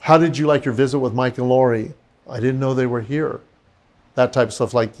 how did you like your visit with Mike and Lori? I didn't know they were here. That type of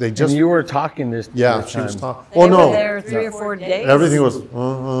stuff. Like they just. And you were talking this. Yeah, this she was time. talking. They Oh were no, there 3 or 4 days. everything was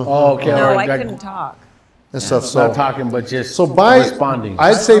Oh, okay. No, all right, I got- couldn't talk. and stuff. Not So talking, but just by responding.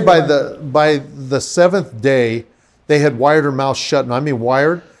 I'd say by the 7th day, they had wired her mouth shut, and I mean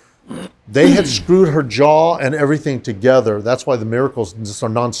wired. They had screwed her jaw and everything together. That's why the miracles just are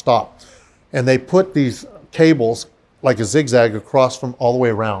nonstop. And they put these cables like a zigzag across from all the way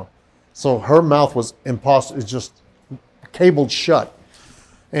around. So her mouth was impossible. It's just cabled shut.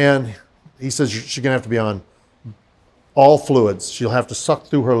 And he says she's gonna have to be on all fluids. She'll have to suck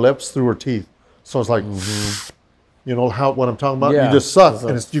through her lips, through her teeth. So it's like, what I'm talking about? Yeah. You just suck,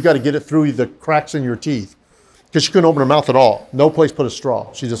 and you got to get it through the cracks in your teeth. Because she couldn't open her mouth at all. No place put a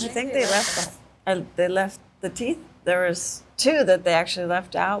straw. She just, I think they left the teeth. There was 2 that they actually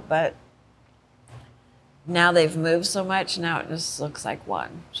left out, but now they've moved so much. Now it just looks like 1.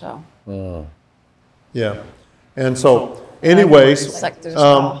 So yeah. And so, anyways, it's like there's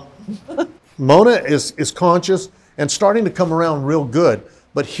straw. Mona is conscious and starting to come around real good.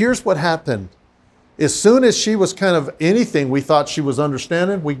 But here's what happened. As soon as she was kind of anything we thought she was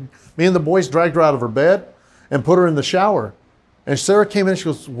understanding, me and the boys dragged her out of her bed and put her in the shower. And Sarah came in, she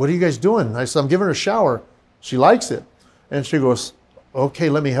goes, what are you guys doing? I said, I'm giving her a shower. She likes it. And she goes, okay,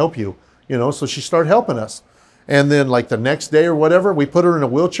 let me help you. So she started helping us. And then like the next day or whatever, we put her in a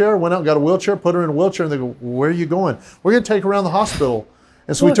wheelchair, went out and got a wheelchair, put her in a wheelchair, and they go, where are you going? We're going to take her around the hospital.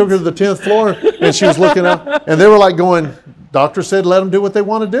 And so we took her to the 10th floor, and she was looking up, and they were like going, doctor said let them do what they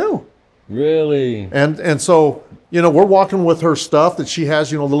want to do. Really? And so, we're walking with her stuff that she has,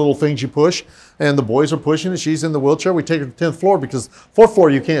 the little things you push, and the boys are pushing it. She's in the wheelchair. We take her to the 10th floor because 4th floor,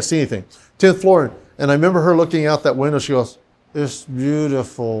 you can't see anything. 10th floor, and I remember her looking out that window. She goes, it's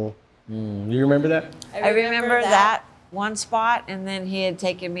beautiful. You remember that? I remember that one spot, and then he had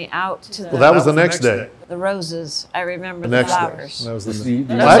taken me out to Well, that was the next day. the roses. I remember The the next day. flowers. That was the See,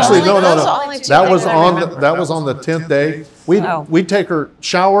 Well, actually, only- no. those are only 2 That was things I on remember. that was on the 10th day. Oh. We'd take her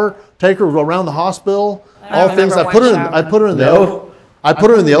shower, take her around the hospital, I all don't things. I remember put her one in. I shower. put her in the. No. I put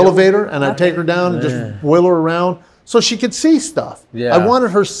her in the elevator, and I'd take her down and just wheel her around so she could see stuff. Yeah. I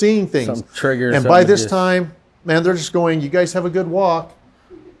wanted her seeing things. Some trigger, And by something this just- time, man, they're just going. You guys have a good walk.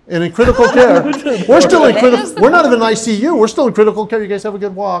 And in critical care, we're still in critical. We're not even in ICU. We're still in critical care. You guys have a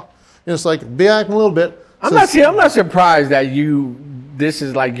good walk. And it's like be acting a little bit. I'm not surprised that this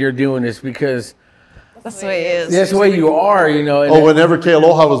is like you're doing this because That's the way it is. that's the way you are, and Oh, whenever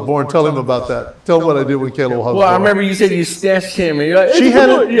Kealoha was born, tell him about that. Tell him what I did when Kealoha was born. well, I remember you said you snatched him, and you're like, She "Hey, had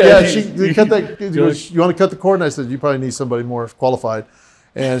come it. on." Yeah, she cut that. He goes, you want to cut the cord? And I said, you probably need somebody more qualified.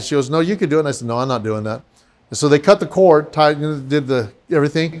 And she goes, no, you could do it. And I said, no, I'm not doing that. And so they cut the cord, tied, did the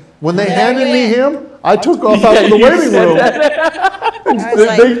everything. When they handed me him, I took off out of the you waiting said room. I was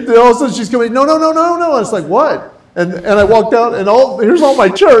like, They all of a sudden she's coming. No. I was like, what? And I walked out, and here's all my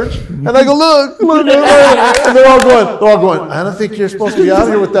church, and I go, look, and they're all going. I don't think you're supposed to be out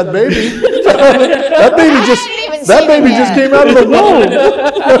here with that baby. that baby just came out of the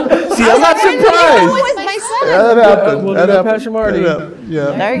womb. See, I'm not surprised. with my son. That happened. Well, That you know, happened. Pastor Marty. Yeah.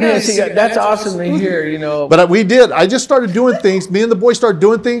 There you Yeah, go. see, that's awesome to hear. But we did. I just started doing things. Me and the boys started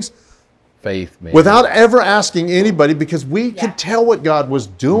doing things Faith, man. without ever asking anybody because we could tell what God was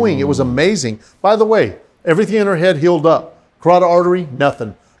doing. It was amazing. By the way, everything in her head healed up. Carotid artery,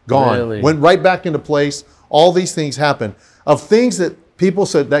 nothing. Gone. Really? Went right back into place. All these things happened. Of things that people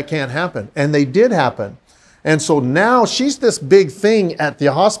said that can't happen. And they did happen. And so now she's this big thing at the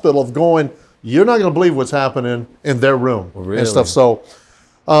hospital of going, you're not going to believe what's happening in their room Really? and stuff. So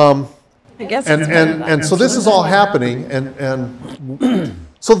I guess it's better and that. so this is all happening, and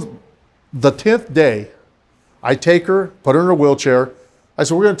so the 10th day, I take her, put her in a wheelchair. I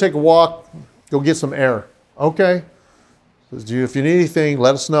said, we're going to take a walk, go get some air. Okay. Says, if you need anything,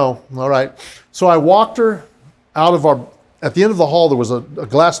 let us know. All right. So I walked her out of at the end of the hall, there was a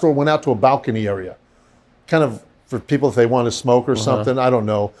glass door went out to a balcony area, kind of for people if they want to smoke or something. I don't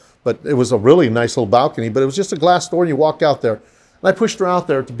know. But it was a really nice little balcony, but it was just a glass door, and you walk out there. And I pushed her out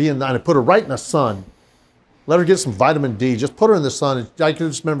there to be in, and I put her right in the sun. Let her get some vitamin D. Just put her in the sun. And I can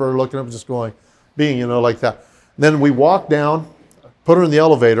just remember her looking up and just going, being, like that. And then we walked down, put her in the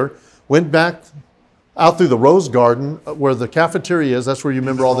elevator, went back out through the rose garden where the cafeteria is. That's where you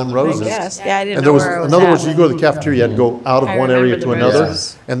remember all them roses. Yes. Yeah, I didn't And know there was, where it was in other at. words, you go to the cafeteria, you had to go out of I one area remember to the another.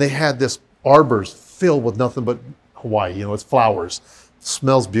 roses. And they had this arbors filled with nothing but Hawaii. You know, it's flowers. It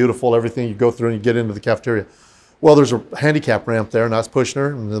smells beautiful, everything you go through and you get into the cafeteria. Well, there's a handicap ramp there, and I was pushing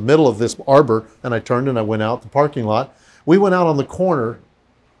her in the middle of this arbor, and I turned and I went out the parking lot. We went out on the corner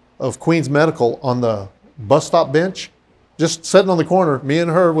of Queens Medical on the bus stop bench, just sitting on the corner. Me and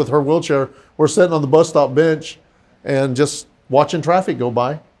her with her wheelchair, we're sitting on the bus stop bench and just watching traffic go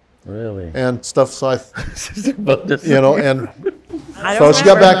by Really? and stuff. So I, You know, and I so don't she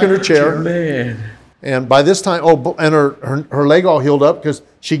got remember. back in her chair. Man. And by this time, and her leg all healed up because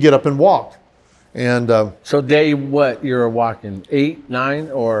she'd get up and walk. And So day what you were walking? 8, 9,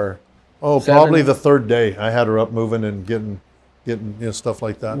 or? probably 7? the third day, I had her up moving and getting stuff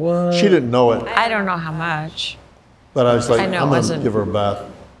like that. What? She didn't know it, I don't know how much. but I was like, I know it I'm going to wasn't- give her a bath.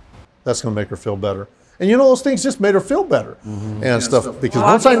 That's going to make her feel better. And you know, those things just made her feel better and stuff. Because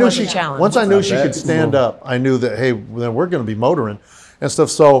once I Walking knew was a challenge. once I knew I she bet. could stand up, I knew that hey, then we're going to be motoring and stuff.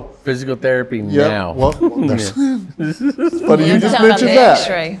 So Physical therapy yeah, now. well, that's, but you just Tell about mentioned the that.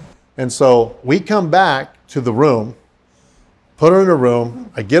 X-ray. And so we come back to the room, put her in her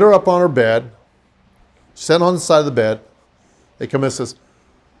room. I get her up on her bed, sitting on the side of the bed. They come in and says,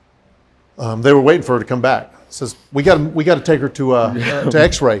 they were waiting for her to come back. Says, we got to take her to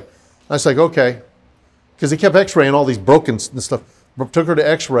X-ray. I was like, okay. Because they kept X-raying all these broken and stuff. Took her to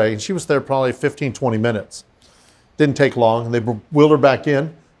X-ray, and she was there probably 15, 20 minutes. Didn't take long. They wheeled her back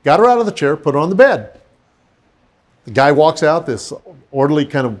in, got her out of the chair, put her on the bed. The guy walks out, this orderly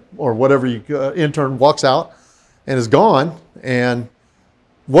kind of, or whatever, intern walks out and is gone. And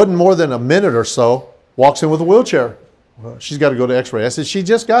wasn't more than a minute or so, walks in with a wheelchair. Well, she's got to go to X-ray. I said, she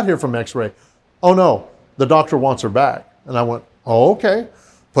just got here from X-ray. Oh no, the doctor wants her back. And I went, oh, okay.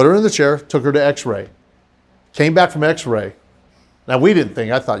 Put her in the chair, took her to X-ray. Came back from X-ray. Now we didn't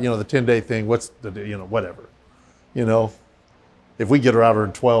think, I thought, the 10-day thing, what's the, whatever. If we get her out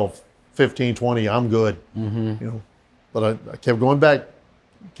in 12, 15, 20, I'm good. But I kept going back.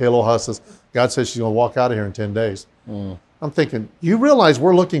 Kayla Huss says, God says she's going to walk out of here in 10 days. I'm thinking, you realize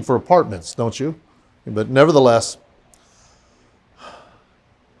we're looking for apartments, don't you? But nevertheless,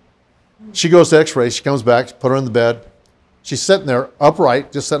 she goes to X-ray. She comes back, put her in the bed. She's sitting there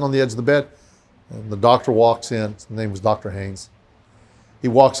upright, just sitting on the edge of the bed. And the doctor walks in. His name was Dr. Haynes. He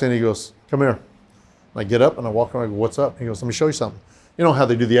walks in. He goes, come here. And I get up and I walk around. I go, what's up? He goes, let me show you something. You know how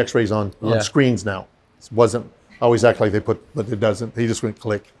they do the X-rays on screens now? It wasn't, I always act like they put, but it doesn't. He just went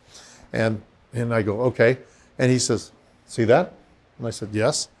click. And I go, okay. And he says, see that? And I said,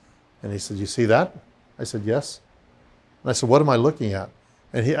 yes. And he said, you see that? I said, yes. And I said, what am I looking at?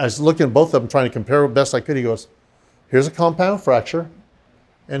 And I was looking at both of them, trying to compare it best I could. He goes, here's a compound fracture,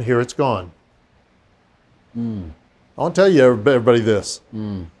 and here it's gone. I want to tell you, everybody, this.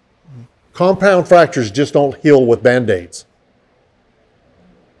 Compound fractures just don't heal with Band-Aids.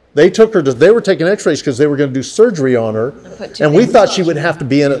 They took her to, they were taking X-rays because they were going to do surgery on her, and we thought she would have to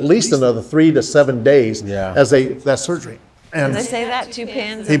be in at least another 3 to 7 days as that surgery. And Did they say that? 2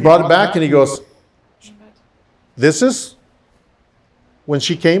 pins? he brought it back and he goes, this is when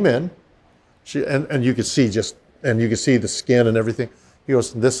she came in, and you could see you could see the skin and everything. He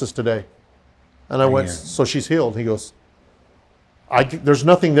goes, this is today. And I went, so she's healed. He goes, there's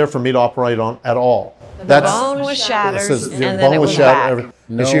nothing there for me to operate on at all. The bone was shattered, and then it was back.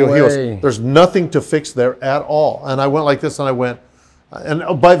 And he goes, there's nothing to fix there at all. And I went like this, and I went, and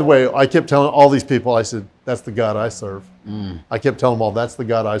oh, by the way, I kept telling all these people, I said, that's the God I serve. I kept telling them all, that's the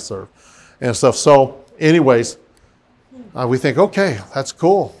God I serve, and stuff. So anyways, we think, okay, that's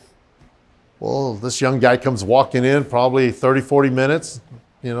cool. Well, this young guy comes walking in, probably 30, 40 minutes,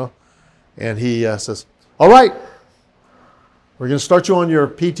 and he says, all right, we're going to start you on your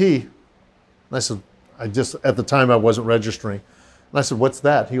PT. And I said, at the time I wasn't registering. And I said, what's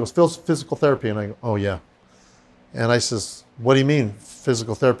that? He goes, physical therapy. And I go, oh yeah. And I says, what do you mean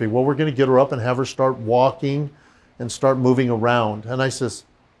physical therapy? Well, we're going to get her up and have her start walking and start moving around. And I says,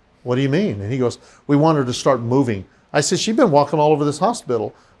 what do you mean? And he goes, we want her to start moving. I said, she's been walking all over this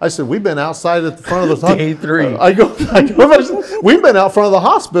hospital. I said, we've been outside at the front of the hospital. Day 3. I go, we've been out front of the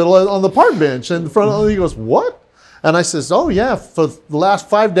hospital on the park bench. And he goes, what? And I says, oh yeah, for the last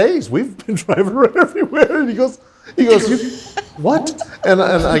 5 days, we've been driving her everywhere. And he goes, what? And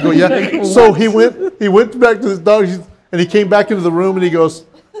I go, yeah. So he went back to his dog, and he came back into the room, and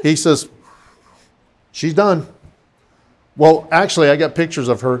he says, she's done. Well, actually, I got pictures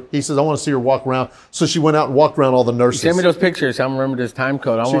of her. He says, I want to see her walk around. So she went out and walked around all the nurses. Send me those pictures. I don't remember this time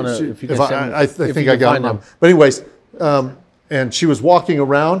code. I want to, if you can send me. I think I got them. But anyways, and she was walking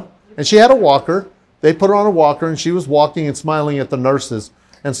around, and she had a walker, They put her on a walker, and she was walking and smiling at the nurses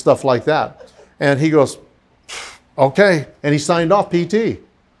and stuff like that. And he goes, okay. And he signed off PT.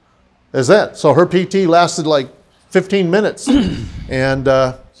 Is that? So her PT lasted like 15 minutes. And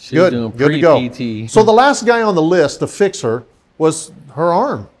good to go. PT. So the last guy on the list to fix her was her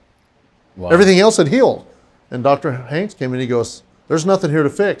arm. Wow. Everything else had healed. And Dr. Hanks came in, he goes, there's nothing here to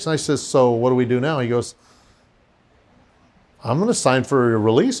fix. And I says, so what do we do now? He goes, I'm going to sign for a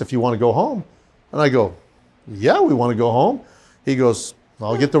release if you want to go home. And I go, yeah, we want to go home. He goes,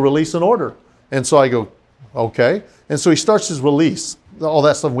 I'll get the release in order. And so I go, okay. And so he starts his release. All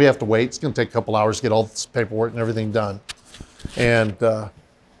that stuff, we have to wait. It's going to take a couple hours to get all this paperwork and everything done. And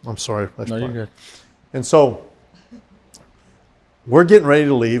I'm sorry. No, you're good. And so we're getting ready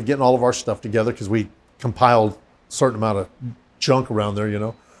to leave, getting all of our stuff together because we compiled a certain amount of junk around there, you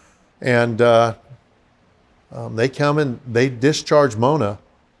know. And they come and they discharge Mona.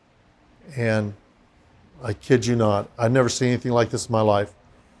 And I kid you not, I've never seen anything like this in my life.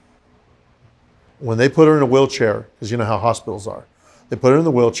 When they put her in a wheelchair, because you know how hospitals are, they put her in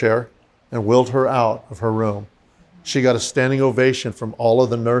the wheelchair and wheeled her out of her room. She got a standing ovation from all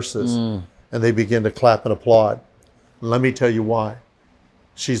of the nurses, and they began to clap and applaud. And let me tell you why.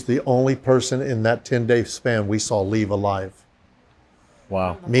 She's the only person in that 10-day span we saw leave alive.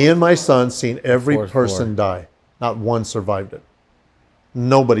 Wow. Me and my son seen every Fourth person floor. die. Not one survived it.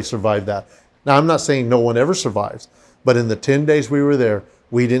 Nobody survived that. Now, I'm not saying no one ever survives, but in the 10 days we were there,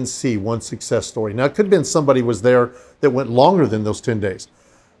 we didn't see one success story. Now, it could have been somebody was there that went longer than those 10 days.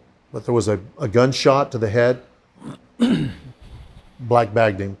 But there was a gunshot to the head, black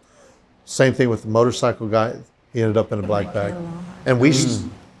bagged him. Same thing with the motorcycle guy. He ended up in a black bag. And we,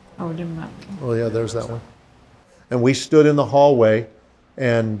 Oh, didn't matter. oh yeah, there's that one. And we stood in the hallway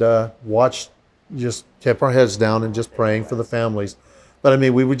and watched, just kept our heads down and just praying for the families. But I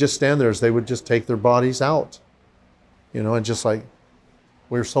mean, we would just stand there as they would just take their bodies out, you know, and just like,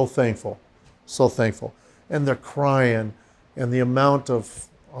 we're so thankful, so thankful. And they're crying, and the amount of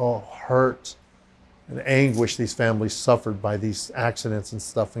hurt and anguish these families suffered by these accidents and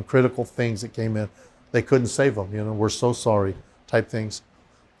stuff and critical things that came in. They couldn't save them, you know, we're so sorry type things.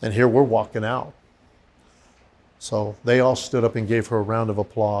 And here we're walking out. So they all stood up and gave her a round of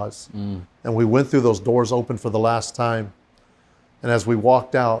applause. And we went through those doors open for the last time. And as we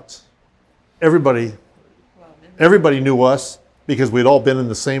walked out, everybody knew us because we'd all been in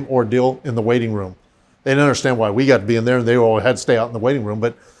the same ordeal in the waiting room. They didn't understand why we got to be in there, and they all had to stay out in the waiting room.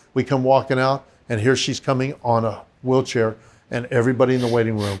 But we come walking out, and here she's coming on a wheelchair, and everybody in the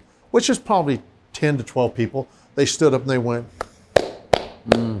waiting room, which is probably 10 to 12 people, they stood up and they went,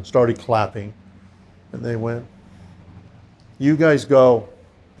 started clapping. And they went, you guys go.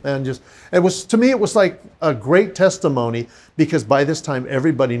 And just, it was, to me, it was like a great testimony because by this time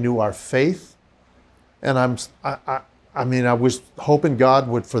everybody knew our faith. And I mean, I was hoping God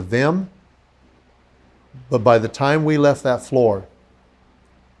would for them. But by the time we left that floor,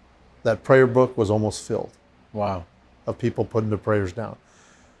 that prayer book was almost filled. Wow. Of people putting their prayers down.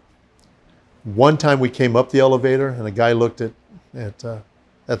 One time we came up the elevator and a guy looked at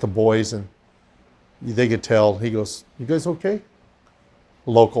the boys and they could tell. He goes, you guys okay?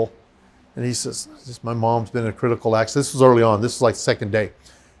 Local. And he says, my mom's been in a critical accident. This was early on. This was like the second day. He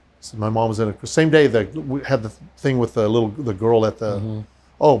said, my mom was in a, same day that we had the thing with the girl at the,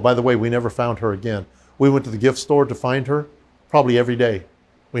 oh, by the way, we never found her again. We went to the gift store to find her probably every day.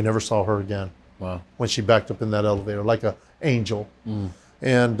 We never saw her again. Wow. When she backed up in that elevator like an angel.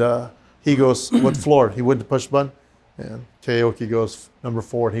 And he goes, what floor? He went to push the button. And Keoki goes, number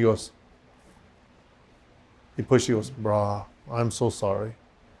 4. And he goes, he pushed, he goes, brah, I'm so sorry.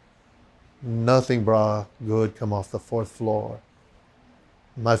 Nothing, brah, good come off the 4th floor.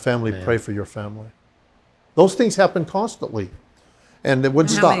 My family, pray for your family. Those things happen constantly. And it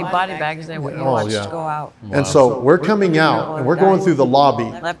wouldn't How stop. many body bags they would Oh, watch yeah. go out. And so we're coming out and we're going through the lobby.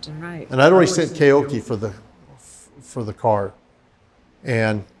 Left and right. And I'd already sent Keoki for the car.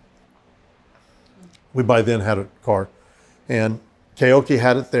 And we by then had a car. And Keoki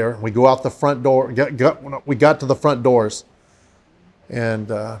had it there. We go out the front door. We got to the front doors.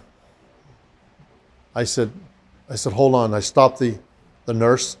 And I said, hold on. I stopped the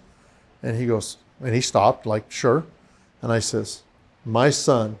nurse. And he goes, and he stopped, like, sure. And I says, my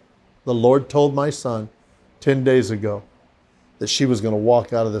son, the Lord told my son 10 days ago that she was going to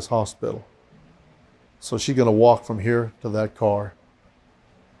walk out of this hospital. So she's going to walk from here to that car.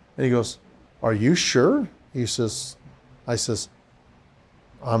 And he goes, are you sure? He says, I says,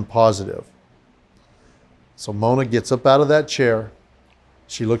 I'm positive. So Mona gets up out of that chair.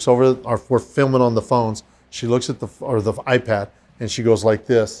 She looks over, we're filming on the phones. She looks at the iPad and she goes like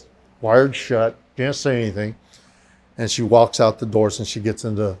this. wired shut, can't say anything. And she walks out the doors and she gets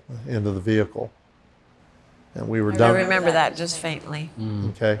into the vehicle. And we were I done. remember that just faintly.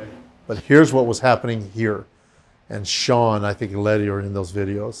 Okay. But here's what was happening here. And Sean, I think, and Letty are in those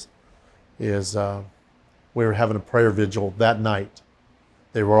videos, is we were having a prayer vigil that night.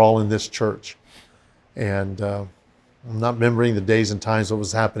 They were all in this church. And I'm not remembering the days and times what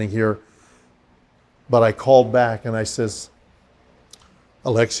was happening here. But I called back and I says,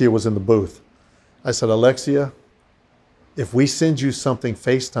 Alexia was in the booth. I said, Alexia, if we send you something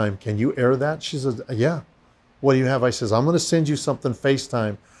FaceTime, can you air that? She says, yeah. What do you have? I says, I'm going to send you something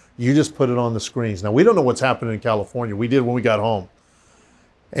FaceTime. You just put it on the screens. Now, we don't know what's happening in California. We did when we got home.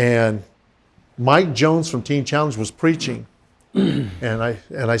 And Mike Jones from Teen Challenge was preaching. and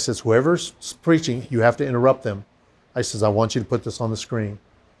I says, whoever's preaching, you have to interrupt them. I says, I want you to put this on the screen.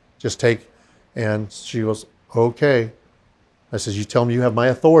 Just take. And she goes, okay. I says, you tell me you have my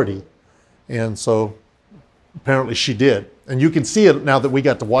authority. And so apparently she did. And you can see it now that we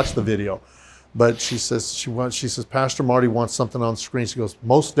got to watch the video. But she says, Pastor Marty wants something on the screen. She goes,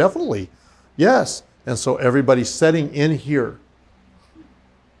 most definitely, yes. And so everybody's sitting in here.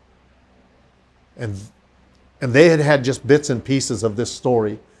 And they had just bits and pieces of this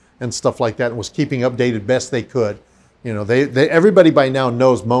story and stuff like that and was keeping updated best they could. You know, everybody by now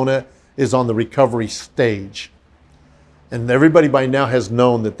knows Mona is on the recovery stage. And everybody by now has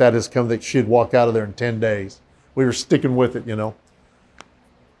known that has come, that she'd walk out of there in 10 days. We were sticking with it, you know.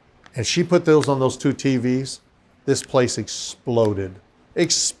 And she put those on those 2 TVs. This place exploded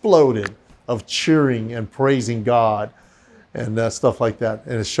of cheering and praising God and stuff like that.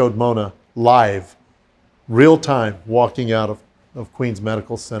 And it showed Mona live, real time, walking out of Queens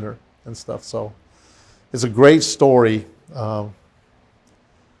Medical Center and stuff. So it's a great story.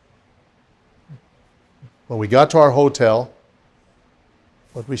 When we got to our hotel,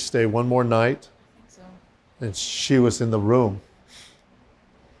 let we stay one more night, and she was in the room.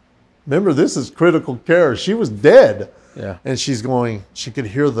 Remember, this is critical care. She was dead. Yeah. And she's going, she could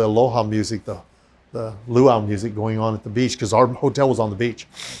hear the aloha music, the luau music going on at the beach, because our hotel was on the beach.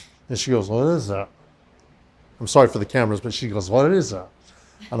 And she goes, what is that? I'm sorry for the cameras, but she goes, what is that?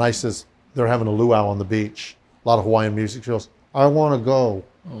 And I says, they're having a luau on the beach. A lot of Hawaiian music. She goes, I want to go.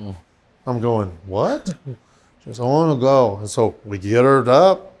 Oh. I'm going, what? She goes, I want to go. And so we get her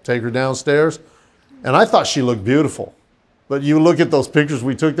up, take her downstairs. And I thought she looked beautiful. But you look at those pictures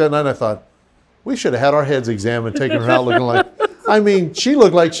we took that night, I thought, we should have had our heads examined, taking her out looking like, I mean, she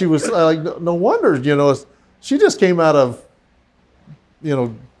looked like she was, like, no wonder, you know, she just came out of, you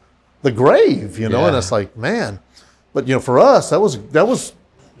know, the grave, you know, and it's like, man. But, you know, for us, that was.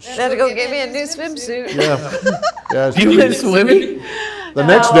 She had to go get me a new swimsuit. Yeah. You went swimming? The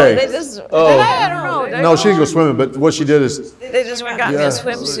next day. They just, I don't know. No, she didn't go swimming, but what she did is, They just went and got me a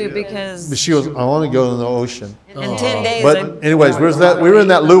swimsuit because she goes, I want to go in the ocean. in 10 days. But anyways, we were in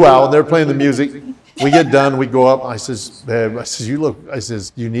that luau, and they're playing the music. We get done, we go up. I says, babe,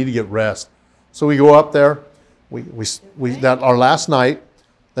 you need to get rest. So we go up there. Our last night,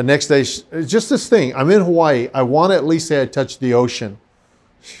 the next day, it's just this thing. I'm in Hawaii. I want to at least say I touched the ocean.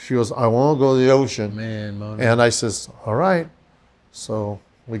 She goes, I want to go to the ocean. Man, Mona. And I says, all right. So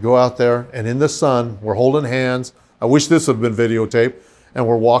we go out there, and in the sun, we're holding hands. I wish this would have been videotaped. And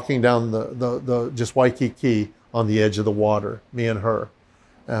we're walking down the just Waikiki on the edge of the water, me and her.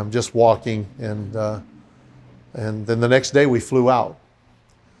 Just walking, and then the next day we flew out.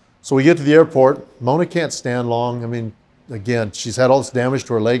 So we get to the airport. Mona can't stand long. I mean, again, she's had all this damage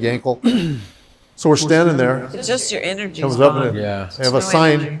to her leg, ankle. So we're standing there. It's just your energy. Comes up and Yeah. I have a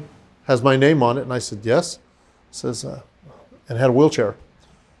sign, has my name on it, and I said yes. It says, and had a wheelchair.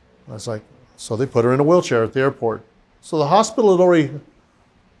 I was like, so they put her in a wheelchair at the airport. So the hospital had already,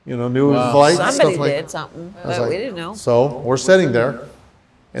 you know, knew flights and Somebody stuff like. did something, I was but like, we didn't know. So we're sitting there,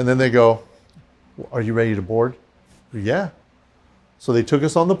 and then they go, are you ready to board? Yeah. So they took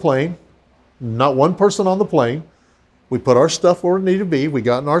us on the plane. Not one person on the plane. We put our stuff where it needed to be. We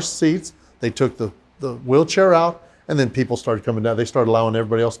got in our seats. They took the wheelchair out, and then people started coming down. They started allowing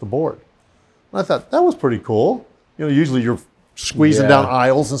everybody else to board. And I thought, that was pretty cool. You know, usually you're squeezing down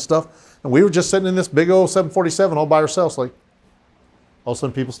aisles and stuff. And we were just sitting in this big old 747 all by ourselves. Like, all of a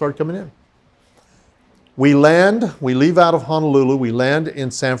sudden people started coming in. We leave out of Honolulu. We land in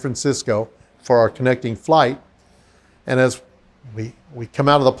San Francisco for our connecting flight. And as we come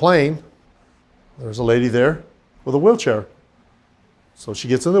out of the plane, there's a lady there with a wheelchair. So she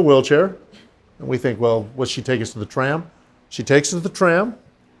gets in the wheelchair, and we think, well, will she take us to the tram? She takes us to the tram,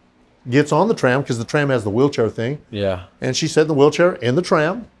 gets on the tram, because the tram has the wheelchair thing. Yeah. And she sat in the wheelchair in the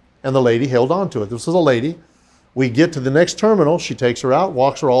tram, and the lady held on to it. This was a lady We get to the next terminal. She takes her out,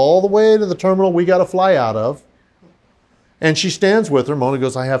 walks her all the way to the terminal we got to fly out of. And she stands with her. Mona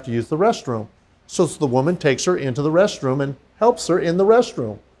goes, I have to use the restroom. So the woman takes her into the restroom and helps her in the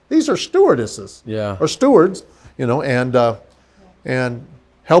restroom. These are stewardesses, or stewards, and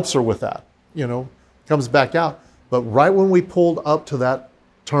helps her with that, comes back out. But right when we pulled up to that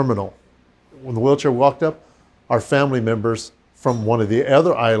terminal, when the wheelchair walked up, our family members from one of the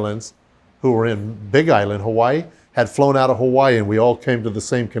other islands who were in Big Island, Hawaii, had flown out of Hawaii, and we all came to the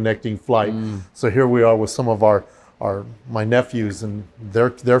same connecting flight. So here we are with some of my nephews and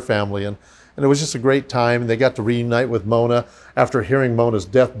their family, and it was just a great time. They got to reunite with Mona after hearing Mona's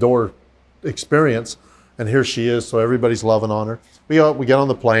death door experience, and here she is. So everybody's loving on her. We get on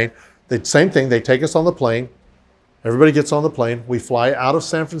the plane. Same thing. They take us on the plane. Everybody gets on the plane. We fly out of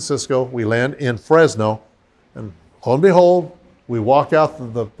San Francisco. We land in Fresno, and lo and behold, we walk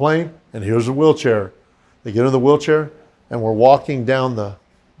out the plane, and here's a wheelchair. They get in the wheelchair, and we're walking down the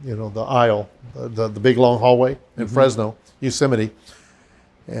aisle, the big long hallway in Fresno, Yosemite.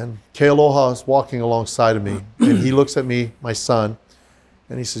 And Kealoha is walking alongside of me, and he looks at me, my son,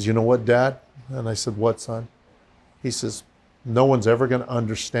 and he says, you know what, Dad? And I said, what, son? He says, no one's ever going to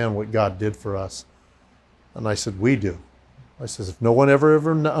understand what God did for us. And I said, we do. I says, if no one ever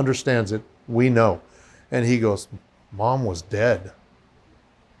understands it, we know. And he goes, Mom was dead.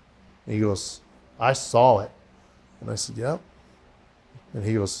 And he goes, I saw it. And I said, yep. And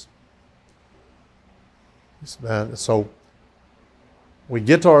he said, man, so we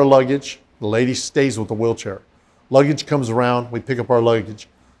get to our luggage. The lady stays with the wheelchair. Luggage comes around. We pick up our luggage.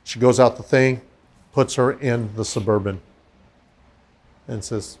 She goes out the thing, puts her in the Suburban, and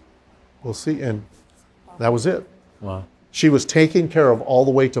says, we'll see. And that was it. Wow. She was taken care of all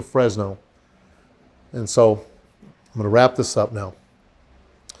the way to Fresno. And so I'm going to wrap this up now.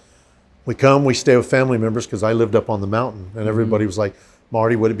 We stay with family members because I lived up on the mountain, and everybody was like,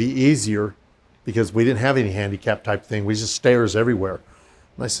 Marty, would it be easier? Because we didn't have any handicap type thing. We just stairs everywhere.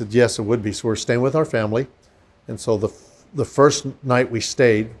 And I said, yes, it would be. So we're staying with our family. And so the first night we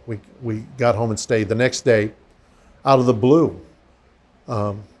stayed, we got home and stayed. The next day, out of the blue,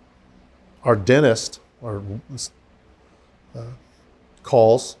 our dentist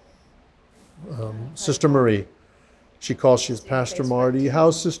calls Sister Marie. She calls, she says, Pastor Marty,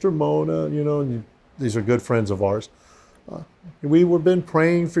 how's Sister Mona? And these are good friends of ours. We were been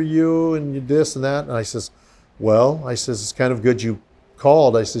praying for you and you this and that. And I says, it's kind of good you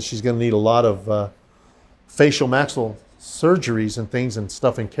called. I said, she's going to need a lot of facial maxillary surgeries and things and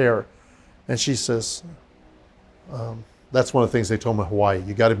stuff and care. And she says, that's one of the things they told me in Hawaii.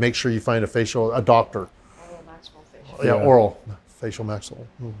 You got to make sure you find a doctor. Oral maximal facial. Yeah, oral facial maxillary,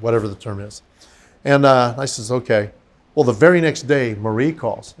 whatever the term is. And I says, okay. Well, the very next day, Marie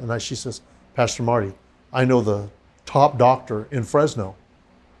calls, and she says, Pastor Marty, I know the top doctor in Fresno.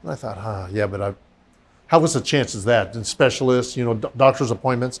 And I thought, yeah, but how was the chances that? And specialists, doctor's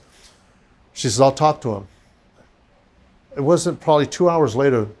appointments. She says, I'll talk to him. It wasn't probably 2 hours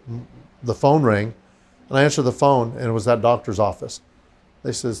later, the phone rang, and I answered the phone, and it was that doctor's office.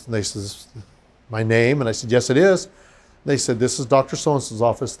 They says, my name, and I said, yes, it is. They said, this is Dr. So-and-so's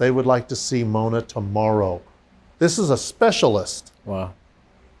office. They would like to see Mona tomorrow. This is a specialist. Wow.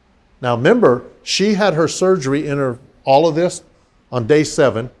 Now remember, she had her surgery all of this on day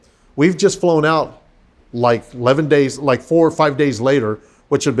 7. We've just flown out like 11 days, like 4 or 5 days later,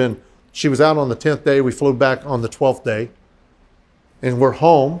 which had been, she was out on the 10th day. We flew back on the 12th day. And we're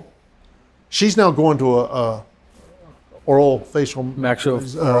home. She's now going to a oral facial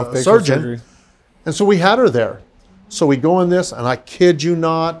Maxillofacial surgeon. surgery. And so we had her there. So we go in this, and I kid you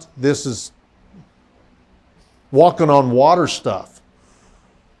not, this is walking on water stuff.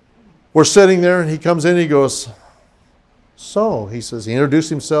 We're sitting there, and he comes in, he goes, so, he says, he introduced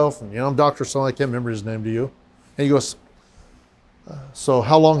himself, and I'm Dr. So, I can't remember his name to you. And he goes, so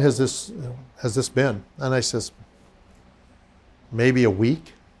how long has this been? And I says, maybe a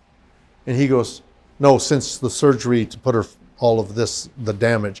week. And he goes, no, since the surgery to put her all of this, the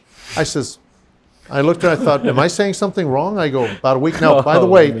damage. I says, I looked at it, I thought, am I saying something wrong? I go, about a week. Now, by the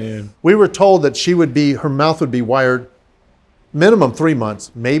way, we were told that her mouth would be wired minimum 3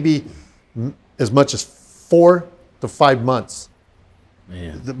 months, maybe as much as 4 to 5 months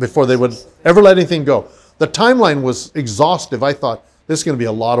before they would ever let anything go. The timeline was exhaustive. I thought, this is going to be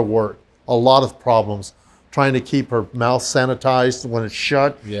a lot of work, a lot of problems, trying to keep her mouth sanitized when it's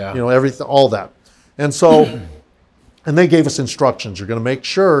shut, everything, all that. And so, and they gave us instructions. You're going to make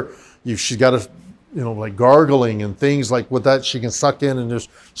sure she's got to like gargling and things like with that she can suck in and just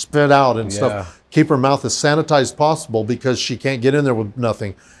spit out and stuff. Keep her mouth as sanitized as possible because she can't get in there with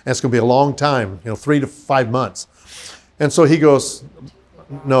nothing. And it's going to be a long time, 3 to 5 months. And so he goes,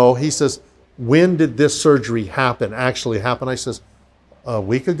 no, he says, when did this surgery actually happen? I says, a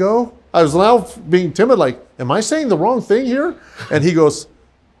week ago? I was now being timid, like, am I saying the wrong thing here? And he goes,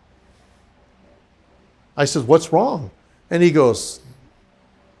 I says, what's wrong? And he goes,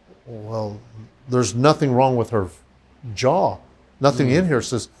 well, there's nothing wrong with her jaw. Nothing in here.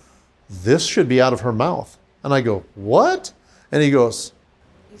 Says, this should be out of her mouth. And I go, what? And he goes,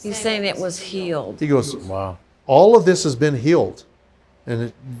 He's saying it was healed. he goes, Wow. all of this has been healed.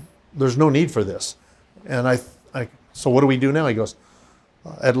 And there's no need for this. And I so what do we do now? He goes,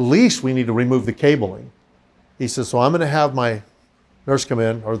 at least we need to remove the cabling. He says, so I'm going to have my nurse come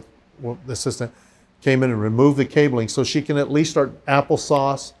in, or the assistant came in and remove the cabling so she can at least start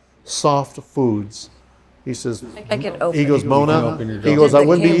applesauce, soft foods. He says, I could open he goes, it. Mona, open your he jaw. goes, I Did the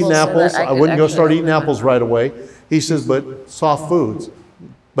wouldn't be cable eating so that apples. I I could wouldn't go actually start eating open it. apples right away. He says, but soft foods.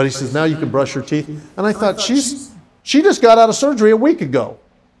 But he says, now you can brush your teeth. And I thought, she just got out of surgery a week ago.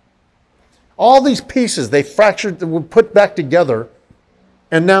 All these pieces, they fractured, were put back together.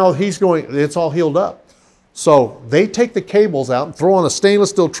 And now he's going, it's all healed up. So they take the cables out and throw on a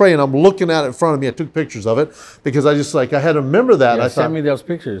stainless steel tray, and I'm looking at it in front of me. I took pictures of it because I had to remember that. Yeah, I send thought, me those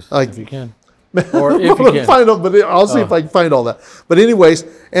pictures if you can. or if you can. find them, but I'll see if I can find all that. But anyways,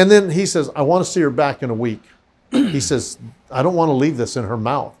 and then he says, I want to see her back in a week. He says, I don't want to leave this in her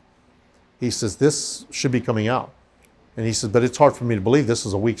mouth. He says, this should be coming out. And he says, but it's hard for me to believe this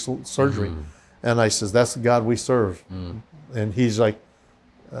is a week's surgery. And I says, that's the God we serve. And he's like,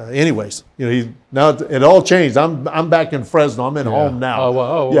 anyways, now it all changed. I'm back in Fresno. I'm in home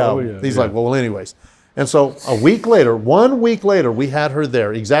now. He's like, well, anyways. And so 1 week later, we had her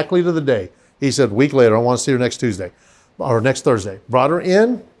there exactly to the day. He said, a week later, I want to see her next Tuesday or next Thursday. Brought her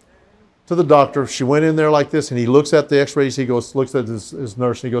in to the doctor. She went in there like this, and he looks at the x-rays. He goes, looks at his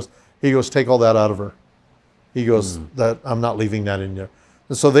nurse, and he goes, take all that out of her. He goes, that I'm not leaving that in there.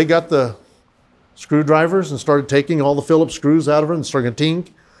 And so they got the screwdrivers and started taking all the Phillips screws out of her and started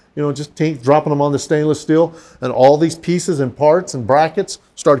tink, just tink, dropping them on the stainless steel. And all these pieces and parts and brackets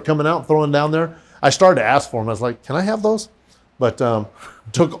started coming out, throwing down there. I started to ask for them. I was like, can I have those? But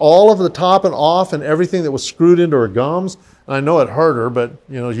took all of the top and off and everything that was screwed into her gums. And I know it hurt her, but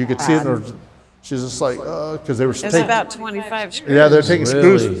you could see it in her. She's just like, because they were It's taking. about 25 screws. Yeah, they're taking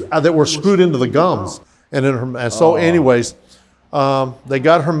Really? screws that were screwed into the gums. And in her, and so anyways, they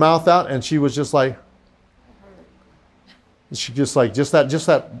got her mouth out, and she was just like, just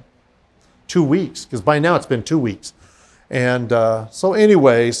that 2 weeks, because by now it's been 2 weeks. And so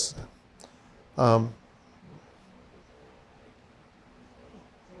anyways, God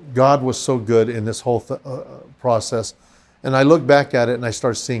was so good in this whole process. And I look back at it and I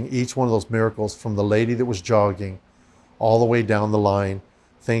start seeing each one of those miracles, from the lady that was jogging all the way down the line,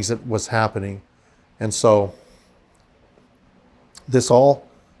 things that was happening. And so this all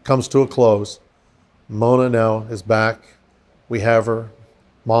comes to a close. Mona now is back. We have her.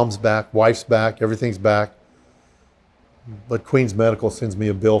 Mom's back. Wife's back. Everything's back. But Queens Medical sends me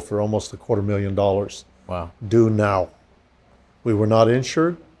a bill for almost $250,000. Wow. Due now. We were not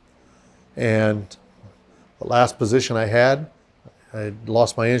insured. And the last position I had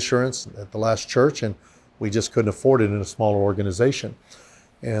lost my insurance at the last church, and we just couldn't afford it in a smaller organization.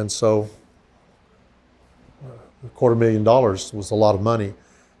 And so $250,000 was a lot of money.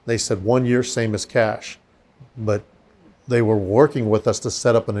 They said 1 year, same as cash. But they were working with us to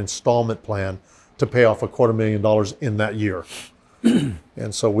set up an installment plan to pay off $250,000 in that year.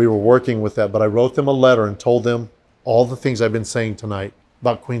 And so we were working with that. But I wrote them a letter and told them all the things I've been saying tonight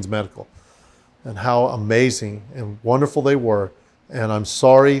about Queens Medical and how amazing and wonderful they were. And I'm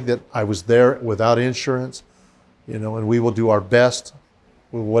sorry that I was there without insurance, and we will do our best.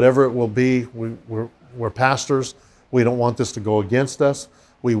 Whatever it will be, we're pastors. We don't want this to go against us.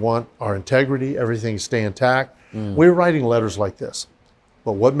 We want our integrity, everything to stay intact. We're writing letters like this.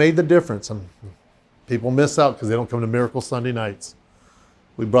 But what made the difference, and people miss out because they don't come to Miracle Sunday nights.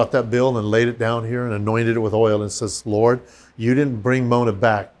 We brought that bill and laid it down here and anointed it with oil and says, Lord, you didn't bring Mona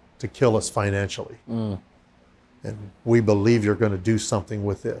back to kill us financially. And we believe you're going to do something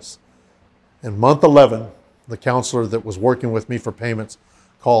with this. In month 11, the counselor that was working with me for payments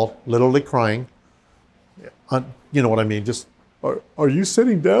called, literally crying. You know what I mean? Just, are you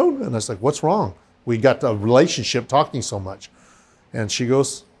sitting down? And I was like, what's wrong? We got a relationship talking so much. And she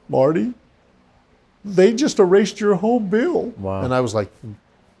goes, Marty, they just erased your whole bill. Wow. And I was like,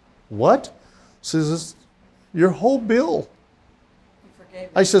 what? She says, your whole bill.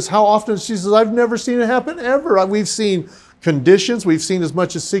 I says, how often? She says, I've never seen it happen ever. We've seen conditions. We've seen as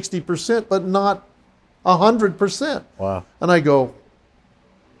much as 60%, but not 100%. Wow. And I go,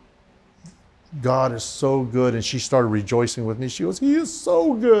 God is so good. And she started rejoicing with me. She goes, he is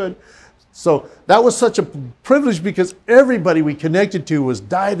so good. So that was such a privilege because everybody we connected to was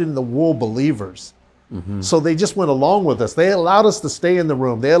dyed-in-the-wool believers. So they just went along with us. They allowed us to stay in the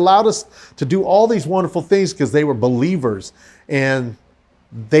room. They allowed us to do all these wonderful things because they were believers. And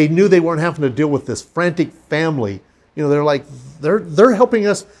they knew they weren't having to deal with this frantic family. You know, they're like, they're helping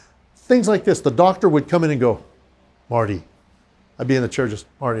us. Things like this. The doctor would come in and go, Marty. I'd be in the chair, just,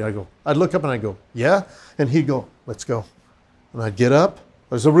 Marty, I'd look up and I'd go, yeah? And he'd go, let's go. And I'd get up.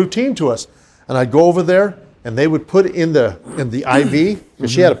 There's a routine to us. And I'd go over there and they would put in the IV,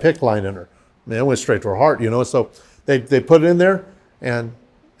 because she had a PICC line in her. I mean, it went straight to her heart, you know. So they put it in there and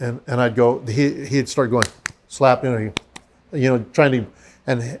I'd go, he'd start going, slapping, you know, trying to,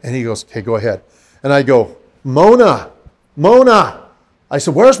 and he goes, okay, go ahead. And I go, Mona. I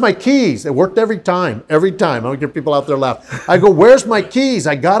said, where's my keys? It worked every time. I don't get people out there laugh. I go, where's my keys?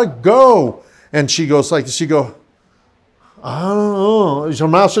 I gotta go. And she goes like, oh, her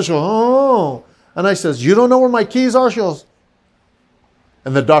mouth just goes, oh. And I says, you don't know where my keys are? She goes,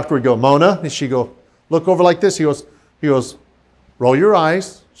 and the doctor would go, Mona, and she go, look over like this. He goes, roll your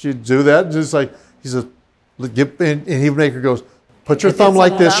eyes. She'd do that, just like, he says, and he would make her go, put your thumb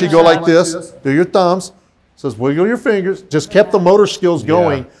like this. She'd go like this, do your thumbs. Says, wiggle your fingers. Just kept the motor skills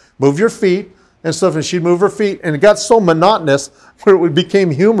going. Yeah. Move your feet and stuff. And she'd move her feet. And it got so monotonous where it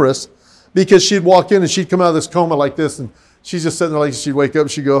became humorous because she'd walk in and she'd come out of this coma like this. And she's just sitting there like, she'd wake up and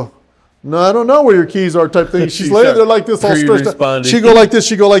she'd go, no, I don't know where your keys are type thing. She's laying there like this all stressed out. She'd go like this,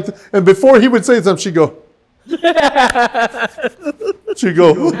 she'd go like this. And before he would say something, she'd go. She'd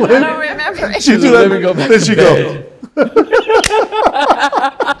go. I don't remember. She'd do that. Then she'd go.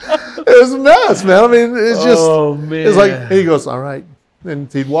 It was a mess, man. I mean, it's just, it's like, he goes, all right.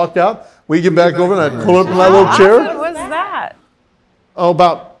 And he'd walk out. We'd get back over and I'd pull up in my little chair. What was that? Oh,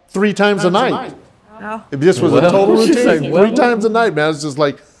 about 3 times a night. Oh. It just was a total routine. 3 times a night, man. It's just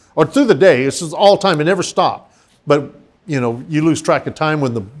like, or through the day. It's just all time. It never stopped. But, you know, you lose track of time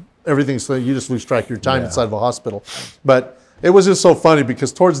when everything's, you just lose track of your time inside of a hospital. But it was just so funny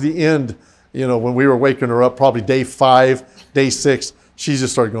because towards the end, you know, when we were waking her up, probably day 5, day 6, she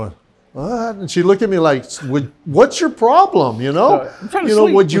just started going, what? And she looked at me like, what's your problem? You know,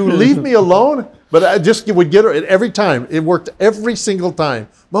 would you leave me alone? But I just would get her every time. It worked every single time.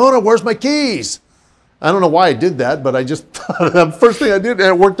 Mona, where's my keys? I don't know why I did that, but I just, the first thing I did, and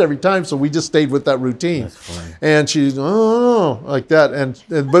it worked every time. So we just stayed with that routine. That's funny. And she's, oh, like that.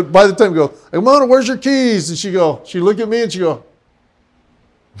 But by the time we go, Mona, where's your keys? And she look at me and she go,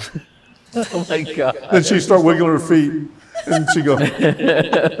 oh my God. Then she start wiggling her feet. And she go.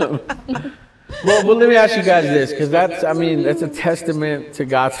 Well, let me ask you guys this, because that's a testament to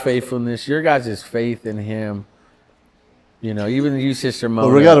God's faithfulness, your guys' faith in Him. You know, even you, Sister Mona.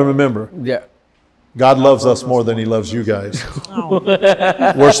 Well, we got to remember. Yeah. God loves us more than He loves you guys.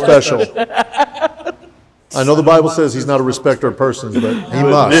 We're special. I know the Bible says He's not a respecter of persons, but He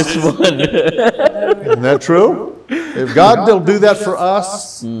must. This one. Isn't that true? If God will do that for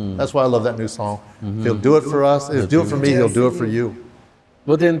us, that's why I love that new song. He'll do it for us. He'll do it for me. He'll do it for you.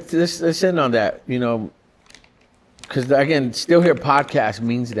 Well, then let's end on that, you know, because again, Still Here podcast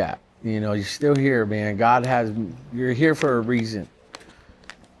means that. You know, you're still here, man. You're here for a reason.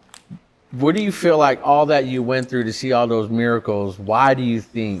 What do you feel like all that you went through to see all those miracles? Why do you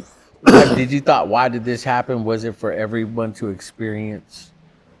think? Why did this happen? Was it for everyone to experience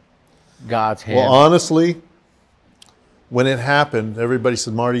God's hand? Well, honestly, when it happened, everybody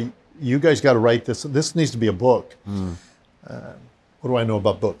said, Marty, you guys got to write this. This needs to be a book. What do I know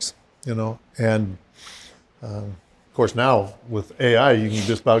about books? You know, and of course now with AI, you can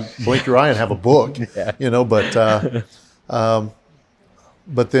just about blink your eye and have a book. Yeah. You know,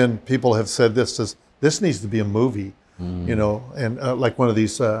 but then people have said this needs to be a movie. You know, and like one of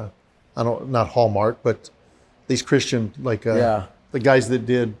these, not Hallmark, but these Christian, like the guys that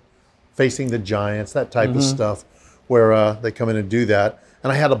did Facing the Giants, that type of stuff, where they come in and do that.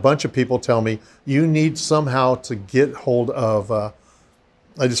 And I had a bunch of people tell me, you need somehow to get hold of,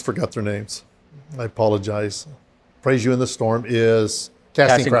 I just forgot their names. I apologize. Praise You in the Storm is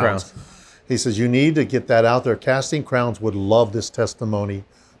Casting Crowns. He says, you need to get that out there. Casting Crowns would love this testimony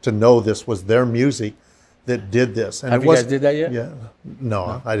to know this was their music that did this. And Have you guys did that yet? Yeah.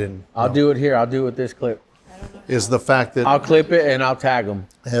 No, I didn't. I'll do it here. I'll do it with this clip. Is the fact that I'll clip it and I'll tag them.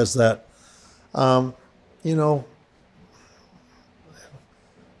 Has that, you know,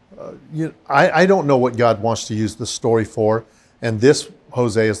 I don't know what God wants to use the story for. And this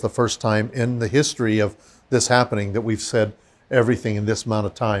Jose, is the first time in the history of this happening that we've said everything in this amount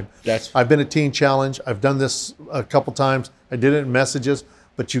of time. I've been at Teen Challenge. I've done this a couple times. I did it in messages,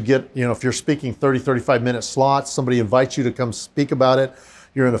 but you get, if you're speaking 30, 35 minute slots, somebody invites you to come speak about it.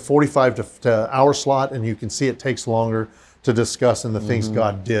 You're in a 45 to hour slot, and you can see it takes longer to discuss and the things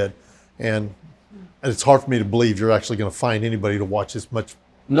God did. And it's hard for me to believe you're actually going to find anybody to watch this much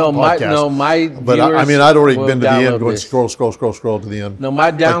podcast. But I'd already been to the end, going scroll to the end. No,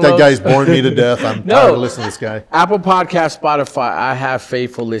 my downloads. Like that guy's boring me to death. I'm tired of listening to this guy. Apple Podcast, Spotify, I have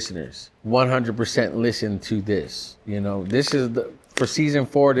faithful listeners. 100% listen to this. This is for season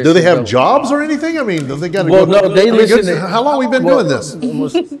 4. Do they have jobs or anything? I mean, do they got to go? Well, no, they listen. How long have we been doing this?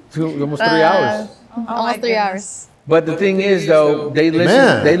 Almost 3 hours. Almost 3 hours. But the thing is, though, they listen.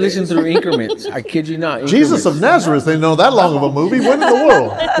 Man. They listen through increments. I kid you not. Jesus of Nazareth, they know that long of a movie. When in the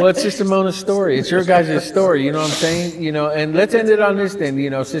world? Well, it's Sister Mona's story. It's your guys' story. You know what I'm saying? And let's end it on this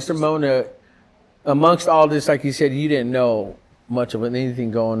then. Sister Mona, amongst all this, like you said, you didn't know much of anything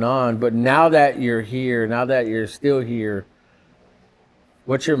going on. But now that you're here, now that you're still here,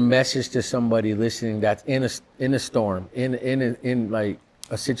 what's your message to somebody listening that's in a storm, in like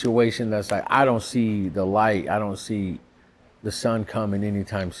a situation that's like, I don't see the light, I don't see the sun coming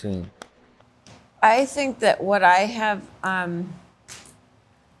anytime soon? I think that what I have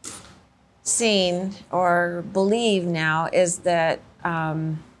seen or believe now is that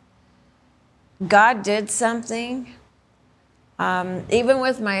God did something. Even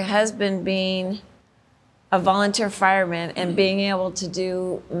with my husband being a volunteer fireman and being able to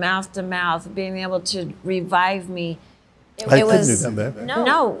do mouth to mouth, being able to revive me. I couldn't do that, babe.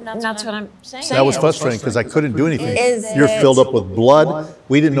 No, that's what I'm saying. That was frustrating because I couldn't do anything. You're filled up with blood.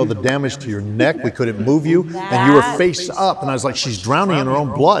 We didn't know the damage to your neck. We couldn't move you. And you were face up. And I was like, she's drowning in her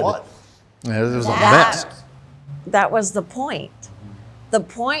own blood. It was a mess. That was the point. The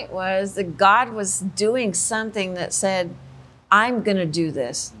point was that God was doing something that said, I'm going to do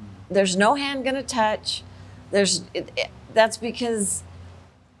this. There's no hand going to touch. That's because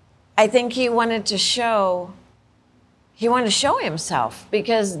I think he wanted to show himself,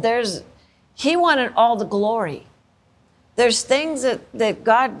 because he wanted all the glory. There's things that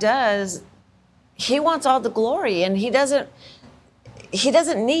God does, he wants all the glory, and he doesn't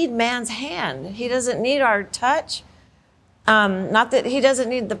need man's hand. He doesn't need our touch. Not that he doesn't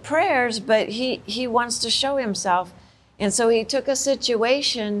need the prayers, but he wants to show himself. And so he took a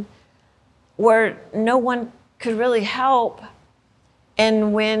situation where no one could really help.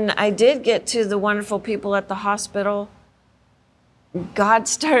 And when I did get to the wonderful people at the hospital, God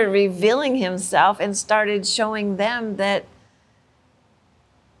started revealing himself and started showing them that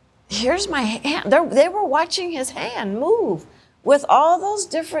here's my hand. They were watching his hand move with all those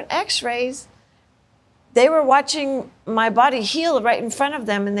different x-rays. They were watching my body heal right in front of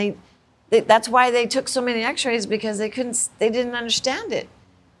them. And that's why they took so many x-rays, because they didn't understand it.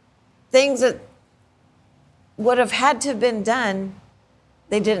 Things that would have had to have been done,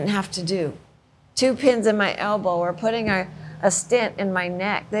 they didn't have to do. 2 pins in my elbow or putting a stent in my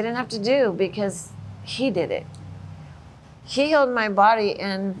neck, they didn't have to do, because he did it. He healed my body,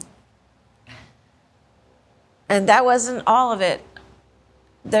 and that wasn't all of it.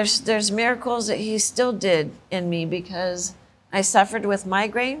 There's miracles that he still did in me, because I suffered with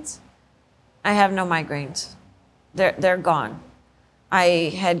migraines. I have no migraines. They're gone.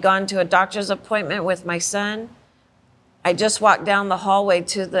 I had gone to a doctor's appointment with my son. I just walked down the hallway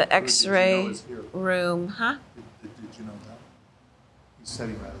to the x-ray room. Huh? Did you know that? He's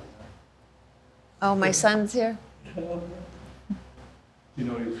sitting right over there. Oh, my son's here? You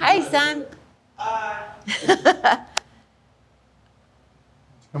know Hi, son.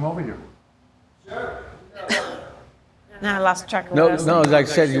 Come over here. Now I lost track of No, what I was like I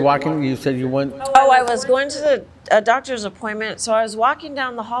said, you said you went. Oh, I was going to a doctor's appointment. So I was walking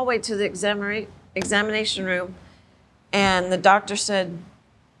down the hallway to the examination room, and the doctor said,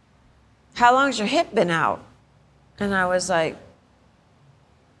 how long's your hip been out? And I was like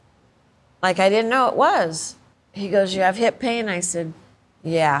I didn't know it was. He goes, you have hip pain? I said,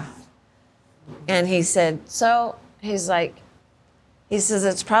 yeah. And he said, he says,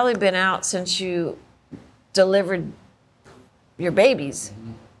 it's probably been out since you delivered your babies.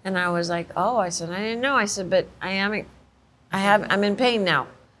 And I was like, oh, I said, I didn't know. I said, but I'm in pain now.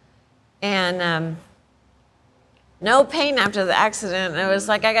 And no pain after the accident. It was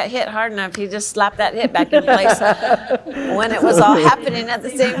like I got hit hard enough. He just slapped that hip back in place when it was all happening at the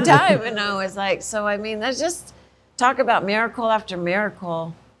same time. And I was like, there's just talk about miracle after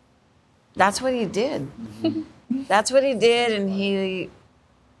miracle. That's what he did. That's what he did. And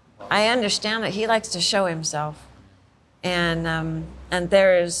I understand that he likes to show himself. and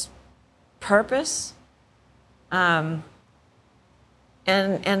there is purpose. And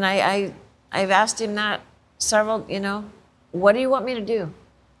I've asked him that several, what do you want me to do?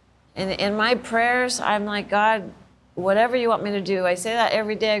 And in my prayers, I'm like, God, whatever you want me to do. I say that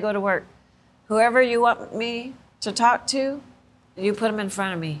every day I go to work. Whoever you want me to talk to, you put them in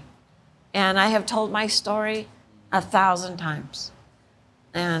front of me. And I have told my story 1,000 times.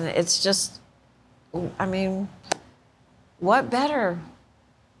 And it's just, I mean, what better?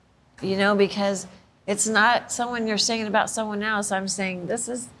 Because it's not someone you're saying about someone else. I'm saying this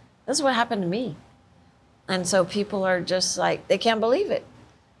is what happened to me. And so people are just like, they can't believe it.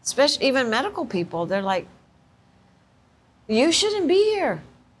 Especially even medical people. They're like, you shouldn't be here.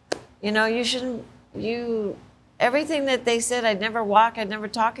 You shouldn't, everything that they said, I'd never walk, I'd never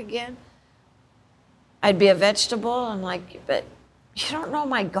talk again. I'd be a vegetable. I'm like, but you don't know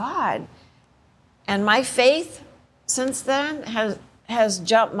my God. And my faith since then has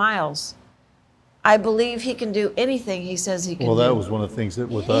jumped miles. I believe he can do anything he says he can do. Well, that was one of the things that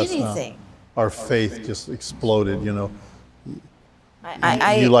with anything. us, our faith just exploded,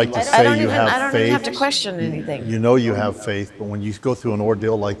 I You like to say I don't you even, have I don't faith. even have to question anything. You have faith, but when you go through an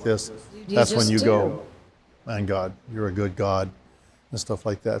ordeal like this, You that's when just you do. go, man, God, you're a good God, and stuff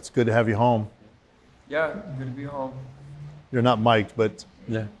like that. It's good to have you home. Yeah, good to be home. You're not mic'd, but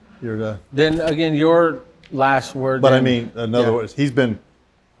Yeah. you're the. Then again, your last word. But I then- mean, in other Yeah. words, he's been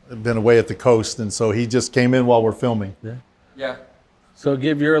away at the coast, and so he just came in while we're filming. Yeah. Yeah. So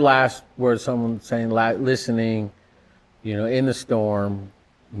give your last word. Someone saying, listening, in the storm.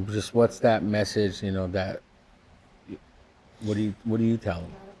 Just what's that message? That. What do you tell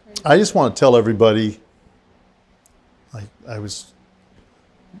them? I just want to tell everybody. I was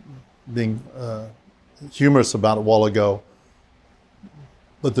being humorous about it a while ago,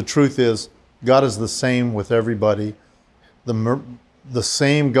 but the truth is, God is the same with everybody. The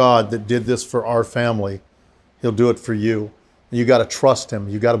same God that did this for our family, He'll do it for you. You got to trust Him.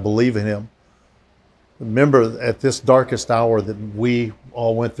 You got to believe in Him. Remember, at this darkest hour that we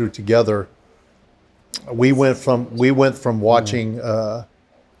all went through together, we went from watching a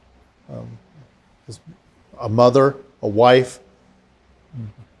mother, a wife,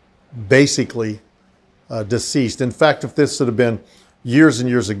 basically deceased. In fact, if this had have been years and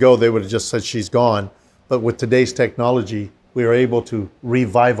years ago, they would have just said she's gone. But with today's technology, we are able to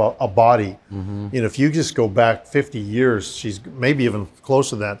revive a body. If you just go back 50 years, she's maybe even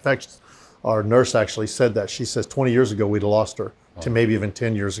close to that. In fact, our nurse actually said that. She says 20 years ago we'd lost her, to maybe even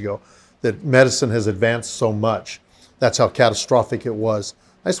 10 years ago. That medicine has advanced so much. That's how catastrophic it was.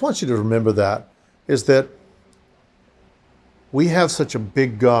 I just want you to remember that, is that we have such a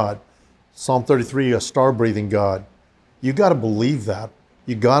big God. Psalm 33, a star-breathing God. You got to believe that.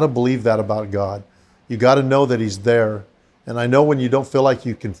 You got to believe that about God. You got to know that He's there. And I know when you don't feel like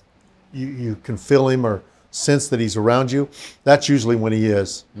you can feel Him or sense that He's around you, that's usually when He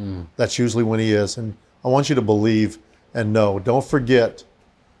is. That's usually when He is. And I want you to believe and know. Don't forget,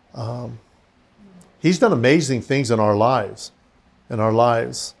 He's done amazing things in our lives.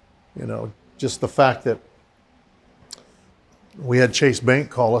 Just the fact that we had Chase Bank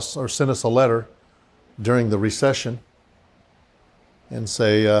call us or send us a letter during the recession and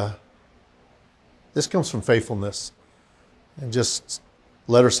say, this comes from faithfulness. And just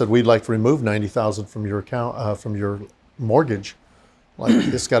letter said, we'd like to remove $90,000 from your account, from your mortgage. Like,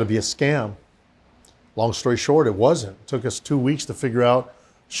 this got to be a scam. Long story short, it wasn't. It took us 2 weeks to figure out,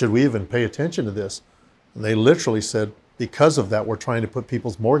 should we even pay attention to this? And they literally said, because of that, we're trying to put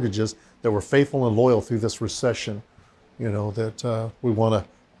people's mortgages that were faithful and loyal through this recession, that we want to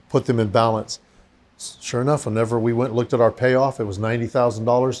put them in balance. Sure enough, whenever we went and looked at our payoff, it was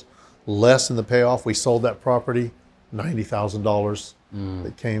 $90,000 less in the payoff. We sold that property, $90,000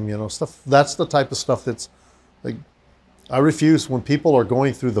 that came, stuff. That's the type of stuff that's like, I refuse when people are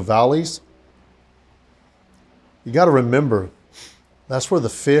going through the valleys. You got to remember, that's where the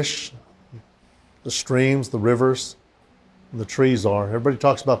fish, the streams, the rivers, and the trees are. Everybody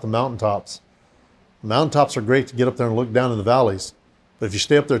talks about the mountaintops. The mountaintops are great to get up there and look down in the valleys. But if you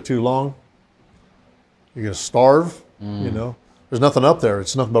stay up there too long, you're going to starve. There's nothing up there.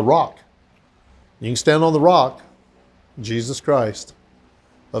 It's nothing but rock. You can stand on the rock, Jesus Christ.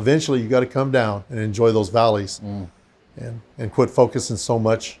 Eventually, you got to come down and enjoy those valleys and quit focusing so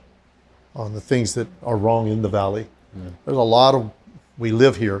much on the things that are wrong in the valley. There's a lot of, we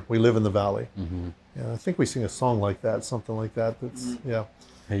live here. We live in the valley. Yeah, I think we sing a song like that, something like that. That's, yeah.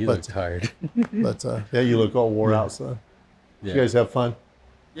 Hey, you look tired. But yeah, you look all wore out, so. Yeah. You guys have fun?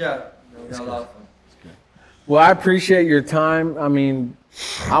 Yeah, we had a lot of fun. Well, I appreciate your time. I mean,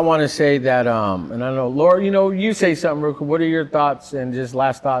 I want to say that, and I know, Laura, you say something real quick. What are your thoughts and just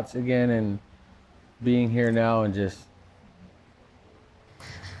last thoughts again and being here now and just...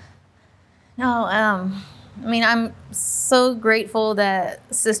 No, I mean, I'm so grateful that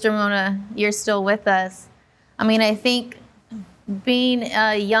Sister Mona, you're still with us. I mean, I think being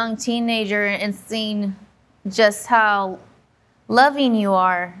a young teenager and seeing just how loving you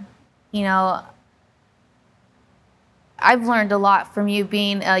are, I've learned a lot from you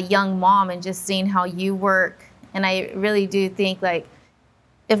being a young mom and just seeing how you work. And I really do think, like,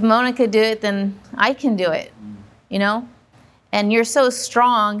 if Mona could do it, then I can do it, And you're so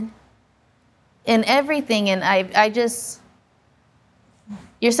strong in everything. And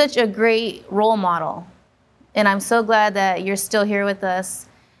you're such a great role model. And I'm so glad that you're still here with us.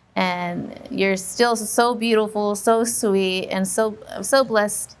 And you're still so beautiful, so sweet, and I'm so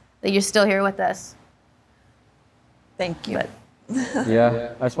blessed that you're still here with us. Thank you.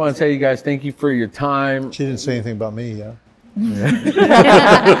 Yeah, I just want to tell you guys, thank you for your time. She didn't say anything about me, yeah.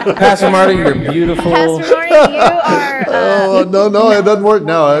 Pastor Marty, you're beautiful. Pastor Marty, you are... Oh, no, it doesn't work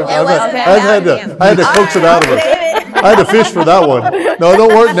now. I had to coax it out of her. I had to fish for that one. No, it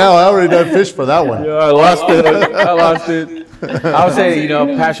don't work now. I already done fish for that one. Yeah, I lost it. I would say,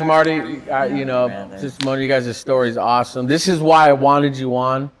 Pastor Marty, just one of you guys' story is awesome. This is why I wanted you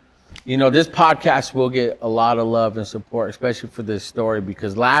on. This podcast will get a lot of love and support, especially for this story,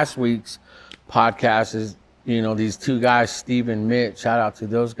 because last week's podcast is, these two guys, Steve and Mitch, shout out to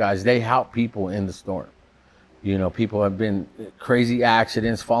those guys. They help people in the storm. People have been crazy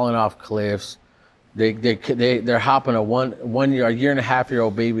accidents, falling off cliffs. They're helping a year and a half year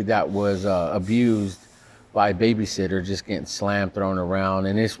old baby that was abused by a babysitter, just getting slammed, thrown around,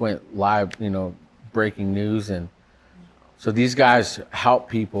 and this went live, breaking news. And so these guys help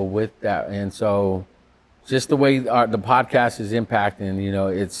people with that. And so just the way the podcast is impacting,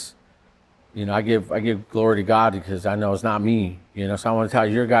 it's, I give glory to God because I know it's not me, so I want to tell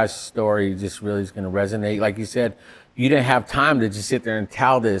you, your guys' story just really is going to resonate. Like you said, you didn't have time to just sit there and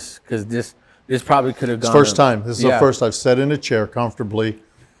tell this, because this probably could have gone. First time. This is the first I've sat in a chair comfortably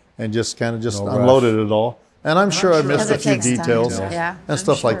and just kind of unloaded it all. And I'm sure I missed a few details and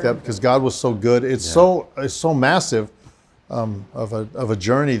stuff like that, because God was so good. It's so massive of a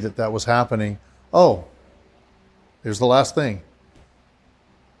journey that was happening. Oh, here's the last thing.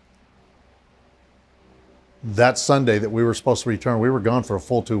 That Sunday that we were supposed to return, we were gone for a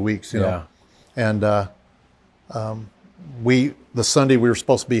full 2 weeks, And the Sunday we were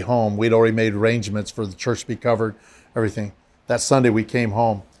supposed to be home, we'd already made arrangements for the church to be covered, everything. That Sunday we came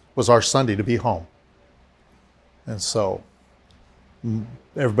home was our Sunday to be home. And so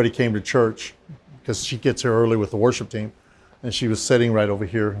everybody came to church because she gets here early with the worship team. And she was sitting right over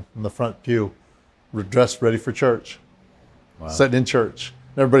here in the front pew, dressed ready for church, sitting in church.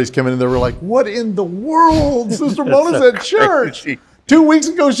 Everybody's coming in there. We're like, what in the world? Sister Mona's at church. 2 weeks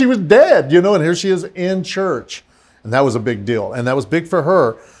ago, she was dead, and here she is in church. And that was a big deal. And that was big for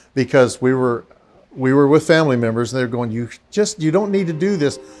her because we were with family members and they're going, you don't need to do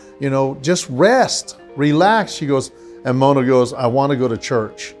this. Just rest, relax. She goes, and Mona goes, I want to go to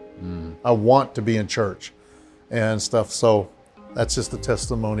church. I want to be in church and stuff. So that's just a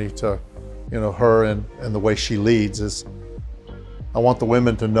testimony to, her and the way she leads is, I want the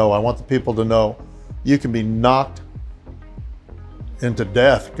women to know, I want the people to know, you can be knocked into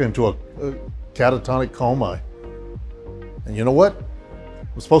death, into a catatonic coma. And you know what?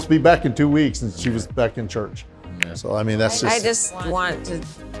 I'm supposed to be back in 2 weeks, and she was back in church. Yeah. So, I mean, that's just... I just want to,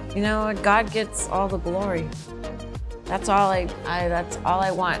 God gets all the glory. That's all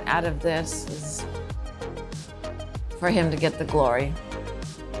I want out of this is for him to get the glory.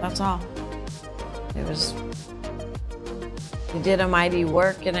 That's all. He did a mighty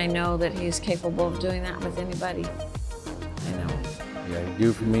work, and I know that he's capable of doing that with anybody. I know. Yeah, you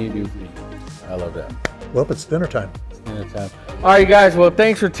do for me, you do for me. I love that. Well, it's dinner time. All right, guys. Well,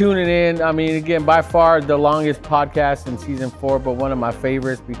 thanks for tuning in. I mean, again, by far the longest podcast in season 4, but one of my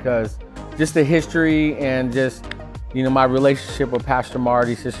favorites because just the history and just, my relationship with Pastor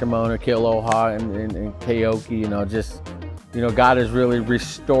Marty, Sister Mona, Kealoha, and Keoki, God has really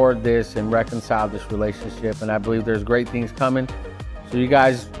restored this and reconciled this relationship, and I believe there's great things coming. So you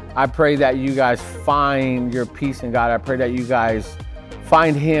guys, I pray that you guys find your peace in God. I pray that you guys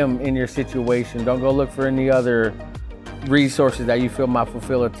find him in your situation. Don't go look for any other resources that you feel might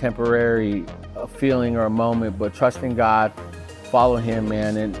fulfill a temporary feeling or a moment, but trust in God, follow him,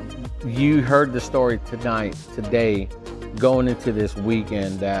 man. And you heard the story today, going into this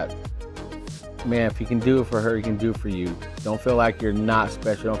weekend that, man, if he can do it for her, he can do it for you. Don't feel like you're not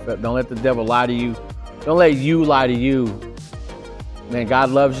special. Don't let the devil lie to you. Don't let you lie to you. man, God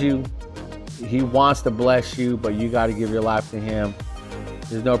loves you. He wants to bless you, but you got to give your life to him.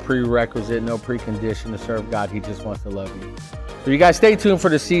 There's no prerequisite, no precondition to serve God. He just wants to love you. So you guys stay tuned for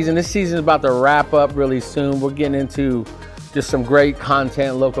the season. This season is about to wrap up really soon. We're getting into just some great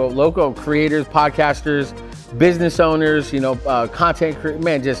content, local creators, podcasters, business owners,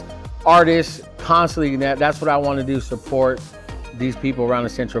 content, just artists constantly. That's what I want to do, support these people around the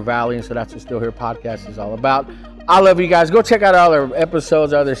Central Valley. And so that's what Still Here Podcast is all about. I love you guys. Go check out all our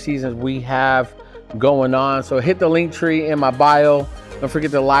episodes, other seasons we have going on. So hit the link tree in my bio. Don't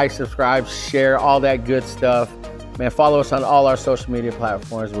forget to like, subscribe, share, all that good stuff. Man, follow us on all our social media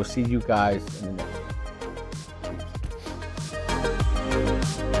platforms. We'll see you guys in the next